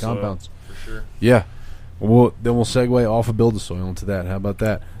boosting compounds. For sure. Yeah. We'll segue off of Build the Soil into that. How about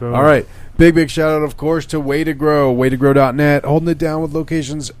that? Boom. All right. Big shout-out, of course, to Way to Grow, waytogrow.net, holding it down with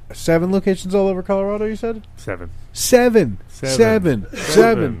 7 locations all over Colorado, you said? 7. You can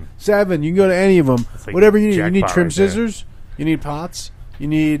go to any of them. Like whatever you need. You need jackpot trim right there. scissors. You need pots. You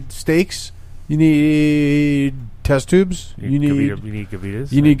need stakes. You need test tubes. You need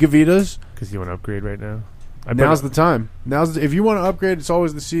Gavitas. You need Gavitas. Because you want to upgrade right now. Now's the time. If you want to upgrade, it's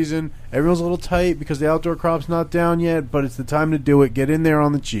always the season. Everyone's a little tight because the outdoor crop's not down yet, but it's the time to do it. Get in there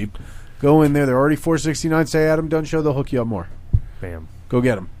on the cheap. Go in there. They're already $4.69. Say Adam Dunn Show. They'll hook you up more. Bam. Go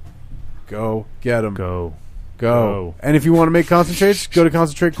get them. Go get them. Go. And if you want to make concentrates, go to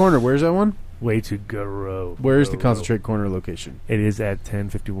Concentrate Corner. Where's that one? Way to go. Where's the Concentrate Corner location? It is at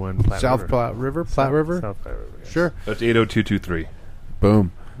 1051 Platte South River. Platte River? Platte River? South Platte River, yes. Sure. That's 80223.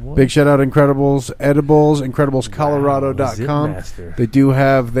 Boom. What? Big shout out Incredibles Edibles, IncrediblesColorado.com. Master. They do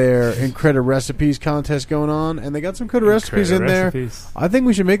have their Incredible Recipes contest going on, and they got some good recipes in there. I think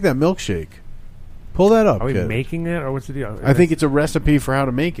we should make that milkshake. Pull that up, Are we kid. making it, or what's the deal? I think it's a recipe for how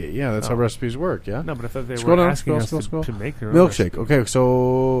to make it. Yeah, that's how recipes work, yeah? No, but I thought they Scroll were down, asking us scroll. to make their own Milkshake. recipe. Okay,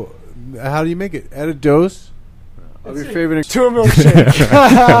 so how do you make it? Add a dose of your favorite... To a milkshake.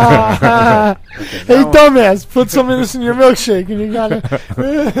 Hey, dumbass, put some of this in your milkshake and you got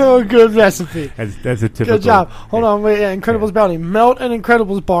a good recipe. That's a typical... Good job. Hold on, wait, Incredibles brownie. Melt an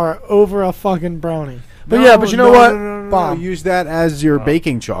Incredibles bar over a fucking brownie. But but you know what? Bob. Use that as your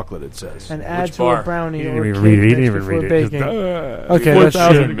baking chocolate, it says. And add Which to bar? a brownie You or didn't cake even read it. You mix didn't even before read it. baking. Just, Okay, that's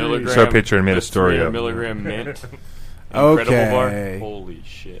 4,000 true. milligrams. Saw a picture and made a story up. milligram mint. Okay. Incredible bar. Holy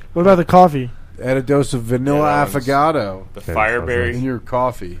shit. What about the coffee? Add a dose of vanilla Yeah, that one's- affogato The Okay, fireberry. in your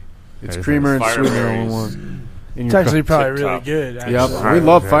coffee. It's That is creamer and nice. sweetener all in Fireberries. one. In It's your actually probably Tip really top. good. Yep, Actually. we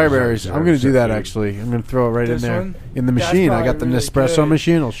love Yeah, fireberries. yeah, I'm going to do yeah, that, yeah. actually. I'm going to throw it right This in there. one? In the That's machine. I got the probably really Nespresso good.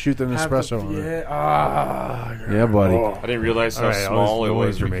 machine. I'll shoot the Nespresso on it. Yeah, buddy. I didn't realize how All right, all small this it was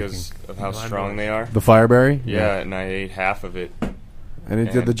noise you're because of how strong they are. The fireberry? Yeah, and I ate half of it. And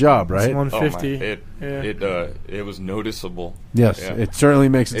it did the job, It's right? 150. It was noticeable. Yes, Yeah. it certainly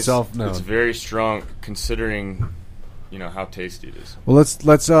makes itself known. It's very strong considering how tasty it is. Well, let's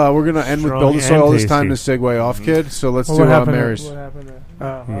we're gonna end with Strong Build a Soil. and It's time to tasty. segue off, kid. So let's Well, do what happened? Mary's. What happened?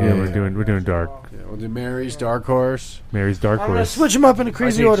 Yeah, we're doing dark. Yeah, we'll do Mary's Dark Horse. Mary's Dark I'm gonna Horse. switch them up into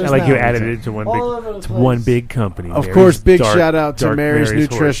crazy I orders like now. you added it to one All over the big, to place. one big company. Of Mary's course, big Dark- shout out to Dark Mary's Horses.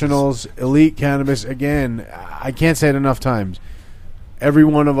 Nutritionals, Elite Cannabis. Again, I can't say it enough times. Every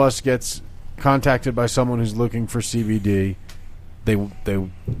one of us gets contacted by someone who's looking for CBD. They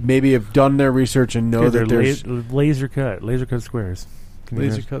maybe have done their research and know Dude, that they're there's laser cut squares. Can you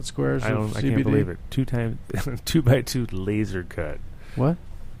laser imagine? cut squares. I of can't CBD. believe it. 2x2 laser cut. What?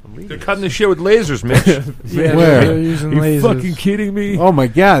 I'm reading They're it. cutting the shit with lasers, Mitch. Yeah, Where? they're using Are you lasers. fucking kidding me? Oh my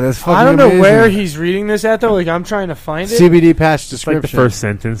god, that's fucking I don't know amazing. where he's reading this at though. Like I'm trying to find it. CBD patch It's like description. the first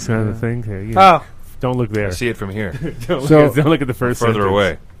sentence kind of thing. Okay, Oh, don't look there. I see it from here. Don't, So- don't look at the first Further sentence.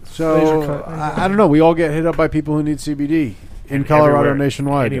 away. So Laser cut. I don't know. We all get hit up by people who need CBD in And Colorado, everywhere.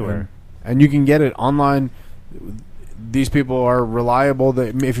 nationwide, Anywhere. and you can get it online. These people are reliable.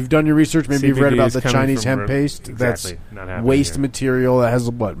 If you've done your research, maybe you've read CBD about is the coming Chinese from hemp re- paste. Exactly. Not That's happening waste here. material that has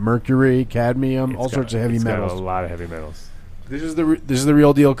what mercury, cadmium, It's all got- sorts of heavy it's got metals. a lot of heavy metals. This is the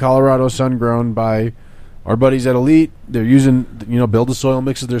real deal. Colorado, sun grown by our buddies at Elite. They're using Build a Soil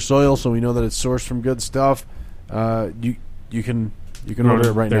mixes their soil, so we know that it's sourced from good stuff. You can order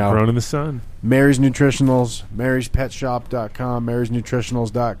it right They're now. grown in the sun. Mary's Nutritionals, Mary'sPetShop.com,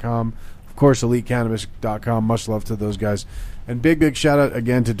 Mary'sNutritionals.com, of course, EliteCannabis.com. Much love to those guys. And big shout out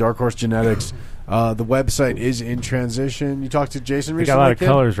again to Dark Horse Genetics. The website is in transition. You talked to Jason They recently? got a lot of kid?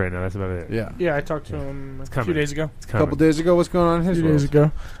 colors right now. That's about it. Yeah. yeah. I talked to him a coming. few days ago. It's A coming. couple days ago, what's going on in A his few world? days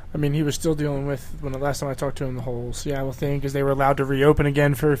ago. I mean, he was still dealing with when the last time I talked to him, the whole Seattle thing, because they were allowed to reopen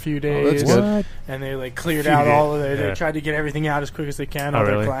again for a few days. that's good. And they cleared Few out days. all of it. Yeah. They tried to get everything out as quick as they can, Oh, all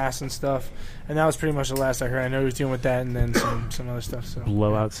really? their glass and stuff. And that was pretty much the last I heard. I know he was dealing with that and then some other stuff. So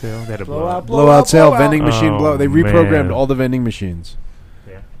Blowout sale. They had a Blowout, Blowout sale, vending Oh, machine blow. They reprogrammed man. all the vending machines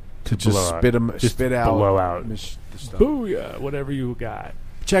Yeah. to just spit out. blow out. the stuff. Booyah! Whatever you got.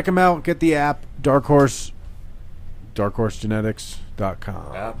 Check them out. Get the app. Dark Horse.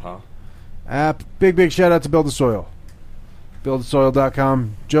 DarkHorseGenetics.com. App, huh? App. Big shout out to Build the Soil.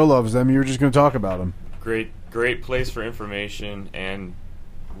 BuildTheSoil.com. Joe loves them. You were just going to talk about them. Great place for information and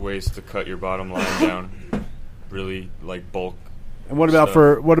ways to cut your bottom line down. Really like bulk. And what about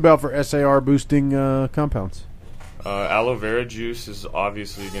stuff. for SAR boosting compounds? Aloe vera juice is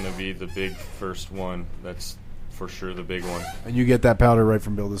obviously going to be the big first one. That's for sure the big one. And you get that powder right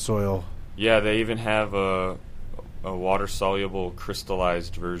from Build the Soil. Yeah, they even have a water soluble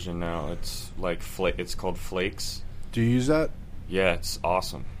crystallized version now. It's like it's called Flakes. Do you use that? Yeah, it's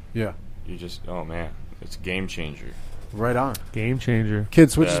awesome. Yeah. Oh man, it's a game changer. Right on. Game changer.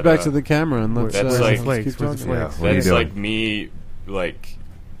 Kid, switch us That, back to the camera and let's, that's let's like- keep Flakes. Where's the talking. flakes? What are you That's doing? like me, like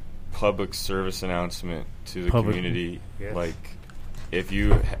public service announcement to the Public- community. Yes. Like, if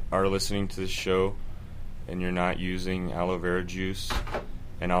you are listening to this show and you're not using aloe vera juice,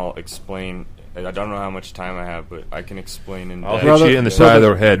 and I'll explain. I don't know how much time I have, but I can explain in I'll depth. hit you in the Brother, side of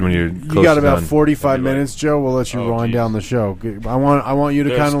the head when you're You close got to about done. 45 Maybe like- minutes, Joe. We'll let you Oh, wind geez. down the show. I want you to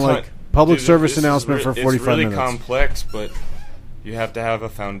There's kind of ton- like public Dude, service this is announcement for 45 It's really minutes. complex, but you have to have a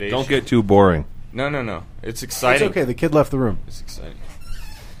foundation. Don't get too boring. No. It's It's exciting. okay. The kid left the room. It's exciting.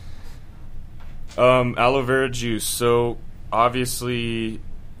 Aloe vera juice. So obviously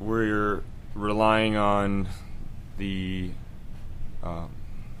we're relying on the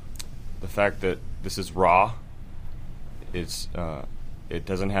fact that this is raw. It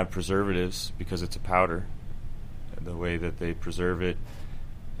doesn't have preservatives because it's a powder. The way that they preserve it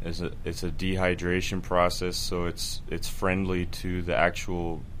is it's a dehydration process, so it's friendly to the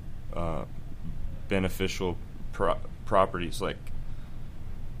actual beneficial properties, like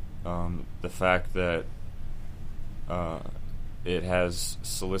the fact that it has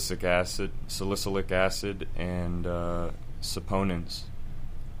salicylic acid, and saponins.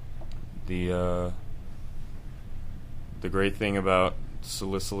 The great thing about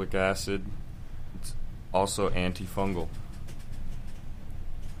salicylic acid, it's also antifungal.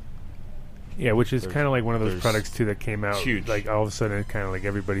 Yeah, which is There's- kind of like one of those there's- products too that came out. huge. Like all of a sudden, kind of like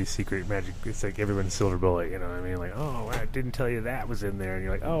everybody's secret magic. It's like everyone's silver bullet. You know what I mean? Like, oh, I didn't tell you that was in there, and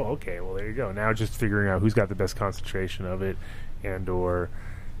you're like, oh, okay, well there you go. Now just figuring out who's got the best concentration of it, and or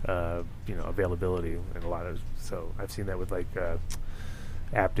availability, and a lot of. So I've seen that with like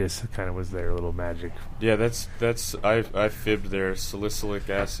Aptus. Kind of was their little magic. Yeah, that's I fibbed there. Salicylic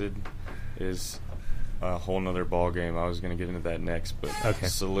acid is a whole nother ball game. I was going to get into that next, but Okay.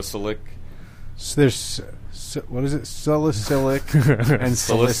 salicylic. So there's what is it? Salicylic and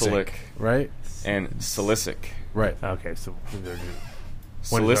Salicylic right? and salicic. Right. Okay, so they're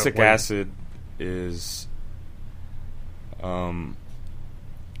One is Salicic one- acid is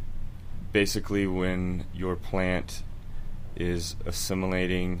basically when your plant is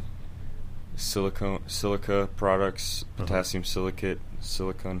assimilating silica products, potassium silicate,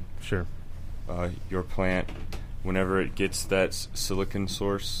 silicon. Sure. Your plant, whenever it gets that silicon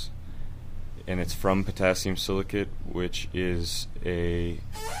source, and it's from potassium silicate, which is a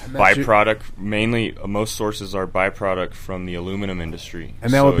byproduct. Mainly, most sources are byproduct from the aluminum industry.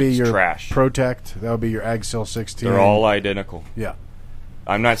 And that so would be it's your trash. Protect. That would be your AgSil 16. They're all identical. Yeah.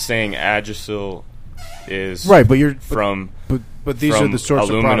 I'm not saying AgSil is right, but you're from but these from are the sorts of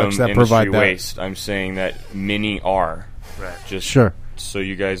aluminum products that industry provide that. waste. I'm saying that many are. Right. Just sure. So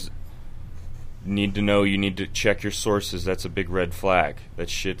you guys need to know, you need to check your sources. That's a big red flag.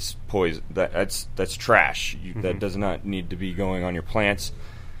 That shit's poison. That's trash. That does not need to be going on your plants.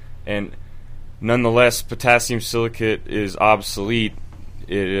 And nonetheless, potassium silicate is obsolete.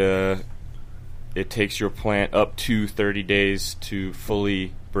 It takes your plant up to 30 days to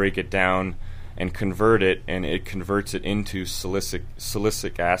fully break it down and convert it, and it converts it into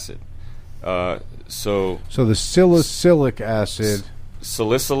silicic acid. So the salicylic acid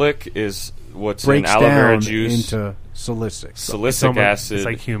salicylic is what's breaks in aloe vera down juice into silicic. Silicic acid It's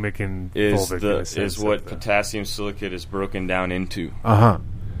like humic and is fulvic in a the sense is what of potassium silicate is broken down into.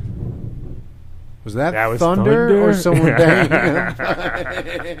 Was that was thunder or someone banging? I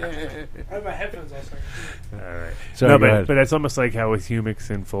have my headphones also. All right. Sorry, go but ahead. it's almost like how with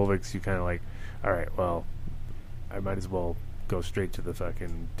humics and fulvics, you kind of like, all right, well, I might as well go straight to the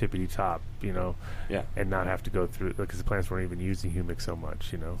fucking tippity top, Yeah. and not have to go through, because the plants weren't even using humic so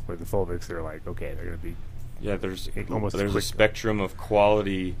much, Where the fulvics, they're like, okay, they're going to be There's almost a quick. spectrum of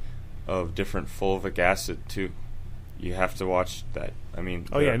quality of different fulvic acid too. You have to watch that. I mean,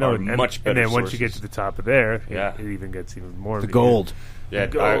 there are much better and then once sources. you get to the top of there, Yeah. it even gets even more The of it. gold. Yeah,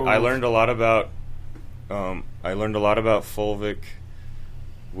 Gold. I learned a lot about fulvic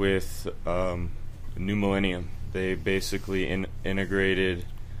with New Millennium. They basically integrated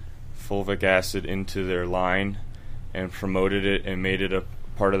fulvic acid into their line and promoted it and made it a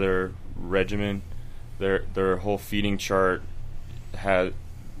part of their regimen. Their whole feeding chart had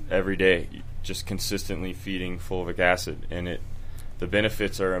every day just consistently feeding fulvic acid, and the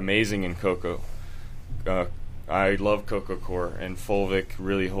benefits are amazing in cocoa. I love cocoa core, and fulvic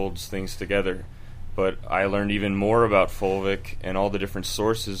really holds things together. But I learned even more about fulvic and all the different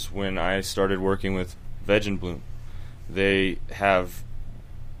sources when I started working with Veg and Bloom. They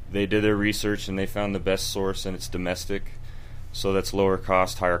did their research and they found the best source, and it's domestic, so that's lower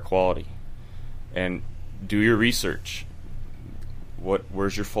cost, higher quality. And do your research.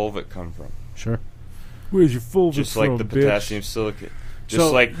 Where's your fulvic come from? Sure. Where's your fulvic Just from, like the bitch? potassium silicate. Just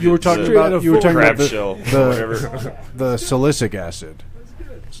So like you were talking the about crab the, shell, the, whatever. the silicic acid.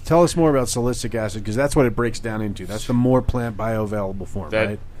 So tell us more about silicic acid, because that's what it breaks down into. That's the more plant bioavailable form,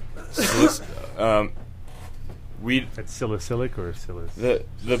 right? That's salicylic or silic?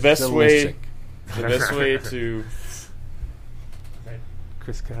 the best way Silicic. the best way to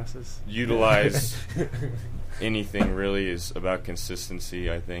Chris Cassis. utilize anything really is about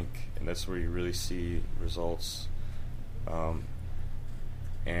consistency, I think, and that's where you really see results.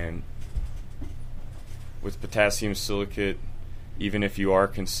 And with potassium silicate, even if you are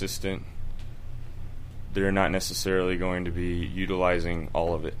consistent, they're not necessarily going to be utilizing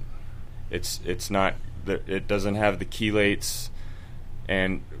all of it. It's not that it doesn't have the chelates,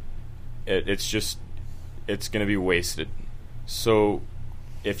 and it's going to be wasted. So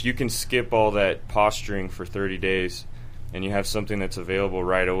if you can skip all that posturing for 30 days and you have something that's available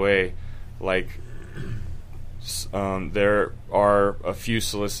right away, like there are a few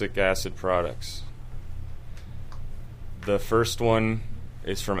silicic acid products. The first one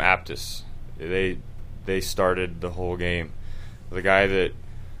is from Aptus. They started the whole game. The guy that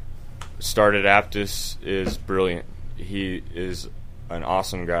started Aptus is brilliant. He is an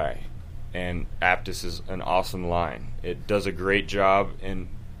awesome guy, and Aptus is an awesome line. It does a great job, and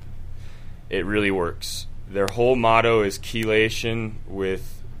it really works. Their whole motto is chelation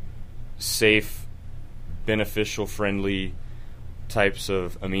with safe, beneficial, friendly types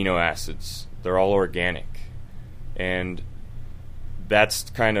of amino acids. They're all organic, and that's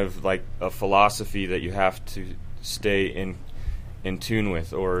kind of like a philosophy that you have to stay in tune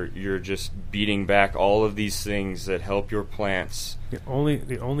with, or you're just beating back all of these things that help your plants. The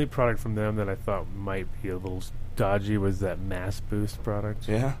only product from them that I thought might be a little dodgy was that Mass Boost product.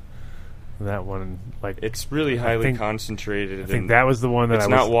 Yeah, that one, like, it's really highly concentrated. I think that was the one that it's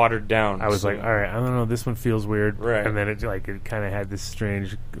not watered down. I was like, all right, I don't know, this one feels weird, right? And then it kind of had this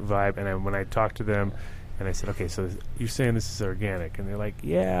strange vibe. And when I talked to them, and I said, okay, so you're saying this is organic, and they're like,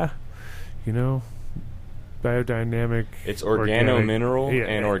 yeah, biodynamic. It's organic. organo-mineral Yeah,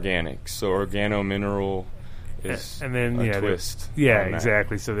 and organic. So organo-mineral is and then a twist. Yeah, on that.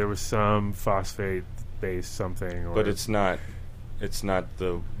 exactly. So there was some phosphate-based something. Or But it's not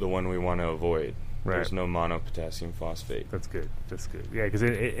the one we want to avoid. Right. There's no monopotassium phosphate. That's good. Yeah, because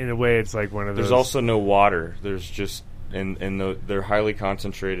in a way, it's like one of those. There's also no water. There's just they're highly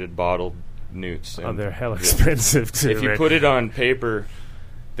concentrated bottled newts. Oh, And they're hell expensive too. if you right? put it on paper,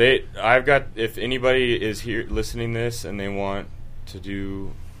 if anybody is here listening to this and they want to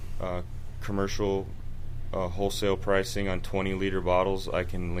do commercial wholesale pricing on 20-liter bottles, I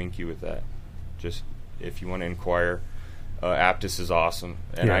can link you with that. Just if you want to inquire. Aptus is awesome,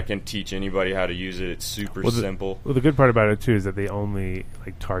 and Yeah. I can teach anybody how to use it. It's super simple. Well, the good part about it too is that they only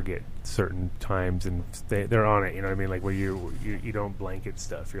like target certain times, and they're on it. You know what I mean? Like where you don't blanket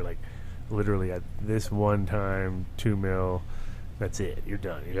stuff. You're like literally at this one time 2 mil. That's it. You're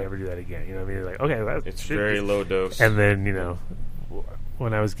done. You never do that again. You know what I mean? You're like, okay, It's very low dose. And then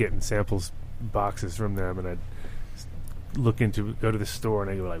when I was getting samples boxes from them, and I'd go to the store, and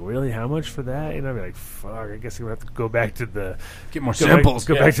I go like, really, how much for that? You know, I'd be like, fuck, I guess I'm gonna have to go back to the Get more samples.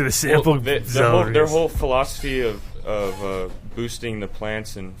 Go back to the sample zone. Their whole philosophy of boosting the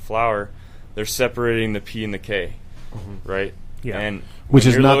plants and flower, they're separating the P and the K, right? Yeah. And Which when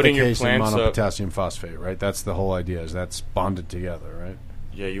is you're not the loading your case in plants up, monopotassium phosphate, right? That's the whole idea, is that's bonded together, right?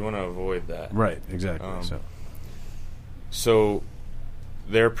 yeah, you want to avoid that. Right, exactly. So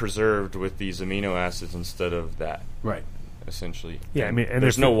they're preserved with these amino acids instead of that. Right. Essentially. Yeah, I mean, and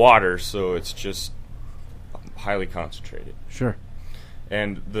there's no water, so it's just highly concentrated. Sure.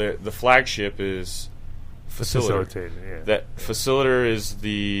 And the flagship is Facilitator. Facilitated, yeah. That Facilitator is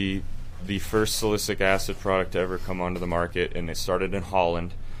the first silicic acid product to ever come onto the market, and it started in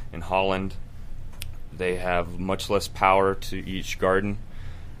Holland. In Holland, they have much less power to each garden.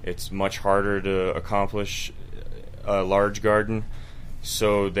 It's much harder to accomplish a large garden.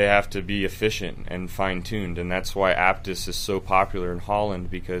 So they have to be efficient and fine-tuned, and that's why Aptus is so popular in Holland,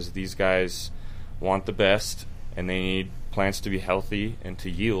 because these guys want the best, and they need plants to be healthy and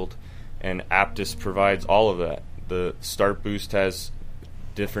to yield, and Aptus provides all of that. The Start Boost has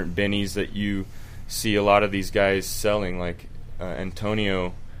different bennies that you see a lot of these guys selling, like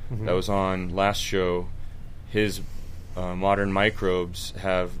Antonio that was on last show. His modern microbes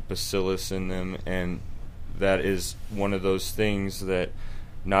have bacillus in them, and that is one of those things that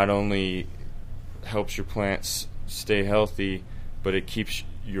not only helps your plants stay healthy, but it keeps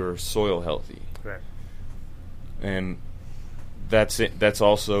your soil healthy. Right. And that's it. That's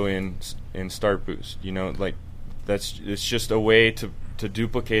also in Start Boost. You know, like it's just a way to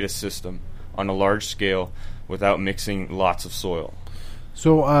duplicate a system on a large scale without mixing lots of soil.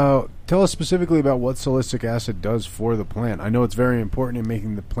 So tell us specifically about what silicic acid does for the plant. I know it's very important in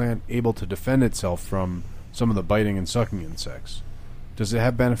making the plant able to defend itself from some of the biting and sucking insects. Does it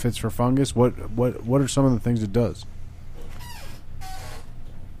have benefits for fungus? What are some of the things it does?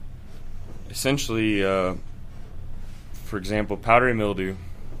 Essentially, for example, powdery mildew,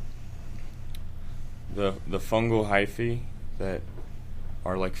 the fungal hyphae that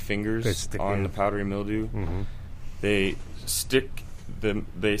are like fingers on the powdery mildew, they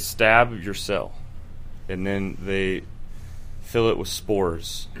stab your cell, and then they fill it with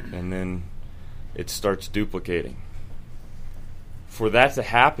spores, and then it starts duplicating. For that to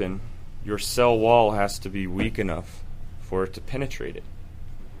happen, your cell wall has to be weak enough for it to penetrate it.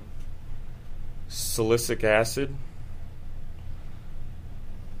 Silicic acid,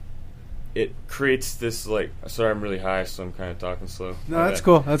 it creates this, like, sorry, I'm really high, so I'm kind of talking slow. No, that's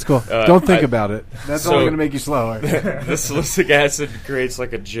cool. That's cool. Don't think about it. That's only going to make you slower. The silicic acid creates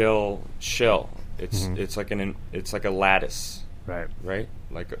like a gel shell. It's like a lattice. Right?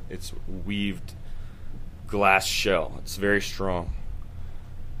 Like it's weaved glass shell. It's very strong.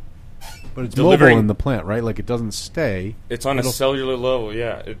 But it's mobile in the plant, right? Like it doesn't stay. It's on a cellular level,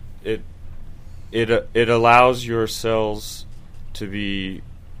 yeah. It allows your cells to be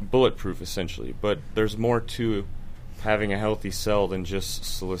bulletproof, essentially. But there's more to having a healthy cell than just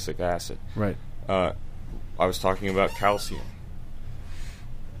silicic acid. Right. I was talking about calcium.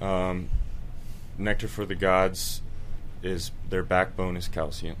 Nectar for the Gods their backbone is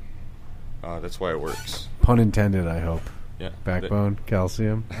calcium. That's why it works. Pun intended, I hope. Yeah. Backbone,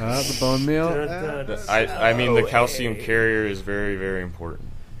 calcium. The bone meal. I mean, the calcium carrier is very, very important.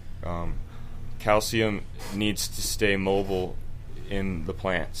 Calcium needs to stay mobile in the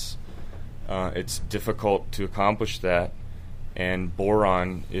plants. It's difficult to accomplish that, and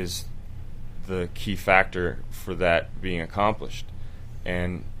boron is the key factor for that being accomplished.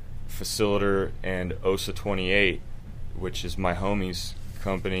 And Facilitator and OSA 28, which is my homie's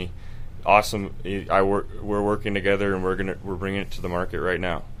company, awesome. We're working together, and we're bringing it to the market right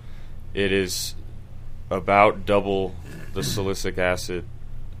now. It is about double the silicic acid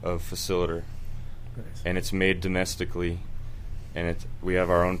of Faciliter, and it's made domestically, and we have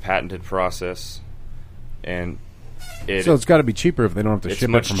our own patented process, and so it's got to be cheaper if they don't have to ship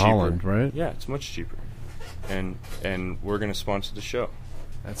it from cheaper. Holland, right? Yeah, it's much cheaper, and we're going to sponsor the show.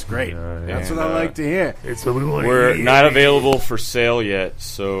 That's great. That's and, what I like to hear. It's what we want. We're not available for sale yet,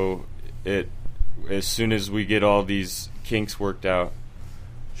 so as soon as we get all these kinks worked out,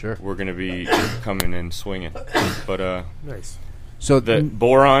 sure, we're going to be coming and swinging. But nice. So the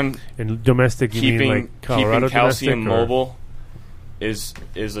boron and domestic, you mean like Colorado keeping calcium domestic, mobile is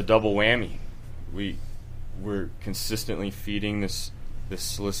a double whammy. We're consistently feeding this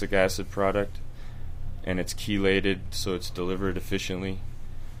silicic acid product, and it's chelated, so it's delivered efficiently,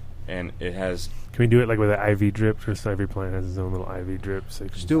 and it has. Can we do it like with an IV drip? Just every plant has its own little IV drip. So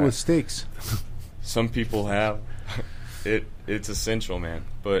just do it with steaks. Some people have. It's essential, man.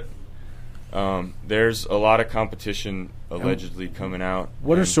 But there's a lot of competition allegedly coming out.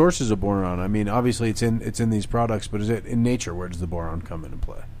 What are sources of boron? I mean, obviously it's in these products, but is it in nature? Where does the boron come into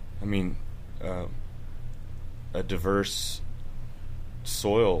play? I mean, a diverse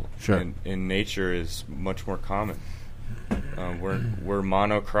soil in nature is much more common. We're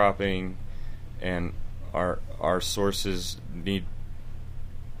monocropping, and our sources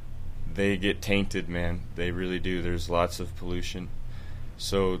they get tainted, man. They really do. There's lots of pollution,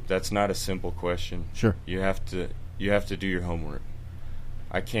 so that's not a simple question. Sure, you have to do your homework.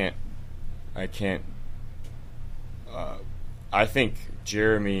 I can't. I think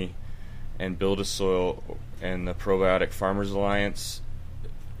Jeremy and Build a Soil and the Probiotic Farmers Alliance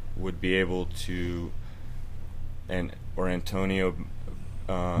would be able to, or Antonio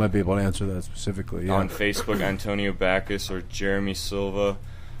might be able to answer that specifically. Yeah. On Facebook, Antonio Backus or Jeremy Silva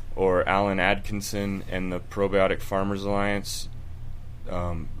or Alan Atkinson and the Probiotic Farmers Alliance.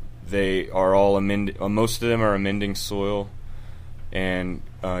 They are all most of them are amending soil and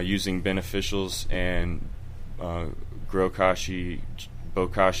using beneficials and bokashi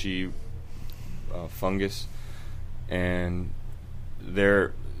fungus, and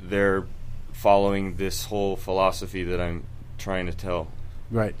they're following this whole philosophy that I'm trying to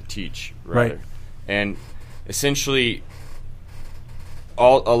teach, rather. Right. And essentially, a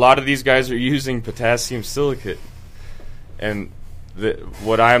lot of these guys are using potassium silicate, and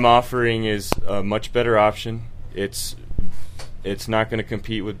what I'm offering is a much better option. It's not going to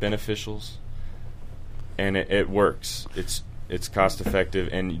compete with beneficials, and it works. It's cost effective,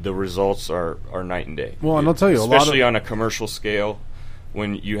 and the results are night and day. Well, and I'll tell you, especially on a commercial scale,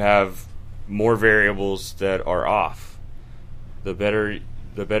 when you have more variables that are off, the better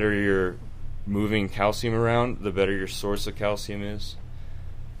you're moving calcium around, the better your source of calcium is,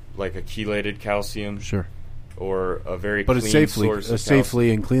 like a chelated calcium. Sure. Or a very but clean it's source of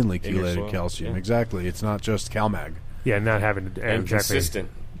safely and cleanly chelated soil. calcium. Yeah. Exactly. It's not just CalMag. Yeah, not having to and consistent.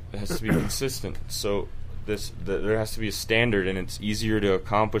 It has to be consistent. So there has to be a standard, and it's easier to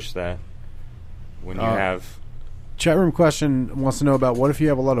accomplish that when you have. Chat room question wants to know about what if you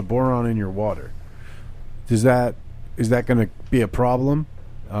have a lot of boron in your water? Is that going to be a problem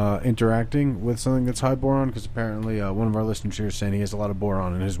interacting with something that's high boron? Because apparently one of our listeners here is saying he has a lot of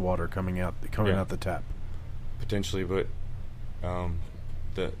boron in his water coming out the tap. Potentially, but I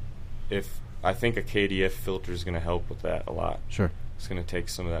think a KDF filter is going to help with that a lot. Sure, it's going to take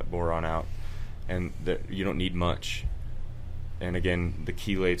some of that boron out, and you don't need much. And again, the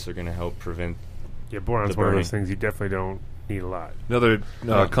chelates are going to help prevent. Yeah, boron's one of those things you definitely don't need a lot. Another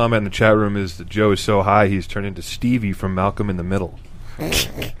comment in the chat room is that Joe is so high he's turned into Stevie from Malcolm in the Middle.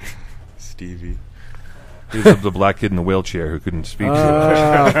 Stevie. He's the black kid in the wheelchair who couldn't speak.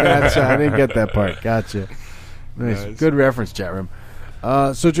 Gotcha. I didn't get that part. Gotcha. Nice. Good reference, chat room.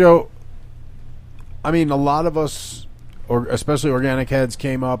 So, Joe, I mean, a lot of us, or especially organic heads,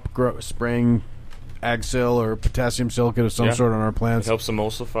 came up spraying Agsil or potassium silicate of some sort on our plants. It helps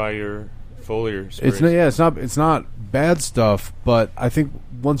emulsify your foliar sprays. It's not bad stuff, but I think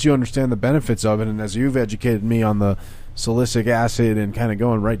once you understand the benefits of it, and as you've educated me on the silicic acid and kind of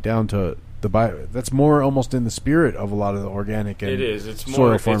going right down to the bio, that's more almost in the spirit of a lot of the organic and it is. It's soil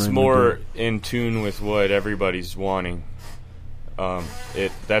more. farming It's more in tune with what everybody's wanting.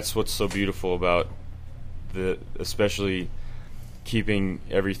 That's what's so beautiful about especially keeping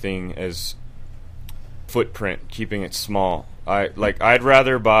everything as footprint, keeping it small. I'd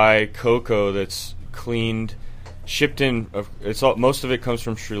rather buy cocoa that's cleaned, shipped in. Most of it comes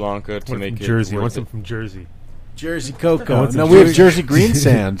from Sri Lanka to make it Jersey. I want worth some it. from Jersey. Jersey cocoa. No, we have Jersey green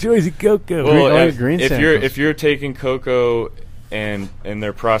sand. Jersey cocoa. Well, green sand if you're taking cocoa and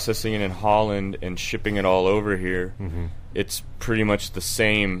they're processing it in Holland and shipping it all over here, it's pretty much the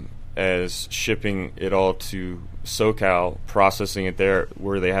same as shipping it all to SoCal, processing it there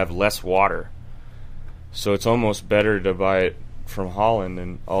where they have less water. So it's almost better to buy it from Holland,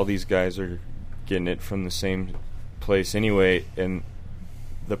 and all these guys are getting it from the same place anyway, and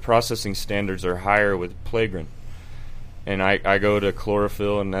the processing standards are higher with Playgrin. And I go to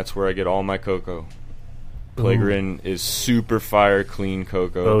Chlorophyll, and that's where I get all my cocoa. Playgrin is super fire clean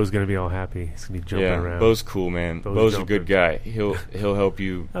cocoa. Bo's gonna be all happy. He's gonna be jumping around. Bo's cool, man. Bo's a good guy. He'll help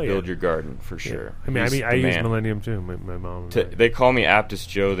you build your garden for sure. I mean, I use Millennium too. My mom. They call me Aptus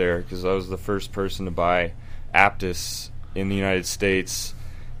Joe there because I was the first person to buy Aptus in the United States,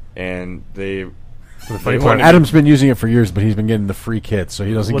 and they. Adam's been using it for years, but he's been getting the free kit, so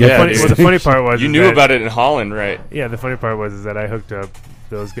he doesn't get it. The funny part was you knew about it in Holland, right? Yeah, the funny part was that I hooked up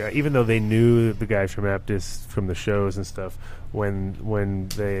those guys, even though they knew the guys from Aptus from the shows and stuff. When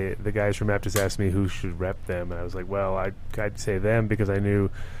the guys from Aptus asked me who should rep them, and I was like, well, I'd say them because I knew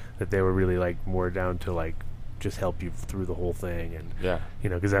that they were really like more down to like just help you through the whole thing, and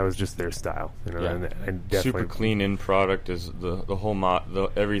because that was just their style, and definitely super clean end product is the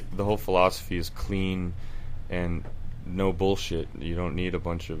whole philosophy is clean and no bullshit. You don't need a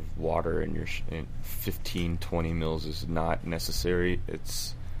bunch of water in your 15-20 mils is not necessary.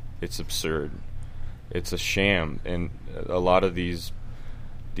 It's absurd. It's a sham, and a lot of these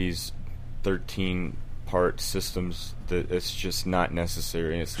 13-part systems that it's just not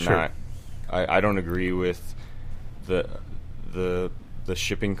necessary. It's not. I don't agree with the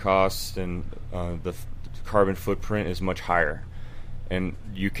shipping costs, and the carbon footprint is much higher, and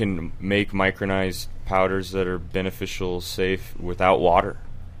you can make micronized powders that are beneficial, safe without water,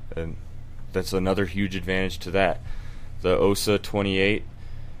 and that's another huge advantage to that. The OSA 28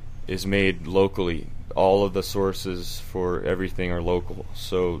 is made locally. All of the sources for everything are local,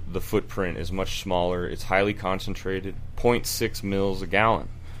 so the footprint is much smaller. It's highly concentrated, 0.6 mils a gallon.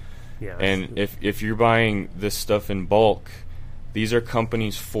 Yeah, and if you're buying this stuff in bulk, these are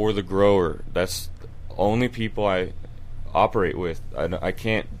companies for the grower. That's the only people I operate with. I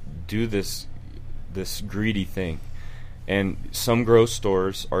can't do this greedy thing. And some grow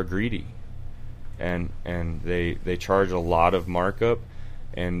stores are greedy, and they charge a lot of markup,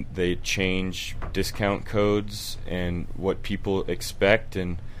 and they change discount codes and what people expect.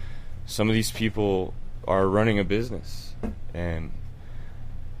 And some of these people are running a business and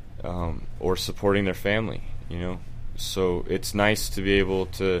or supporting their family, So it's nice to be able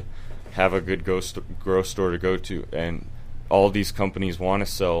to have a good grow store to go to, and all these companies want to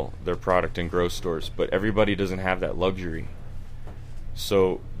sell their product in grow stores, but everybody doesn't have that luxury.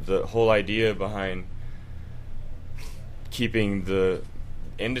 So the whole idea behind keeping the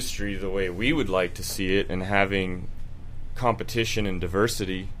industry the way we would like to see it, and having competition and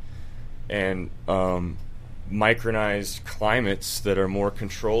diversity, and micronized climates that are more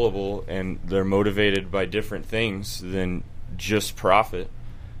controllable, and they're motivated by different things than just profit,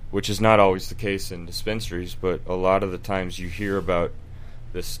 which is not always the case in dispensaries, but a lot of the times you hear about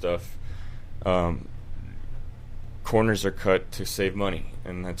this stuff. Corners are cut to save money,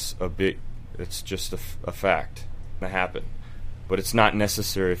 and it's just a fact that happen. But it's not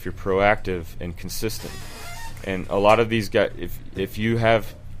necessary if you're proactive and consistent. And a lot of these guys, if you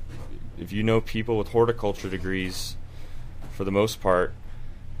know people with horticulture degrees, for the most part,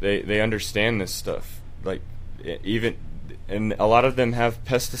 they understand this stuff. Like and a lot of them have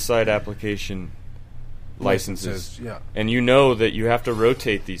pesticide application licenses. And you know that you have to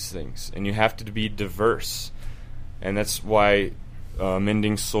rotate these things, and you have to be diverse. And that's why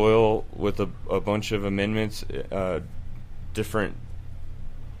amending soil with a bunch of amendments, different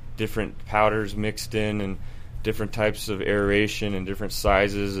powders mixed in, and different types of aeration and different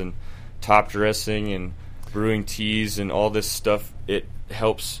sizes, and top dressing and brewing teas and all this stuff, it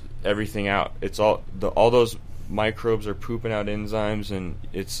helps everything out. It's all those microbes are pooping out enzymes, and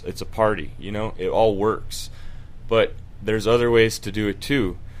it's a party, it all works. But there's other ways to do it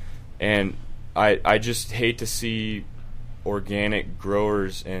too, and I just hate to see organic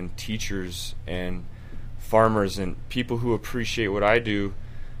growers and teachers and farmers and people who appreciate what I do,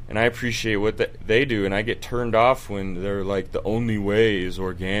 and I appreciate what they do, and I get turned off when they're like, the only way is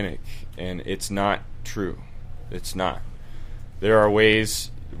organic, and it's not true. It's not. There are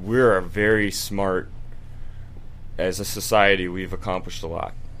ways. We're very smart as a society. We've accomplished a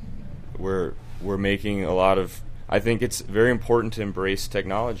lot. We're making a lot of. I think it's very important to embrace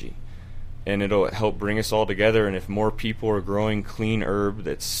technology, and it'll help bring us all together. And if more people are growing clean herb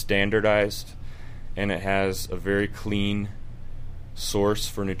that's standardized, and it has a very clean source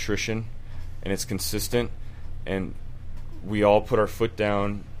for nutrition, and it's consistent, and we all put our foot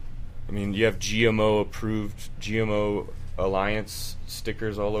down. I mean, you have GMO-approved, GMO Alliance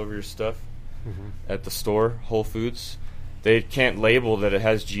stickers all over your stuff at the store, Whole Foods. They can't label that it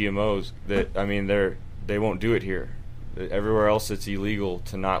has GMOs. They won't do it here. Everywhere else, it's illegal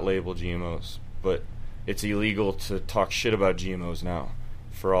to not label GMOs, but it's illegal to talk shit about GMOs now.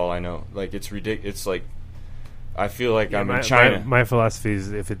 For all I know, like it's ridiculous. It's like I feel like I'm in China. My philosophy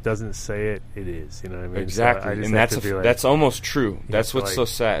is if it doesn't say it, it is. You know what I mean? Exactly, So I just and have that's almost true. Yeah, That's so what's like- so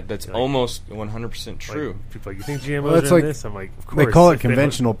sad. That's like- almost 100% true. Like, people are like, you think GMOs Well, that's are in like- this? I'm like, of course. They call it If they would-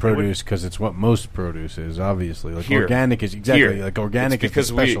 conventional they would- produce because it's what most produce is, obviously. Like Here. organic is exactly Here. like organic It's is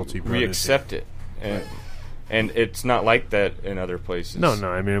the because specialty we produce. accept it, and it's not like that in other places. No.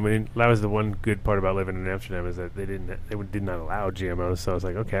 I mean, that was the one good part about living in Amsterdam is that they did not allow GMOs. So I was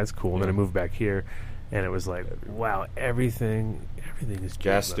like, okay, that's cool. And then I moved back here, and it was like, wow, everything is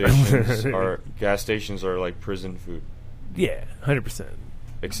GMO. Gas stations are like prison food, Yeah, 100%.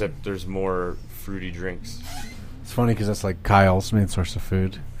 except there's more fruity drinks. It's funny because that's like Kyle's main source of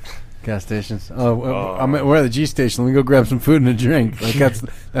food. Gas stations. We're at the G station. Let me go grab some food and a drink. Like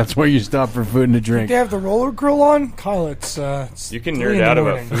that's where you stop for food and a drink. They have the roller grill on. Kyle, it's You can 3 nerd in the out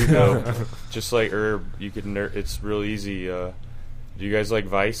about morning. food though, just like herb. You could nerd. It's real easy. Do you guys like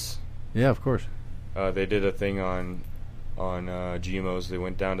Vice? Yeah, of course. They did a thing on GMOs. They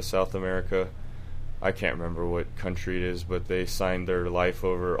went down to South America. I can't remember what country it is, but they signed their life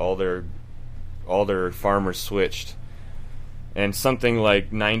over. All their farmers switched, and something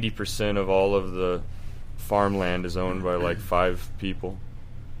like 90% of all of the farmland is owned by like 5 people,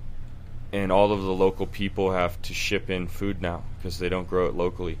 and all of the local people have to ship in food now because they don't grow it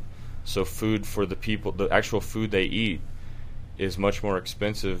locally. So food for the people, the actual food they eat, is much more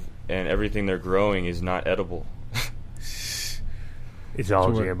expensive, and everything they're growing is not edible. It's all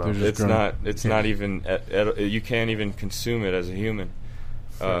So what, GMO. they're just It's growing- not. It's not even. You can't even consume it as a human.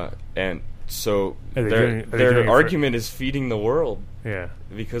 And so Are they doing it their for- argument is feeding the world Yeah.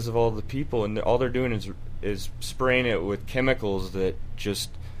 because of all the people, and all they're doing is spraying it with chemicals that just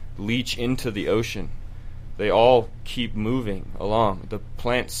leach into the ocean. They all keep moving along. The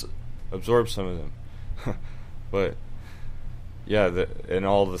plants absorb some of them, but yeah, and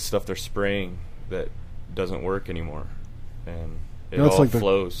all the stuff they're spraying that doesn't work anymore, and it No, it's all like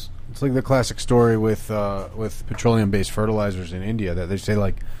flows. It's like the classic story with petroleum-based fertilizers in India that they say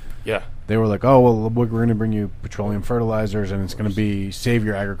like Yeah. they were like, oh well, we're going to bring you petroleum fertilizers and it's going to be save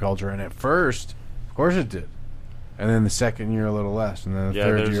your agriculture. And at first, of course, it did. And then the second year a little less, and then the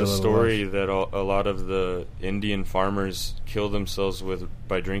third There's year a a little story less. that a lot of the Indian farmers kill themselves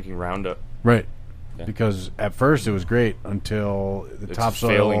by drinking Roundup. Right. Yeah. Because at first it was great until the It's a topsoil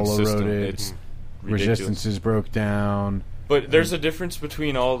failing all system. eroded, It's ridiculous. resistances broke down. But there's a difference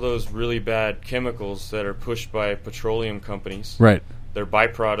between all those really bad chemicals that are pushed by petroleum companies. Right. They're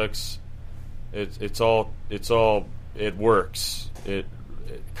byproducts. It works. It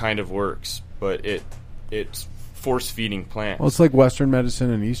kind of works, but it's force feeding plants. Well, it's like Western medicine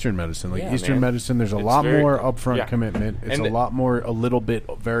and Eastern medicine. Like Yeah, Eastern man. medicine, there's a It's lot very- more upfront yeah. commitment. It's And a lot more, a little bit,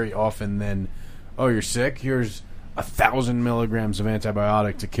 very often than, oh, you're sick. Here's 1,000 milligrams of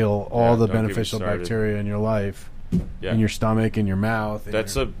antibiotic to kill all the don't get me beneficial started. bacteria in your life, Yeah. in your stomach, in your mouth. in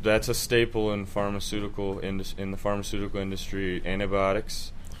That's your- a staple in in the pharmaceutical industry.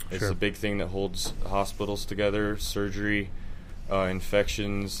 Antibiotics. It's Sure. a big thing that holds hospitals together. Surgery,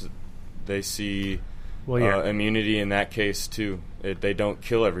 infections. They see Well, yeah. immunity in that case too. They don't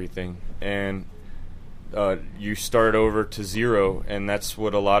kill everything, and you start over to zero. And that's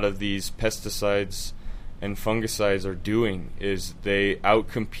what a lot of these pesticides and fungicides are doing. Is they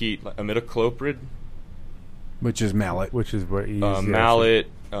outcompete imidacloprid, which is mallet. Which is what you use. mallet,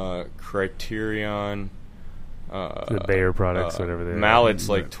 Criterion. The Bayer products, whatever they are. Mallet's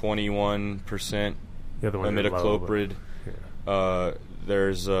like 21%. The other ones are low, but- Imidacloprid. yeah.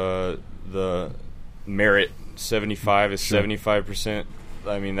 There's the Merit 75 is 75%.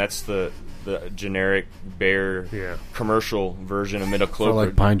 I mean, that's the generic Bayer Yeah. commercial version of For imidacloprid.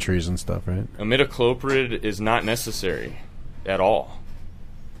 like pine trees and stuff, right? Imidacloprid is not necessary at all.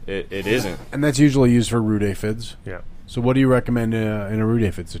 It isn't. And that's usually used for root aphids. Yeah. So what do you recommend in a root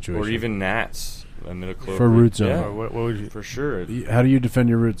aphid situation? Or even gnats. Imidacloprid. For root zone. Yeah, Or what would you? for sure. How do you defend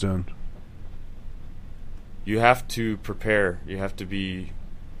your root zone? You have to prepare. You have to be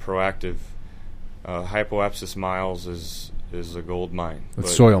proactive. Hypoapsis miles is a gold mine. That's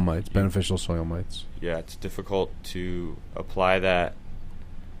but soil mites, beneficial soil mites. Yeah, it's difficult to apply that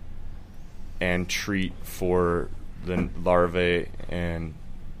and treat for the larvae and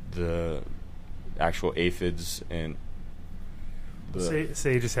the actual aphids and the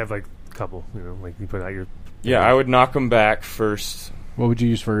Say you just have like couple. Like you put out your. Yeah, I would knock them back first. What would you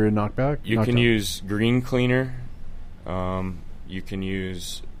use for your knockback? You can use green cleaner. You can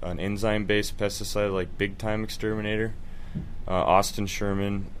use an enzyme-based pesticide like Big Time Exterminator. Austin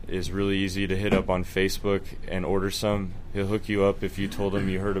Sherman is really easy to hit up on Facebook and order some. He'll hook you up if you told him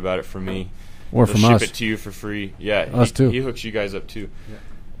you heard about it from me. Or He'll from ship us. it to you for free. Yeah, Us too. He hooks you guys up too.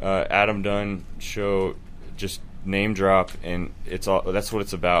 Adam Dunn show, just name drop, and it's all. That's what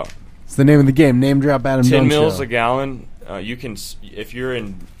it's about. It's the name of the game. Name drop Adam 10 Dunn mils show. a gallon. You can, if you're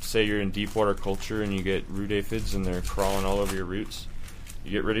in, say you're in deep water culture and you get root aphids and they're crawling all over your roots,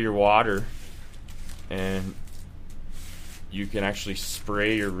 you get rid of your water, and you can actually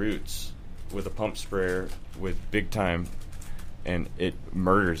spray your roots with a pump sprayer with Big Time, and it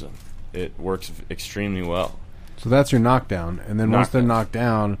murders them. It works extremely well. So that's your knockdown, and then once they're knocked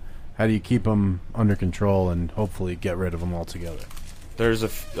down, how do you keep them under control and hopefully get rid of them altogether? There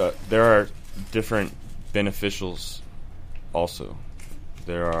are different beneficials. Also,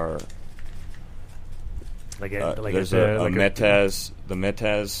 there are there's a Metaz, the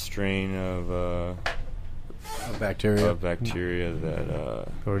Metaz strain of bacteria that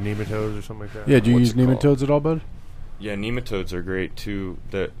or nematodes or something like that. Yeah, do you What's use it called? nematodes at all, bud? Yeah, nematodes are great too.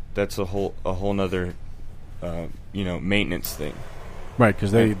 That's a whole nother maintenance thing. Right,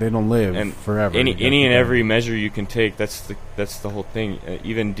 because they don't live And forever. Any and every measure you can take. That's the whole thing.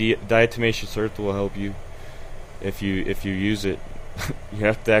 Even diatomaceous earth will help you if you use it. You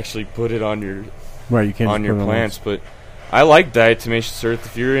have to actually put it on your you can't on just your put it plants. But I like diatomaceous earth.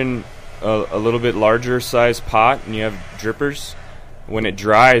 If you're in a little bit larger size pot and you have drippers, when it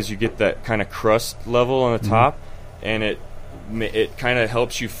dries, you get that kind of crust level on the top, and it kind of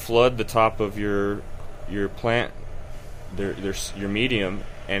helps you flood the top of your plant. There's your medium,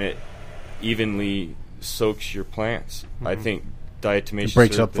 and it evenly soaks your plants. I think diatomaceous It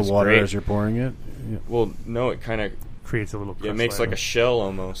breaks earth up the is water great. as you're pouring it. Yeah. Well, no, it kind of creates a little. it makes like a shell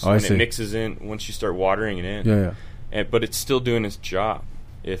almost, Oh, I and see. it mixes in once you start watering it in. Yeah. But it's still doing its job.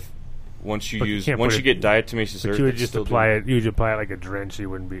 Once you But you can't once put you it- get diatomaceous But earth, you would it's just still apply doing it. You would apply it like a drench. You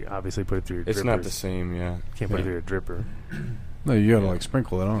wouldn't be obviously put it through your. It's drippers. not the same, yeah. Can't put it through your dripper. No, you gotta like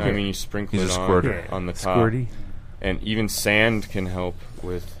sprinkle it on. No, I mean, you sprinkle He's it a on, squirter. on the top. Squirty. And even sand can help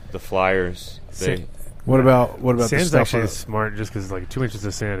with the flyers. They, What about the Sand's stuff? actually smart just because like 2 inches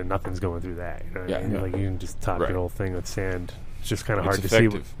of sand and nothing's going through that. You know what I mean? Yeah. Like you can just top Right. your whole thing with sand. It's just kind of It's hard to see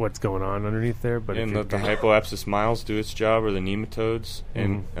effective. what's going on underneath there. But and if let the hypoapsis miles do its job, or the nematodes.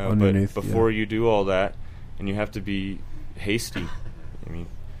 And Underneath, but before you do all that, and you have to be hasty. I mean,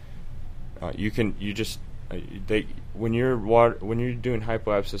 when you're doing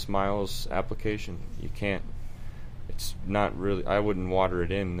hypoapsis miles application, you can't. It's not really. I wouldn't water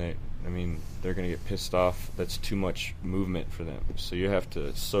it in. They're going to get pissed off. That's too much movement for them. So you have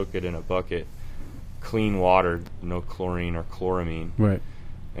to soak it in a bucket, clean water, no chlorine or chloramine. Right.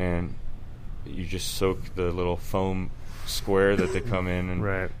 And you just soak the little foam square that they come in. And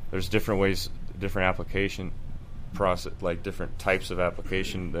Right. there's different ways, different application process, like different types of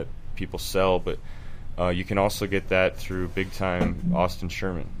application that people sell. But you can also get that through Big Time Austin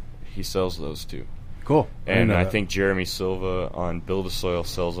Sherman. He sells those too. Cool. And I think Jeremy Silva on Build a Soil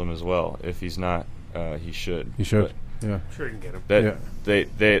sells them as well. If he's not, he should. He should. Yeah. sure you can get them. That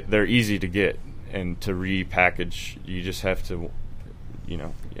they're easy to get and to repackage. You just have to,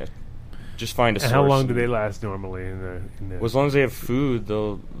 just find a source. And how long do they last normally? In the Well, as long as they have food,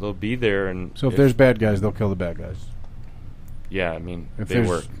 they'll be there. And So if there's bad guys, they'll kill the bad guys. yeah, I mean If they there's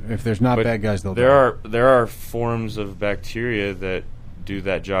work. if there's not But bad guys, they'll. there are forms of bacteria that do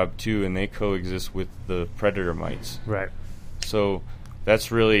that job too, and they coexist with the predator mites. right. So that's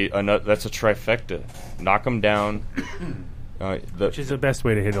really that's a trifecta. Knock them down. Which is the best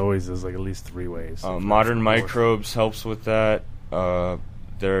way to hit always is like at least 3 ways. Modern microbes helps with that.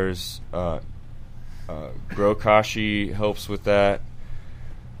 There's Grokashi helps with that.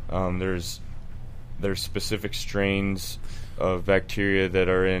 There's specific strains of bacteria that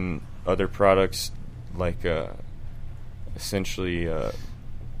are in other products, like essentially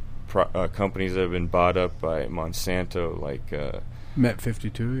companies that have been bought up by Monsanto, like Met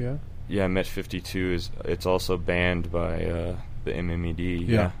 52. Yeah. yeah, Met 52 it's also banned by the MMED.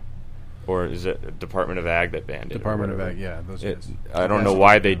 Yeah. Or is it Department of Ag that banned it? or Department of whatever? Ag. Yeah. Those guys. I don't know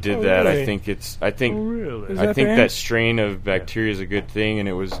why they did Oh, that. really? I think Is I that think banned? that strain of bacteria is a good thing, and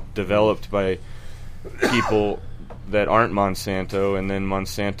it was developed by people that aren't Monsanto, and then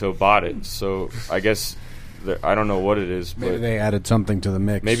Monsanto bought it. So I guess I don't know what it is, Maybe but they added something to the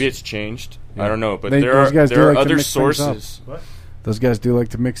mix. maybe it's changed. Yeah. I don't know, but Those guys do there are like to other mix things up. sources. Those guys do like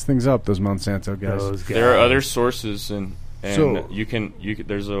to mix things up. Those Monsanto guys. Those guys. There are other sources, and So- you can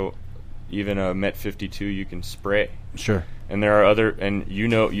there's even a Met 52 you can spray. Sure. And there are other, and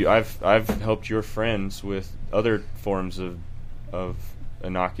I've helped your friends with other forms of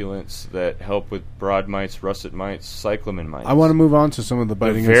inoculants that help with broad mites, russet mites, cyclamen mites. I want to move on to some of the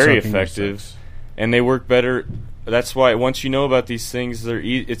biting. They're very and sucking effective, insects. and they work better. That's why once you know about these things,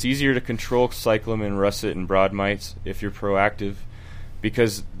 it's easier to control cyclamen, russet, and broad mites if you're proactive,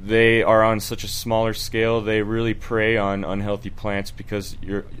 because they are on such a smaller scale. They really prey on unhealthy plants because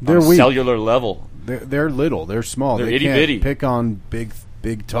they're on a weak. cellular level. They're little. They're small. They're they itty can't bitty. pick on big,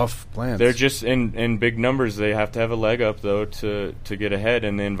 tough plants. They're just in big numbers. They have to have a leg up though to get ahead,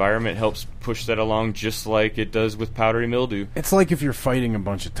 and the environment helps push that along, just like it does with powdery mildew. It's like if you're fighting a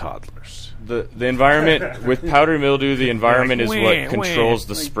bunch of toddlers. The environment with powdery mildew, the environment is what controls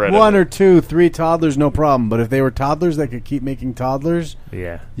the spread. One of or two, 3 toddlers, no problem. But if they were toddlers that could keep making toddlers,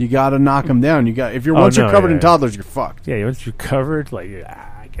 you got to knock them down. If you're once you're covered in toddlers, you're fucked. Yeah, once you're covered,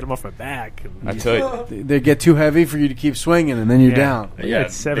 get them off my back. I tell you, they get too heavy for you to keep swinging, and then you're down. Yeah,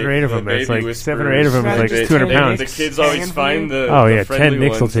 it's 7 or 8 of them. It's like baby 7 or 8 of them. It's like whispers. 200 pounds. The kids always find the the friendly 10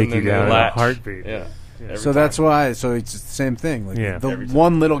 nicks will ones, take and then you down they in a latch. heartbeat. Yeah. So that's why. So it's the same thing. Like Yeah. the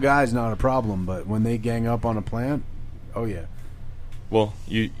one little guy's not a problem, but when they gang up on a plant, oh yeah. Well,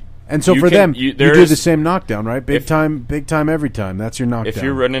 And so you for can- them, you- you there do is- the same knockdown, right? Big if- time every time. That's your knockdown. if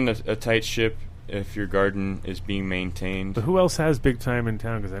you're running a tight ship, if your garden is being maintained, But who else has big time in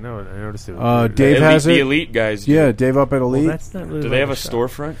town? Because I noticed it. Dave has the it. elite guys. Do. Yeah, Dave up at Elite. Well, that's not really Do like they have a shop.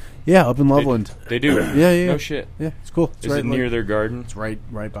 storefront? Yeah, up in Loveland. They do. Yeah. No shit. Yeah, it's cool. It's Is it near their garden? It's right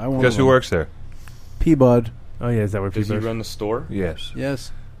by one. Guess who works there? P-Bud. Oh yeah, is that where Does he people? run the store? Yes.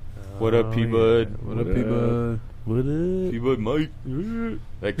 Yes. What up, P-Bud? What up, P-Bud? What up? P-Bud Mike.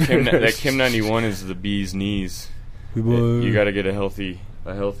 That Chem 91 is the bee's knees. P-Bud. You got to get a healthy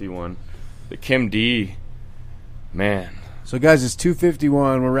one. The Chem D, man. So guys, it's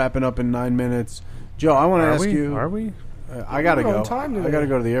 2:51. We're wrapping up in 9 minutes. Joe, I want to ask you. Are we? I gotta We're go. on time today. I gotta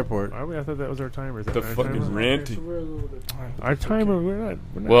go to the airport. Are we? I thought that was our timer. Is that The our fucking timer? rant. Our timer. We're not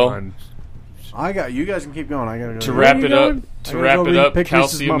Well, on. I got you guys can keep going. I gotta go To Where wrap are you it up, going? I gotta go pick Mrs.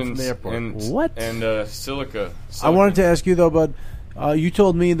 calcium Muff from the airport. and silica. I wanted to ask you though, Bud. You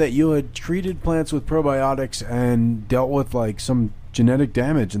told me that you had treated plants with probiotics and dealt with like some genetic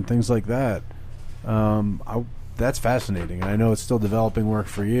damage and things like that. That's fascinating. I know it's still developing work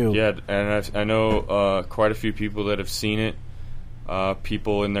for you. Yeah, and I know quite a few people that have seen it.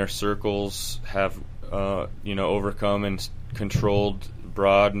 People in their circles have, overcome and controlled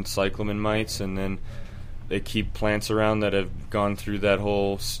broad and cyclamen mites, and then they keep plants around that have gone through that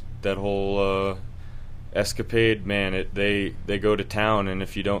whole escapade. Man, they go to town, and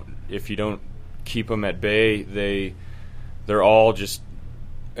if you don't keep them at bay, they're all just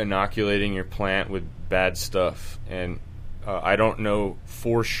inoculating your plant with bad stuff. And I don't know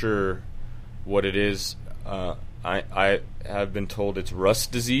for sure what it is. I have been told it's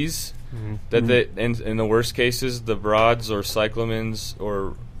rust disease. That in the worst cases, the broads or cyclamens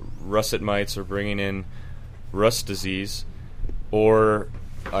or russet mites are bringing in rust disease. Or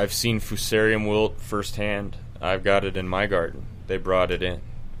I've seen fusarium wilt firsthand. I've got it in my garden. They brought it in.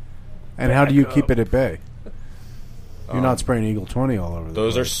 And how do you keep it at bay? You're not spraying Eagle 20 all over the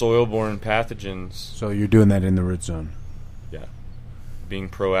Those are place. soil-borne pathogens. So you're doing that in the root zone. Yeah, being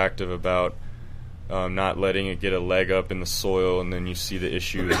proactive about not letting it get a leg up in the soil, and then you see the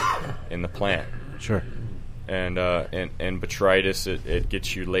issue in the plant. Sure. And botrytis, it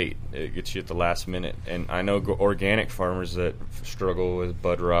gets you late. It gets you at the last minute. And I know organic farmers that struggle with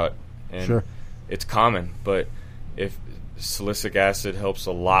bud rot, and Sure. it's common. But if silicic acid helps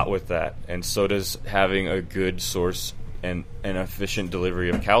a lot with that, and so does having a good source and an efficient delivery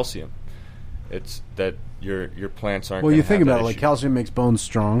of calcium. It's that your plants aren't. Well, you gonna think have about that it, like issue. calcium makes bones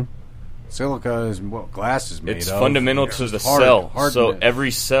strong. Silica is what glass is made It's of. fundamental Yeah, to the it's hard- cell. hard So to-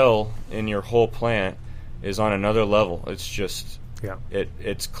 every cell in your whole plant is on another level. It's just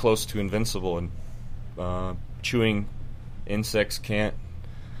it's close to invincible, and chewing insects can't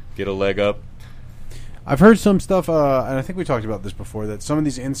get a leg up. I've heard some stuff, and I think we talked about this before, that some of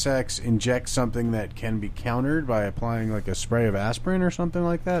these insects inject something that can be countered by applying like a spray of aspirin or something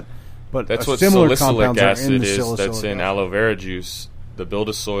like that. But That's what similar salicylic compounds are in acid the is. salicylic That's in acid. aloe vera juice. The Build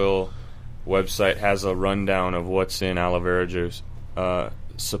a Soil website has a rundown of what's in aloe vera juice.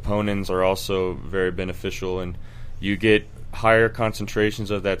 Saponins are also very beneficial, and you get higher concentrations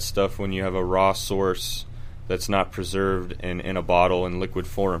of that stuff when you have a raw source that's not preserved in a bottle in liquid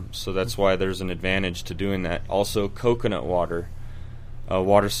form. So that's why there's an advantage to doing that. Also, coconut water,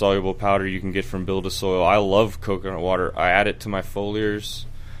 water-soluble powder you can get from Build a Soil. I love coconut water. I add it to my foliars.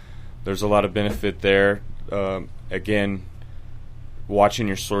 There's a lot of benefit there. Again, watching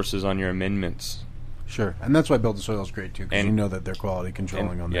your sources on your amendments. Sure, and that's why Build the Soil is great too, because you know that they're quality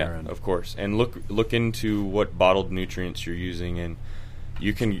controlling on their end. Of course. And look into what bottled nutrients you're using, and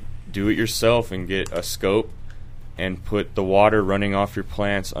you can do it yourself and get a scope and put the water running off your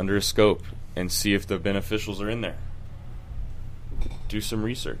plants under a scope and see if the beneficials are in there. Do some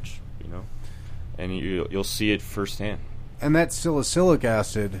research, and you'll see it firsthand. And that salicylic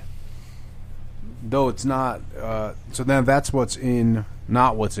acid, though it's not, so then that's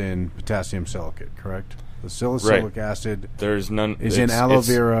not what's in potassium silicate, correct? The salicylic acid there's none is in aloe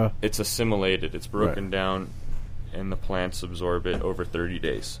vera. It's assimilated. It's broken down, and the plants absorb it over 30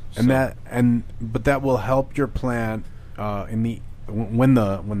 days. But that will help your plant when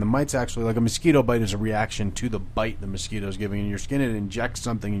the mites actually, like a mosquito bite is a reaction to the bite the mosquito is giving in your skin. It injects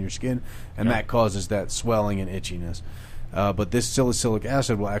something in your skin, and that causes that swelling and itchiness. But this salicylic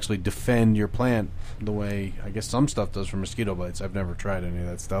acid will actually defend your plant the way I guess some stuff does for mosquito bites. I've never tried any of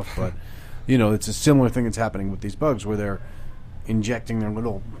that stuff, but it's a similar thing that's happening with these bugs where they're injecting their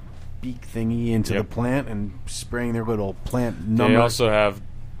little beak thingy into the plant and spraying their little plant number. They also have,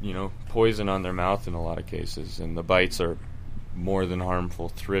 poison on their mouth in a lot of cases, and the bites are more than harmful.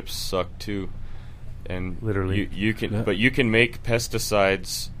 Thrips suck too, and literally you can make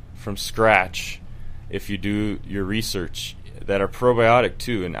pesticides from scratch if you do your research that are probiotic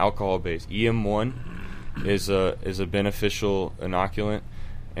too and alcohol based. EM1 is a beneficial inoculant,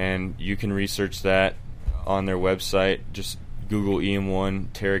 and you can research that on their website. Just Google EM1.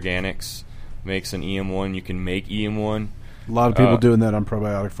 Terraganics makes an EM1. You can make EM1. A lot of people doing that on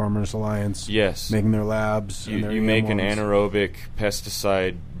Probiotic Farmers Alliance. Yes, making their labs. You make an anaerobic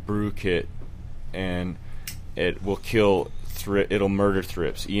pesticide brew kit, and it will kill. It'll murder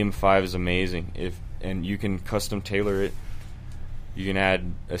thrips. EM5 is amazing. And you can custom tailor it. You can add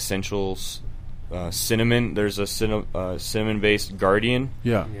essentials, cinnamon. There's a cinnamon-based Guardian.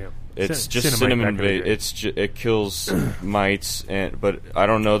 Yeah. It's just cinnamon-based. It kills mites, but I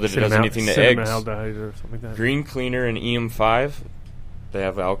don't know that it does anything to eggs. Or something like that. Green Cleaner and EM5, they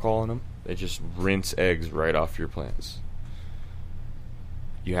have alcohol in them. They just rinse eggs right off your plants.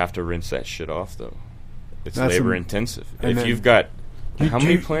 You have to rinse that shit off, though. It's labor intensive. If you've got how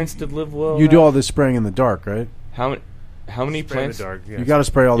many plants did live well? You do all this spraying in the dark, right? How many plants? In the dark, yes. You got to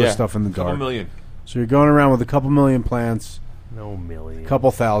spray all this stuff in the dark. Couple million. So you're going around with a couple million plants. No million.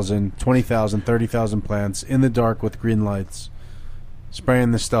 Couple thousand, 20,000, 30,000 plants in the dark with green lights,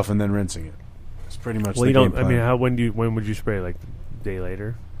 spraying this stuff and then rinsing it. It's pretty much the game plan. I mean, when would you spray? Like a day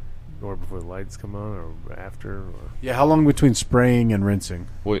later, or before the lights come on, or after? Or? Yeah, how long between spraying and rinsing?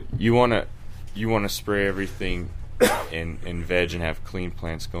 Well, you want to spray everything in veg and have clean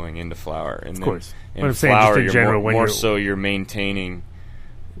plants going into flower, and of course. In flower, you're so you're maintaining.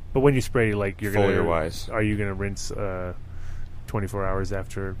 But when you spray, like you're foliar wise, are you gonna rinse 24 hours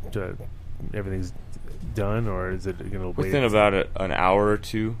after everything's done, or is it gonna wait within about an hour or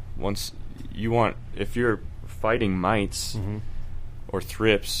two? Once if you're fighting mites or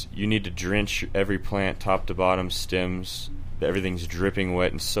thrips, you need to drench every plant top to bottom, stems. Everything's dripping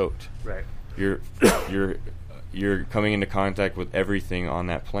wet and soaked. Right. You're coming into contact with everything on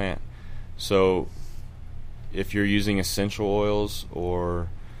that plant. So if you're using essential oils or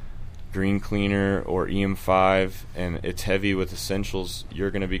Green Cleaner or EM5 and it's heavy with essentials, you're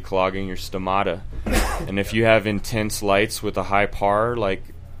going to be clogging your stomata. And if you have intense lights with a high PAR like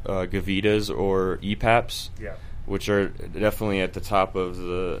Gavitas or EPAPs, which are definitely at the top of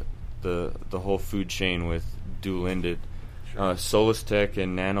the whole food chain with dual-ended, Solus Tech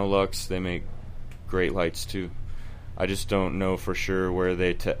and Nanolux, they make great lights too. I just don't know for sure where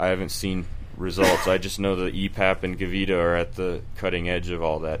I haven't seen results. I just know the EPAP and Gavita are at the cutting edge of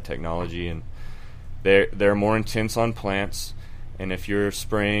all that technology, and they're more intense on plants. And if you're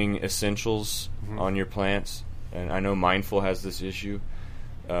spraying essentials on your plants, and I know Mindful has this issue,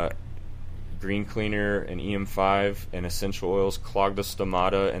 Green Cleaner and EM5 and essential oils clog the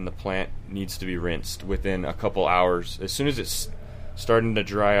stomata, and the plant needs to be rinsed within a couple hours. As soon as it's starting to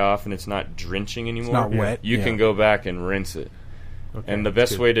dry off and it's not drenching anymore, it's not wet, you can go back and rinse it. Okay, and the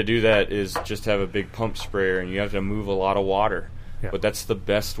best way to do that is just have a big pump sprayer, and you have to move a lot of water. Yeah. But that's the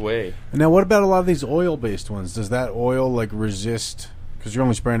best way. And now, what about a lot of these oil-based ones? Does that oil resist? Because you're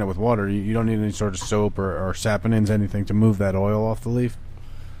only spraying it with water. You don't need any sort of soap or saponins, anything to move that oil off the leaf.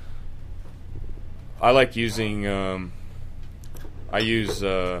 I like using. I use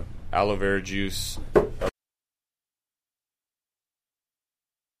aloe vera juice.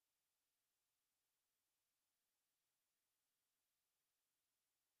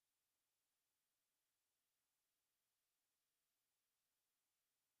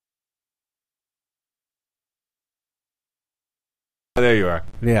 There you are.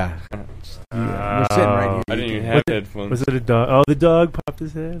 Yeah. We're sitting right here. I didn't even have headphones. Was it a dog? Oh, the dog popped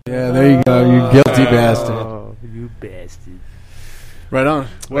his head. Yeah, there you go. You guilty bastard. Oh, you bastard. Right on.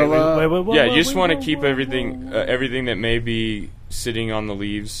 Well, Yeah, you just want to keep everything that may be sitting on the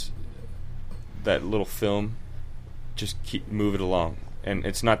leaves, that little film, just move it along. And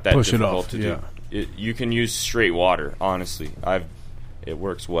it's not that push difficult it off, to do. You can use straight water, honestly. It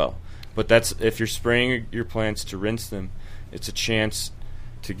works well. But that's if you're spraying your plants to rinse them, it's a chance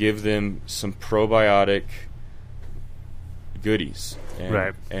to give them some probiotic goodies. And,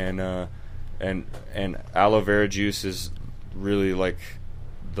 Right. And aloe vera juice is really like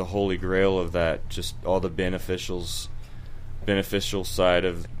the holy grail of that. Just all the beneficial side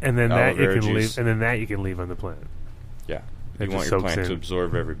of And then aloe that you vera can juice. leave. And then that you can leave on the plant. Yeah, It you just want your soaks plant to in.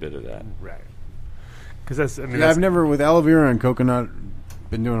 absorb every bit of that. Right. Because that's. I mean, yeah, that's, I've never, with aloe vera and coconut,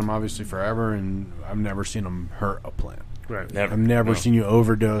 been doing them obviously forever, and I've never seen them hurt a plant. Right. Never. I've never No. seen you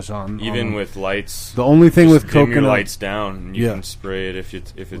overdose on Even on, with lights. the only thing just with dim coconut your lights down. And you Yeah. can spray it if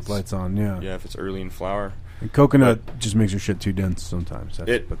it's with lights on, if it's early in flower. And coconut just makes your shit too dense sometimes. But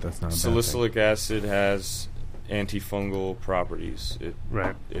that's not a bad thing. Salicylic acid has antifungal properties.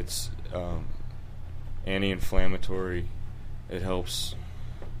 Right. It's anti-inflammatory. It helps.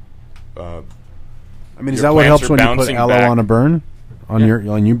 I mean, is your that what plants helps are when you put bouncing aloe back. on a burn? Yeah.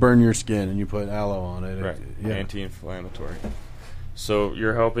 When you burn your skin and you put aloe on it, Right. yeah. Anti-inflammatory. So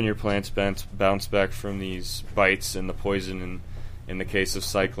you're helping your plants bounce back from these bites and the poison, in the case of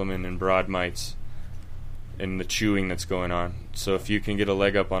cyclamen and broad mites, and the chewing that's going on. So if you can get a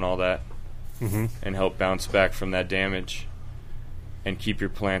leg up on all that and help bounce back from that damage and keep your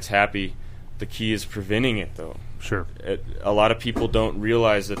plants happy, the key is preventing it, though. Sure. A lot of people don't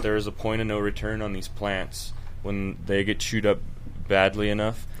realize that there is a point of no return on these plants. When they get chewed up badly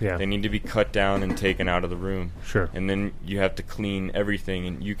enough, Yeah. they need to be cut down and taken out of the room. Sure. And then you have to clean everything.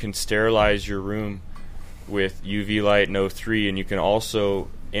 And you can sterilize your room with UV light and O3, and you can also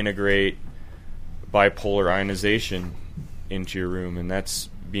integrate bipolar ionization into your room. And that's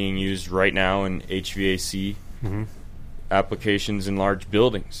being used right now in HVAC applications in large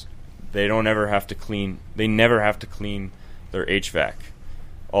buildings. They don't ever have to clean. They never have to clean their HVAC.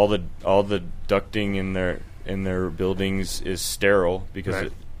 All the ducting in their buildings is sterile because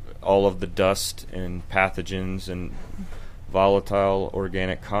Right. all of the dust and pathogens and volatile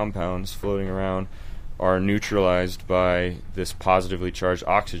organic compounds floating around are neutralized by this positively charged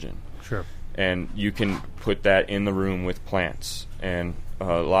oxygen. Sure. And you can put that in the room with plants. And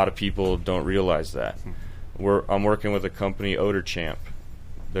a lot of people don't realize that. I'm working with a company, Odor Champ.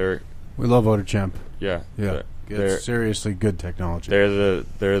 We love Odor Champ. Yeah. Yeah, They're it's seriously good technology. they're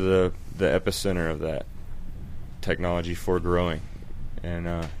the epicenter of that technology for growing,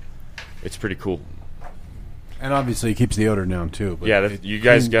 and it's pretty cool. And obviously, it keeps the odor down too. But Yeah, it you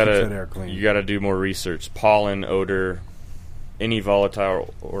guys keeps that air clean. gotta do more research. Pollen, odor, any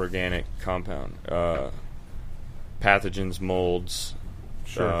volatile organic compound, pathogens, molds.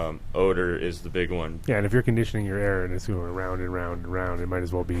 Sure. Odor is the big one. Yeah, and if you're conditioning your air and it's going round and round and round, it might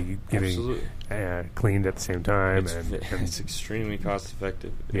as well be getting Absolutely. Cleaned at the same time. It's, and it's extremely cost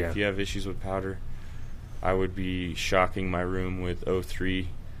effective. Yeah. If you have issues with powder, I would be shocking my room with O3,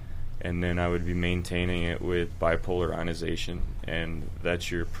 and then I would be maintaining it with bipolar ionization. And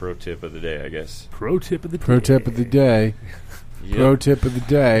that's your pro tip of the day, I guess. Pro tip of the day. Pro tip of the day. Yep. Pro tip of the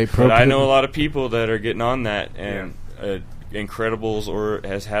day. But I know a lot of people that are getting on that, and Incredibles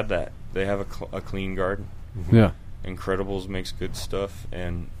has had that. They have a clean garden. Yeah. Incredibles makes good stuff,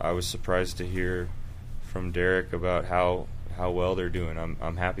 and I was surprised to hear from Derek about how well they're doing.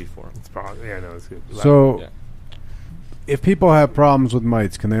 I'm happy for them. It's probably, yeah, no, it's good. So, Yeah. if people have problems with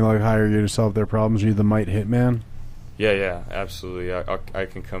mites, can they hire you to solve their problems? Are you the mite hitman? Yeah, absolutely. I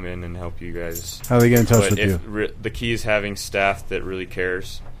can come in and help you guys. How do they get in touch But with you? the key is having staff that really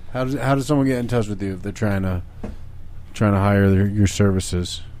cares. How does someone get in touch with you if they're trying to hire your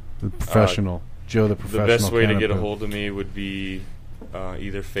services? The professional, Joe, the professional. The best way to get a cannabis. hold of me would be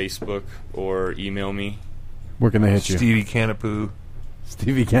either Facebook or email me. Where can they hit you? Stevie Canapoo.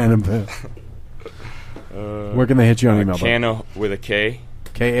 Stevie Canapoo. Where can they hit you on email? Canna with a K.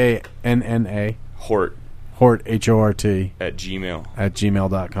 Kanna. Hort Hort, H-O-R-T. at Gmail. At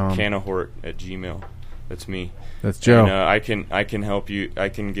gmail.com. Canna Hort at Gmail. That's me. That's Joe. And I can help you. I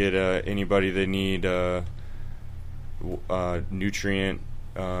can get anybody that need nutrient.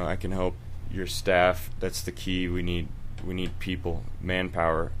 I can help your staff. That's the key. We need people,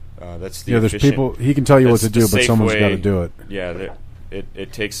 manpower. That's the there's efficient- people. He can tell you what that's to the do, but safe someone's way. got to do it. Yeah,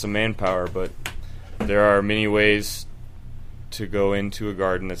 it takes some manpower, but there are many ways to go into a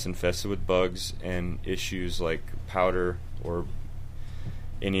garden that's infested with bugs and issues like powder or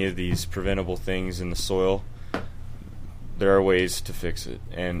any of these preventable things in the soil, there are ways to fix it.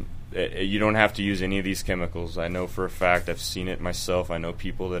 And you don't have to use any of these chemicals. I know for a fact, I've seen it myself. I know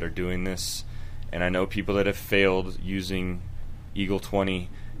people that are doing this, and I know people that have failed using Eagle 20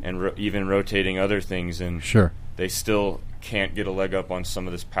 and even rotating other things, and Sure. they still can't get a leg up on some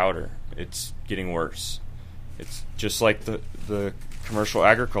of this powder. It's getting worse. It's just like the commercial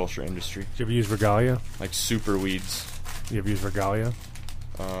agriculture industry, Did you ever use Regalia? like super weeds. You ever use Regalia?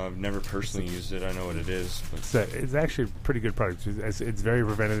 I've never personally used it. I know what it is. But It's actually a pretty good product. It's very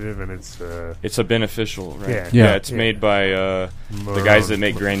preventative, and it's a beneficial, right? Yeah. Yeah. It's made by the guys that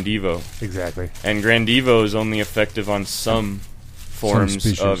make Grandivo. exactly. And Grandivo is only effective on some forms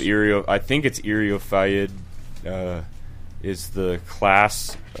species. of I think it's Eriophyid is the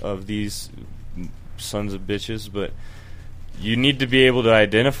class of these sons of bitches, but you need to be able to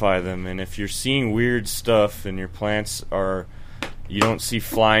identify them. And if you're seeing weird stuff and your plants you don't see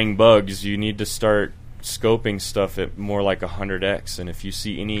flying bugs, you need to start scoping stuff at more like 100x. And if you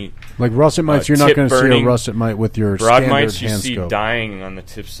see any Like russet mites, you're not tip going to see a burning, russet mite with your broad standard mites, you hand see scope. dying on the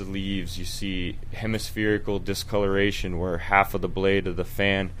tips of leaves. You see hemispherical discoloration where half of the blade of the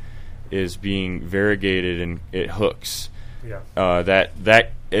fan is being variegated and it hooks. Yeah.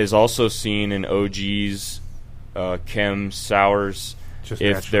 That is also seen in OGs, chems, sours, Just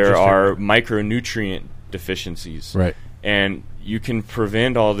if natural- there just are micronutrient deficiencies. Right. And you can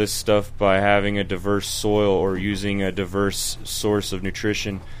prevent all this stuff by having a diverse soil or using a diverse source of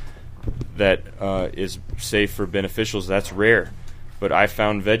nutrition that is safe for beneficials. That's rare. But I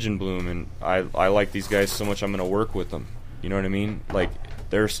found Veg and Bloom, and I like these guys so much I'm going to work with them. You know what I mean? Like,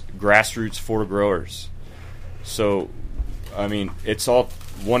 there's grassroots for growers. So, I mean, it's all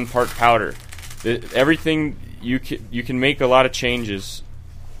 1 part powder. Everything, you can make a lot of changes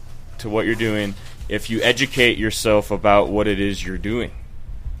to what you're doing if you educate yourself about what it is you're doing.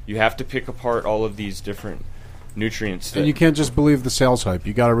 You have to pick apart all of these different nutrients. And you can't just believe the sales hype.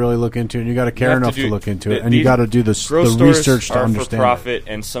 You got to really look into it, and you got to care enough to look into it, and you these got to do the research to are understand for profit,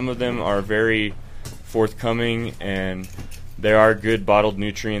 and some of them are very forthcoming, and there are good bottled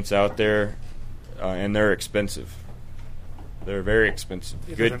nutrients out there, and they're expensive. They're very expensive.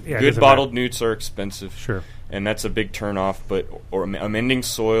 Good bottled newts are expensive. Sure. And that's a big turnoff. But amending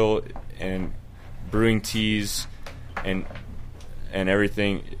soil and brewing teas and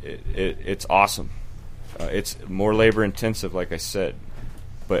everything, it's awesome. It's more labor intensive, like I said.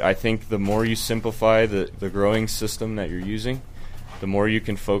 But I think the more you simplify the growing system that you're using, the more you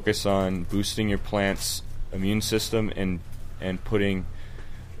can focus on boosting your plant's immune system and putting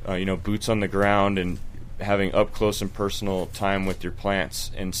boots on the ground and having up close and personal time with your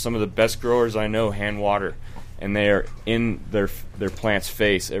plants. And some of the best growers I know hand water, and they are in their plant's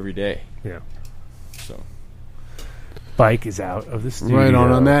face every day. Yeah. So Bike is out of the studio. Right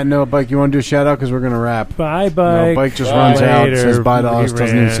on. On that note, Bike, you want to do a shout out because we're going to wrap. Bye, Bike. No, Bike just runs out, Later. says bye to us, He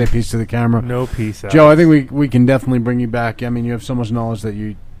doesn't even ran. say peace to the camera. No peace out. Joe, I think we can definitely bring you back. I mean, you have so much knowledge that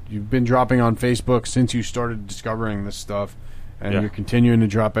you've been dropping on Facebook since you started discovering this stuff, and you're continuing to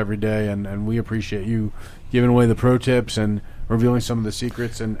drop every day, and we appreciate you giving away the pro tips and revealing some of the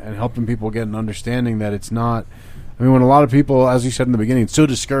secrets and helping people get an understanding that it's not. I mean, when a lot of people, as you said in the beginning, it's so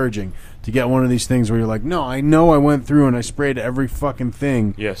discouraging to get one of these things where you're like, no, I know I went through and I sprayed every fucking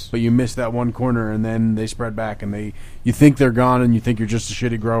thing. Yes. But you missed that one corner, and then they spread back, and you think they're gone, and you think you're just a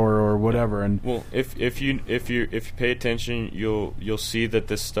shitty grower or whatever. And well, if you pay attention, you'll see that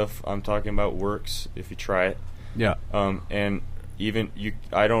this stuff I'm talking about works if you try it. yeah, And even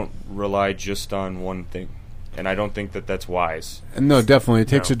I don't rely just on one thing. And I don't think that that's wise. and no, definitely, it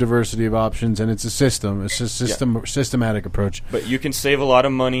takes No. a diversity of options, and it's a system. It's a systematic approach. But you can save a lot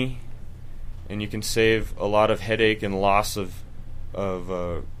of money, and you can save a lot of headache and loss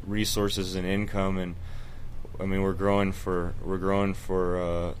of resources and income. And I mean, we're growing for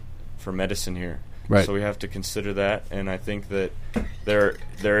medicine here, Right. So we have to consider that. And I think that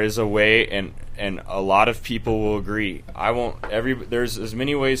there is a way, and a lot of people will agree. There's as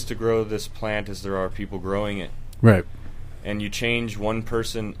many ways to grow this plant as there are people growing it. Right. And you change one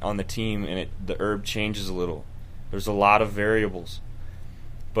person on the team, and the herb changes a little. There's a lot of variables,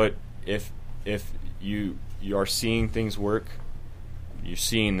 but if you are seeing things work, you're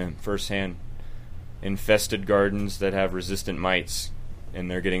seeing them firsthand. Infested gardens that have resistant mites, and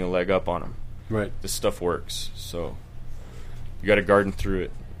they're getting a leg up on them. Right. This stuff works, so you got to garden through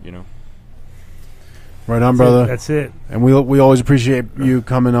it. Right on, brother. That's it. And we always appreciate you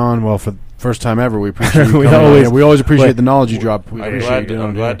coming on. Well, for the first time ever, we appreciate you We coming always- on. We always appreciate the knowledge you drop. We appreciate you doing I'm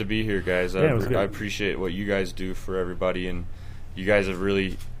it glad here. to be here, guys. Yeah, it was good. I appreciate what you guys do for everybody, and you guys have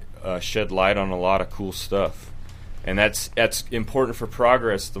really shed light on a lot of cool stuff. And that's important for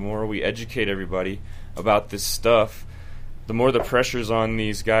progress. The more we educate everybody about this stuff, the more the pressure's on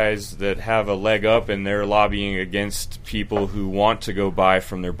these guys that have a leg up and they're lobbying against people who want to go buy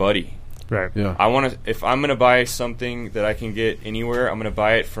from their buddy. Right. Yeah. If I'm going to buy something that I can get anywhere, I'm going to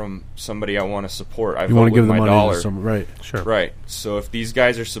buy it from somebody I want to support. I You want to give with the my money dollar. to some, right? Sure. Right. So if these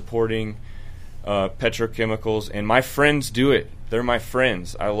guys are supporting petrochemicals, and my friends do it, they're my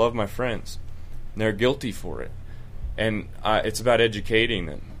friends. I love my friends. They're guilty for it. And it's about educating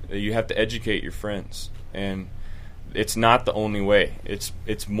them. You have to educate your friends. And it's not the only way.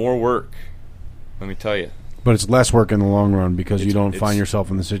 It's more work, let me tell you. But it's less work in the long run because you don't find yourself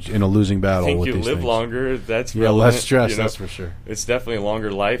in a losing battle I think with you these live things. longer. That's Yeah, relevant, less stress, you know. that's for sure. It's definitely a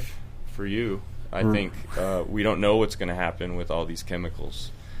longer life for you. I think we don't know what's going to happen with all these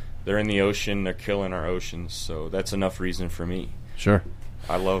chemicals. They're in the ocean. They're killing our oceans. So that's enough reason for me. Sure.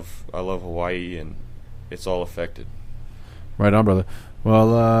 I love Hawaii, and it's all affected. Right on, brother.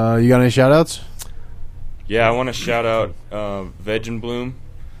 Well, you got any shout-outs? Yeah, I want to shout out Veg and Bloom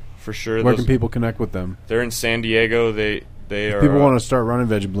for sure. Where can people connect with them? They're in San Diego. They If are. people want to start running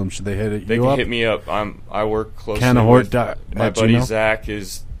Veg and Bloom, should they hit it? They you can up? hit me up. I work closely Canahort with dot- my at buddy Gmail? Zach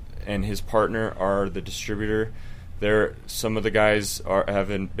and his partner are the distributor. Some of the guys have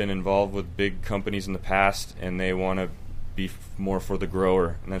been involved with big companies in the past, and they want to be more for the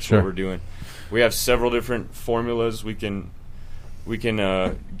grower, and that's Sure. what we're doing. We have several different formulas. We can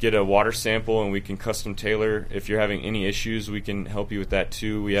get a water sample, and we can custom tailor. If you're having any issues, we can help you with that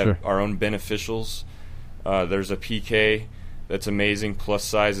too. We have Sure. our own beneficials. There's a PK that's amazing, plus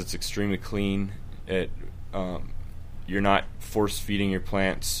size. It's extremely clean. You're not force feeding your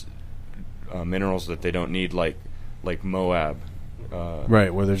plants minerals that they don't need, like Moab,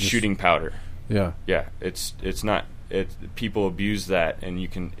 Right, where they're just shooting powder. Yeah. Yeah, it's not. People abuse that, and you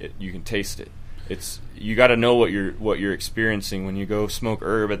can taste it. You got to know what you're experiencing when you go smoke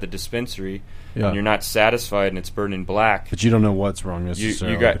herb at the dispensary, Yeah. and you're not satisfied, and it's burning black. But you don't know what's wrong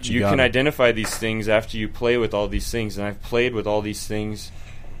necessarily. You can identify these things after you play with all these things, and I've played with all these things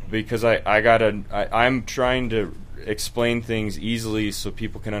because I'm trying to explain things easily so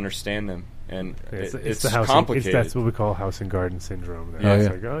people can understand them, and it's the house complicated. that's what we call house and garden syndrome. Yeah. It's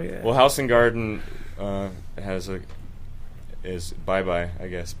Yeah. like, oh yeah. Well, House and Garden is bye-bye, I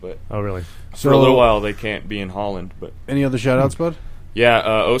guess, but Oh really? So, for a little while they can't be in Holland. But any other shout-outs, bud? yeah,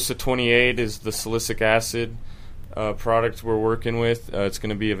 OSA 28 is the silicic acid product we're working with. It's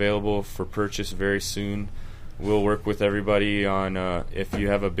going to be available for purchase very soon. We'll work with everybody on if you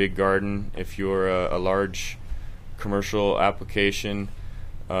have a big garden, if you're a large commercial application,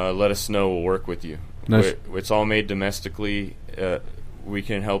 let us know. We'll work with you. Nice. It's all made domestically. We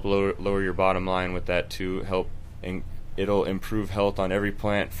can help lower your bottom line with that too. It'll improve health on every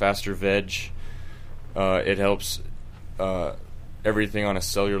plant, faster veg. It helps everything on a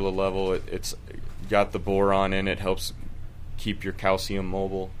cellular level. It's got the boron in it. Helps keep your calcium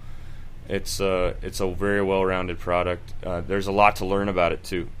mobile. It's a very well-rounded product. There's a lot to learn about it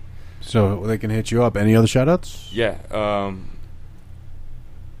too. So they can hit you up. Any other shout-outs? Yeah.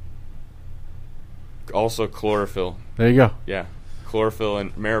 Also chlorophyll. There you go. Yeah. Chlorophyll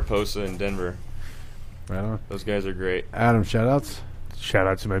and Mariposa in Denver. Right on. Those guys are great. Adam, shout-outs? Shout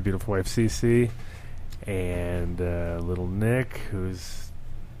out to my beautiful wife Cece and little Nick, who's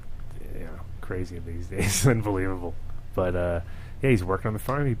crazy these days, unbelievable. But yeah, he's working on the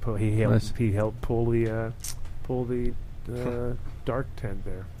farm. He helped pull the dark tent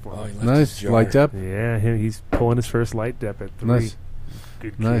there for me. Nice. Light up? Yeah, he's pulling his first light dep at 3. Nice.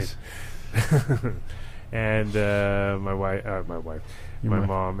 Good kid. Nice. And my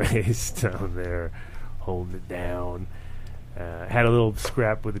mom is down there holding it down. Had a little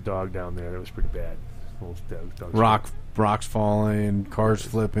scrap with a dog down there that was pretty bad. Rocks falling, cars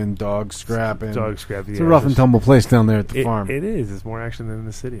flipping, dogs scrapping. Dog scrap. It's a rough and tumble place down there at the farm. It is. It's more action than in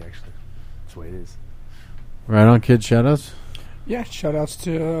the city, actually. That's the way it is. Right on, kid. Shout-outs? Yeah, shout-outs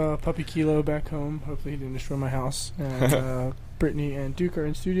to Puppy Kilo back home. Hopefully he didn't destroy my house. And Brittany and Duke are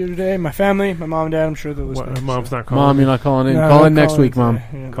in studio today. My family, my mom and dad, I'm sure they're listening. Mom's not calling. Mom, you're not calling in. No, Call I'm in next calling week, Mom. today.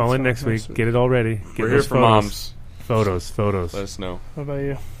 Yeah, Call in that's next week. Get it all ready. Get We're here those for photos. moms. Photos. Let us know. What about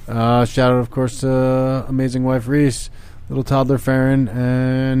you? Shout out, of course, to amazing wife Reese, little toddler Farron,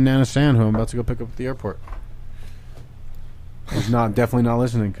 and Nana San, who I'm about to go pick up at the airport. He's definitely not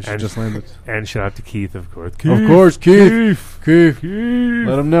listening because she just landed. And shout out to Keith, of course. Of course, Keith.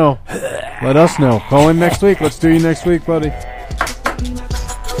 Let him know. Let us know. Call in next week. Let's do you next week, buddy.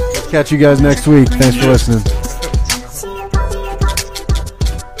 Let's catch you guys next week. Thanks for listening.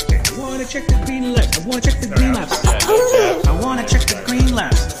 I wanna check the green lights. I wanna check the green lights. I wanna check the green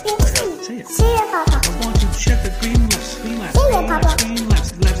lights. Say it. I want to check the green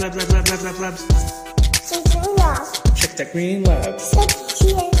Check that green lab.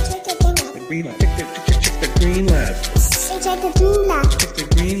 The green lab. Check the green lab. Check the green lab. Check the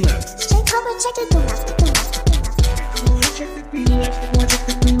green lab. I wanna check the green lab. I wanna check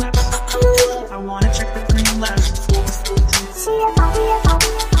the green lab. I wanna check the